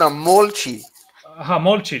ամենակարևորն է, մոլ չի։ Հա,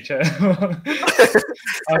 մոլ չի, չէ։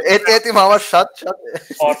 Այդ իմ համար շատ է։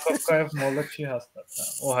 Պարկովկայով մոլը չի հաստատ,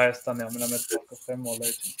 ու Հայաստանի ամենամեծ պարկովկայ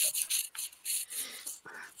մոլը չի։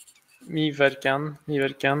 Մի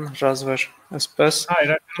վերքյան, ռազվեր, այսպես։ Հա,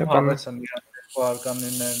 իրականում հավես են իրանք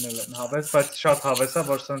պարկանիներն են հավես, բայց շատ հավես է,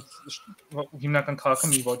 որ սենց հիմնական քաղաքը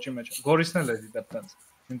մի ոճի մեջ է։ Գորիսն էլ է դեպտենց։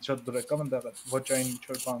 Ինձ շատ դուր եկավ ընդեղ ոճային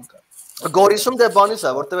ինչ-որ բան կա։ Գորիսում դե բանից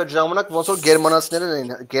է, որտեղ այդ ժամանակ ոնց որ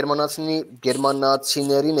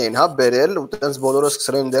գերմանացիներին էին, հա, բերել, ու տենց բոլորը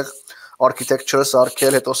սկսել են այնտեղ architecture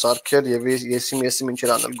սարքել, հետո սարքել եւ եսիմ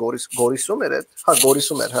ինչեր անել Գորիսում էր այդ, հա,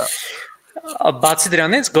 Գորիսում էր, հա։ Բացի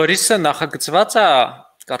դրանից Գորիսը նախագծված է,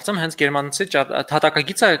 կարծեմ հենց գերմանացի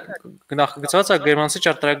հատակագիծը նախագծված է գերմանացի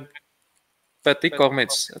ճարտարապետի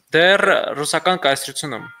կողմից։ Դեռ ռուսական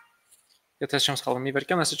կայսրությունում։ Եթե չեմ սխալվում, մի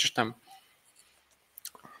վերքյան ասի ճշտեմ։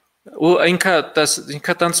 Ու ինքը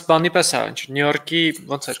տենց բանի պես է, ինչ Նյու Յորքի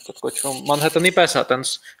ոնց էր կոչվում, Մանհեթենի պես է,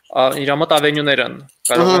 տենց իր մոտ ավենյուներ են,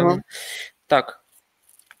 կարող են так։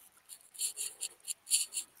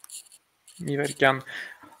 Մի վերքյան։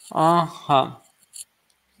 Ահա։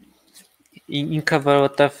 Ինքը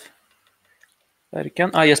որովհետև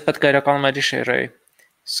վերքյան, ես պետք է իրականում էլի շեյրեի։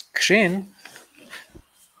 Screen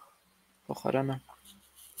փոխարանը։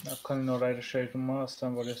 Քանի նոր այրը շեյրում եմ,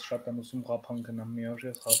 ասեմ, որ ես շատ եմ ուզում ղափան գնամ մի օր,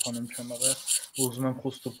 ես ղափանում չեմ եղել, ուզում եմ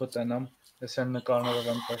խուստուպը տենամ, ես այն նկարներով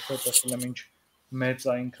եմ տեսել եմ ինչ մեծ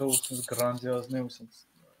է ինքը ու սենց գրանձիոզն է ու սենց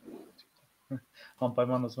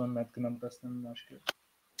անպայման ուզում եմ այդ գնամ տեսնեմ աշխարհը։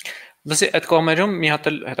 Լսի, այդ կողմերում մի հատ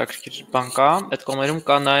էլ հետաքրքիր բան կա, այդ կողմերում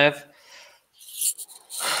կա նաև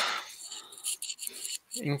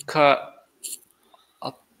ինքը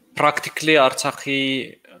practically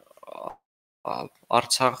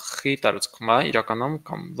Արցախի տարածքում է իրականում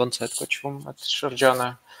կամ ոնց է այդ կոչվում այդ շրջանը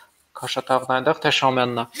Քաշաթաղն այնտեղ թե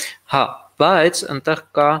Շամյանն է։ Հա, բայց այնտեղ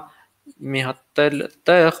կա մի հատ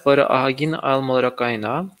տեղ, որը ահագին այլմոլորակային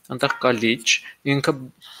է, այնտեղ կա լիճ, ինքը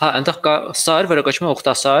հա, այնտեղ կա սար, որը կոչվում է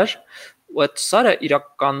ուխտասար, ու այդ սարը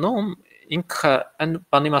իրականում ինքը այն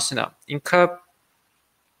բանի մասին է, ինքը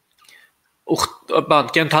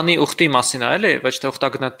կենթանի ուխտի մասին է, էլի, ոչ թե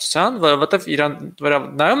ուխտագնացության, որովհետև իրան վրա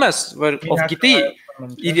նայում ես, որ ով գիտի,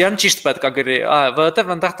 իրան ճիշտ պետք է գրի,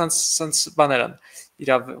 որովհետև այնտեղ տենց բաներ են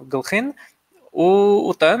իր գլխին,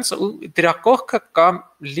 ու տենց դրա կողքը կա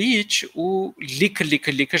լիճ ու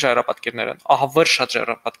լիքը ժայռապատկերներ են, ահավոր շատ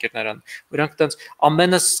ժայռապատկերներ են, որոնք տենց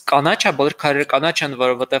ամենը կանաչ է, բոլոր քարերը կանաչ են,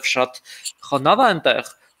 որովհետև շատ խոնավ է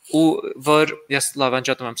այնտեղ, ու որ ես լավ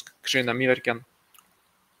անջատում եմ սկրինը մի վերքյան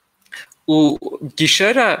ու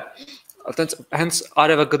գիշերը այտենց հենց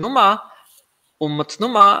արևը գնում է ու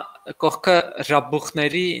մտնում է կողքը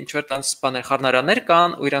ռաբուխների ինչ որ տենց բաներ խառնարաններ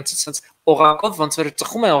կան ու իրանցից սենց օղակով ոնց որ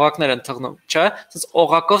ծխում են օղակներ են թողնում, չէ՞, սենց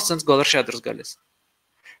օղակով սենց գոլորշի է դուրս գալիս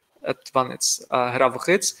այդ բանից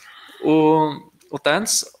հրաբուխից ու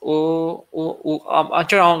տենց ու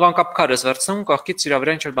անչափ անկապ քարս վերցնում կողքից իր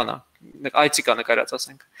վրա ինչ որ բան է այցի կա նկարած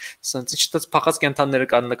ասենք սենց ինչ-որ փախած կենթանիներ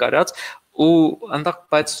կան նկարած ու այնտեղ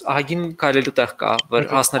բայց ահագին կարելի տեղ կա որ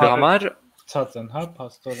հասնելու համար ցած են, հա,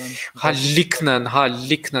 փաստորեն։ Հա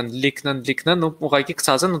լիքնն ու ուղղակի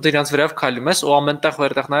գցած են ու դրանց վրայով քայլում ես ու ամենտեղ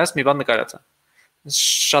որտեղ նայես մի բան նկարած է։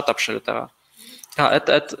 Շատ ապշելու տեղ է։ Հա,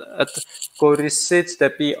 այդ Գորիսից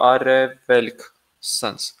դեպի արևելք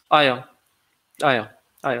սենց։ Այո,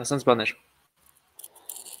 սենց բաներ։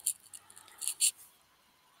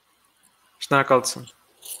 Շնորհակալություն։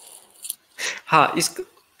 Հա,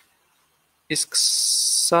 իսկ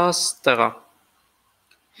սա ստեղա։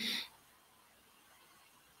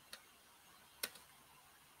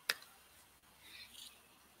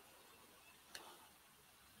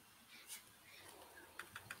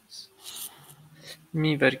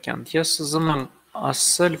 Մի վերքյան, ես ուզում եմ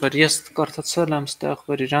ասել, որ ես կարդացել եմ ստեղ,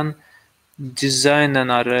 որ իրան դիզայն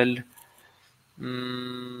են արել,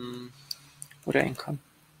 որ այնքան,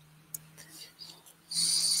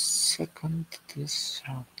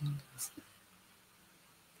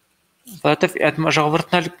 որտև այդ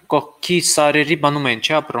ժողովուրդն էլ կողքի սարերի բանում են,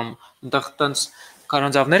 չի ապրում, այնտեղ տենց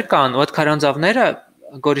քարանձավներ կան, ու այդ քարանձավները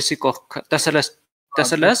Գորիսի կողքը, տեսել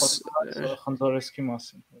ես Խնդորեսկի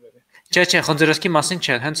մասին։ Չէ, խնձորեսկի մասին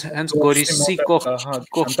չէ, հենց Գորիսի կողք։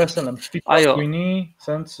 Տեսել եմ, սպիտակույնի,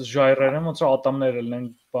 սենց ժայռերը ոնց որ ատամներ են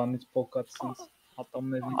բանից փոկած սենց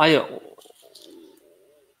ատամների։ Այո։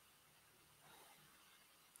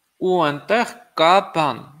 Ու այնտեղ կա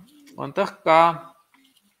բան, այնտեղ կա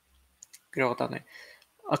գրողտանի։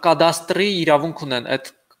 Կադաստրի իրավունք ունեն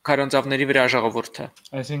այդ քարանձավների վրա ժողովուրդը։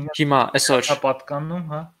 Այսինքն Հիմա այսօր պատկանում,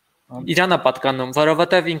 հա։ Իրանա պատկանում,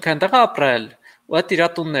 որովհետև ինքը այնտեղ ապրել, ու այդ իր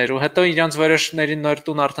տուններ, ու հետո իրանց որոշներին նոր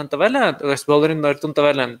տուն արդեն տվել են, այս բոլորին նոր տուն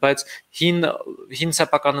տվել են, բայց հին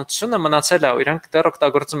սեփականությունը մնացել է, ու իրանք դեռ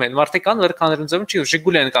օգտագործում են։ Մարդիկ կան, որ կանոնաձևում չի,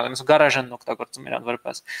 Ժիգուլի են կանգնած, գարաժ են օգտագործում իրան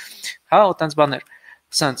որպես։ Հա, ու տենց բաներ։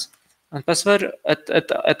 Սենց այնպես որ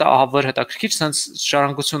այդ ահավոր հետաքրքիր սենց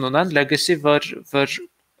շարունակություն ունեն, legacy, որ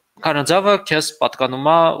քարանձավը քեզ պատկանում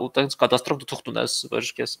է ու տենց կադաստրով դու թուղթ ունես, որ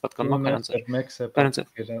քեզ պատկանում է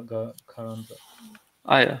քարանձավ։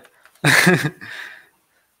 Այո։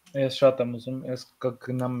 Ես շատ եմ ուզում, ես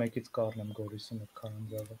կգնամ մեկից կառնեմ Գորիսում այդ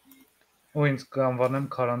քարանձավը։ Ու ինձ կանվանեմ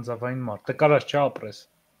քարանձավային մարդ։ Դե կարաս չապրես,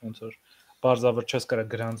 ոնց որ բարձավր չես կարա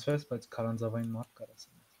գրանցվես, բայց քարանձավային մարդ կարաս։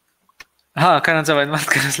 Հա, քարանձավային մարդ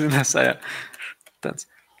կարաս լինես, այո։ Տենց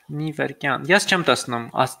Նիվերկյան։ Ես չեմ տեսնում,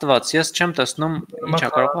 Աստված, ես չեմ տեսնում, ինչա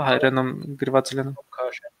կարող է հայերենում գրված լինել։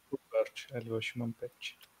 Վերջ, այլ ոչ իմ պետք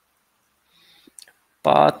չի։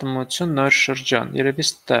 Պատմություն նոր շրջան, երևի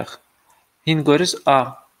ստեղ։ Հին Գորիս,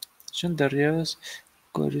 չեն դեռևս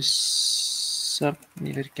Գորիսը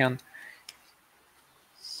Նիվերկյան։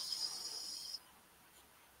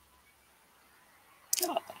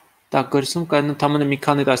 Դա Գորիսում կան ընդամենը մի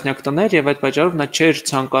քանի տասնյակ տներ եւ այդ պատճառով նա չէր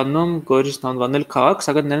ցանկանում Գորիսն անվանել քաղաք,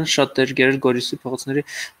 սակայն նրան շատ էր գերել Գորիսի փողոցների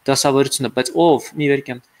դասավորությունը, բայց ով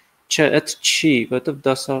Նիվերկյան։ Չէ, այդ չի, որովհետեւ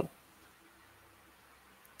դասա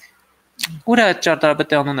Ուրա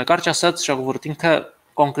ճարտարապետի անունը, կարճ ասած ժողովուրդ ինքը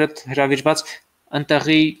կոնկրետ հրավիրված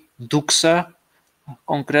ընտեղի դուքսը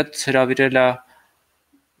կոնկրետ հրավիրել է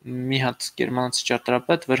մի հատ գերմանացի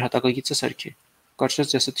ճարտարապետ, որ հատակագիծը սարքի։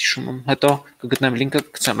 Կարծես ես այդ հիշում եմ, հետո կգտնեմ լինքը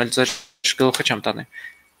կգցեմ, էլ ձեր գլուխը չեմ տանի։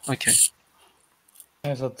 Okay։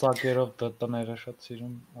 Ես այդ ծակերով տները շատ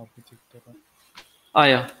սիրում արխիտեկտուրը։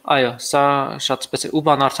 Այո, սա շատ սպեցիալ ու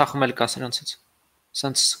բան Արցախում էլ կա սրանցից։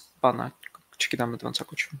 Սենց բան է, չգիտեմ ոնց է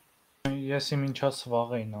կոչվում։ Ես իմ ինչա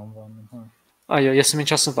սվաղ էին անվանում, հա։ Այո, ես իմ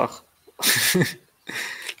ինչա սվաղ։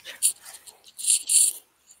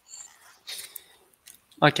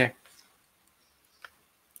 Okay։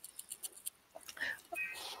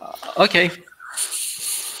 Okay։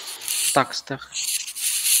 Так, ստեղ։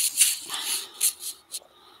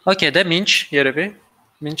 Okay, դե ինչ երևի,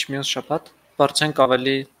 ինչ մյուս շաբաթ, բարձենք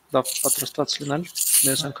ավելի լավ պատրաստված լինել,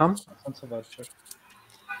 մյուս անգամ։ Սենց ված չէր։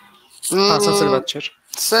 Սենց ված չէր։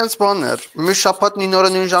 Սենց բաներ, մի շաբաթ նույն օրը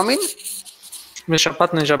նույն ժամին։ Մի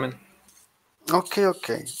շաբաթ նույն ժամին։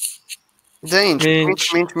 Okay։ Դե ինչ,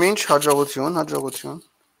 հաջողություն։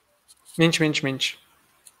 Ինչ։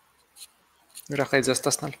 Ուրախ եմ ձեզ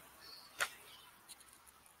տեսնել։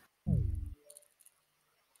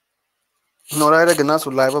 Նորայրը գնաց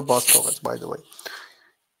ու լայվը բաց թողեց, by the way։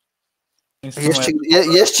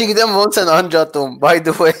 Ես չգիտեմ ոնց են անջատում, by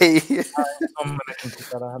the way։ Ամենքին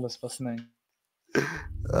կարա հələ սպասնենք։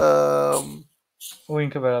 Ու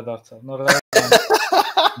ինքը վերադարձավ։ Նորայր։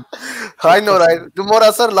 Հայ Նորայր, դու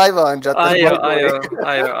մոռացար լայվը անջատել։ Այո։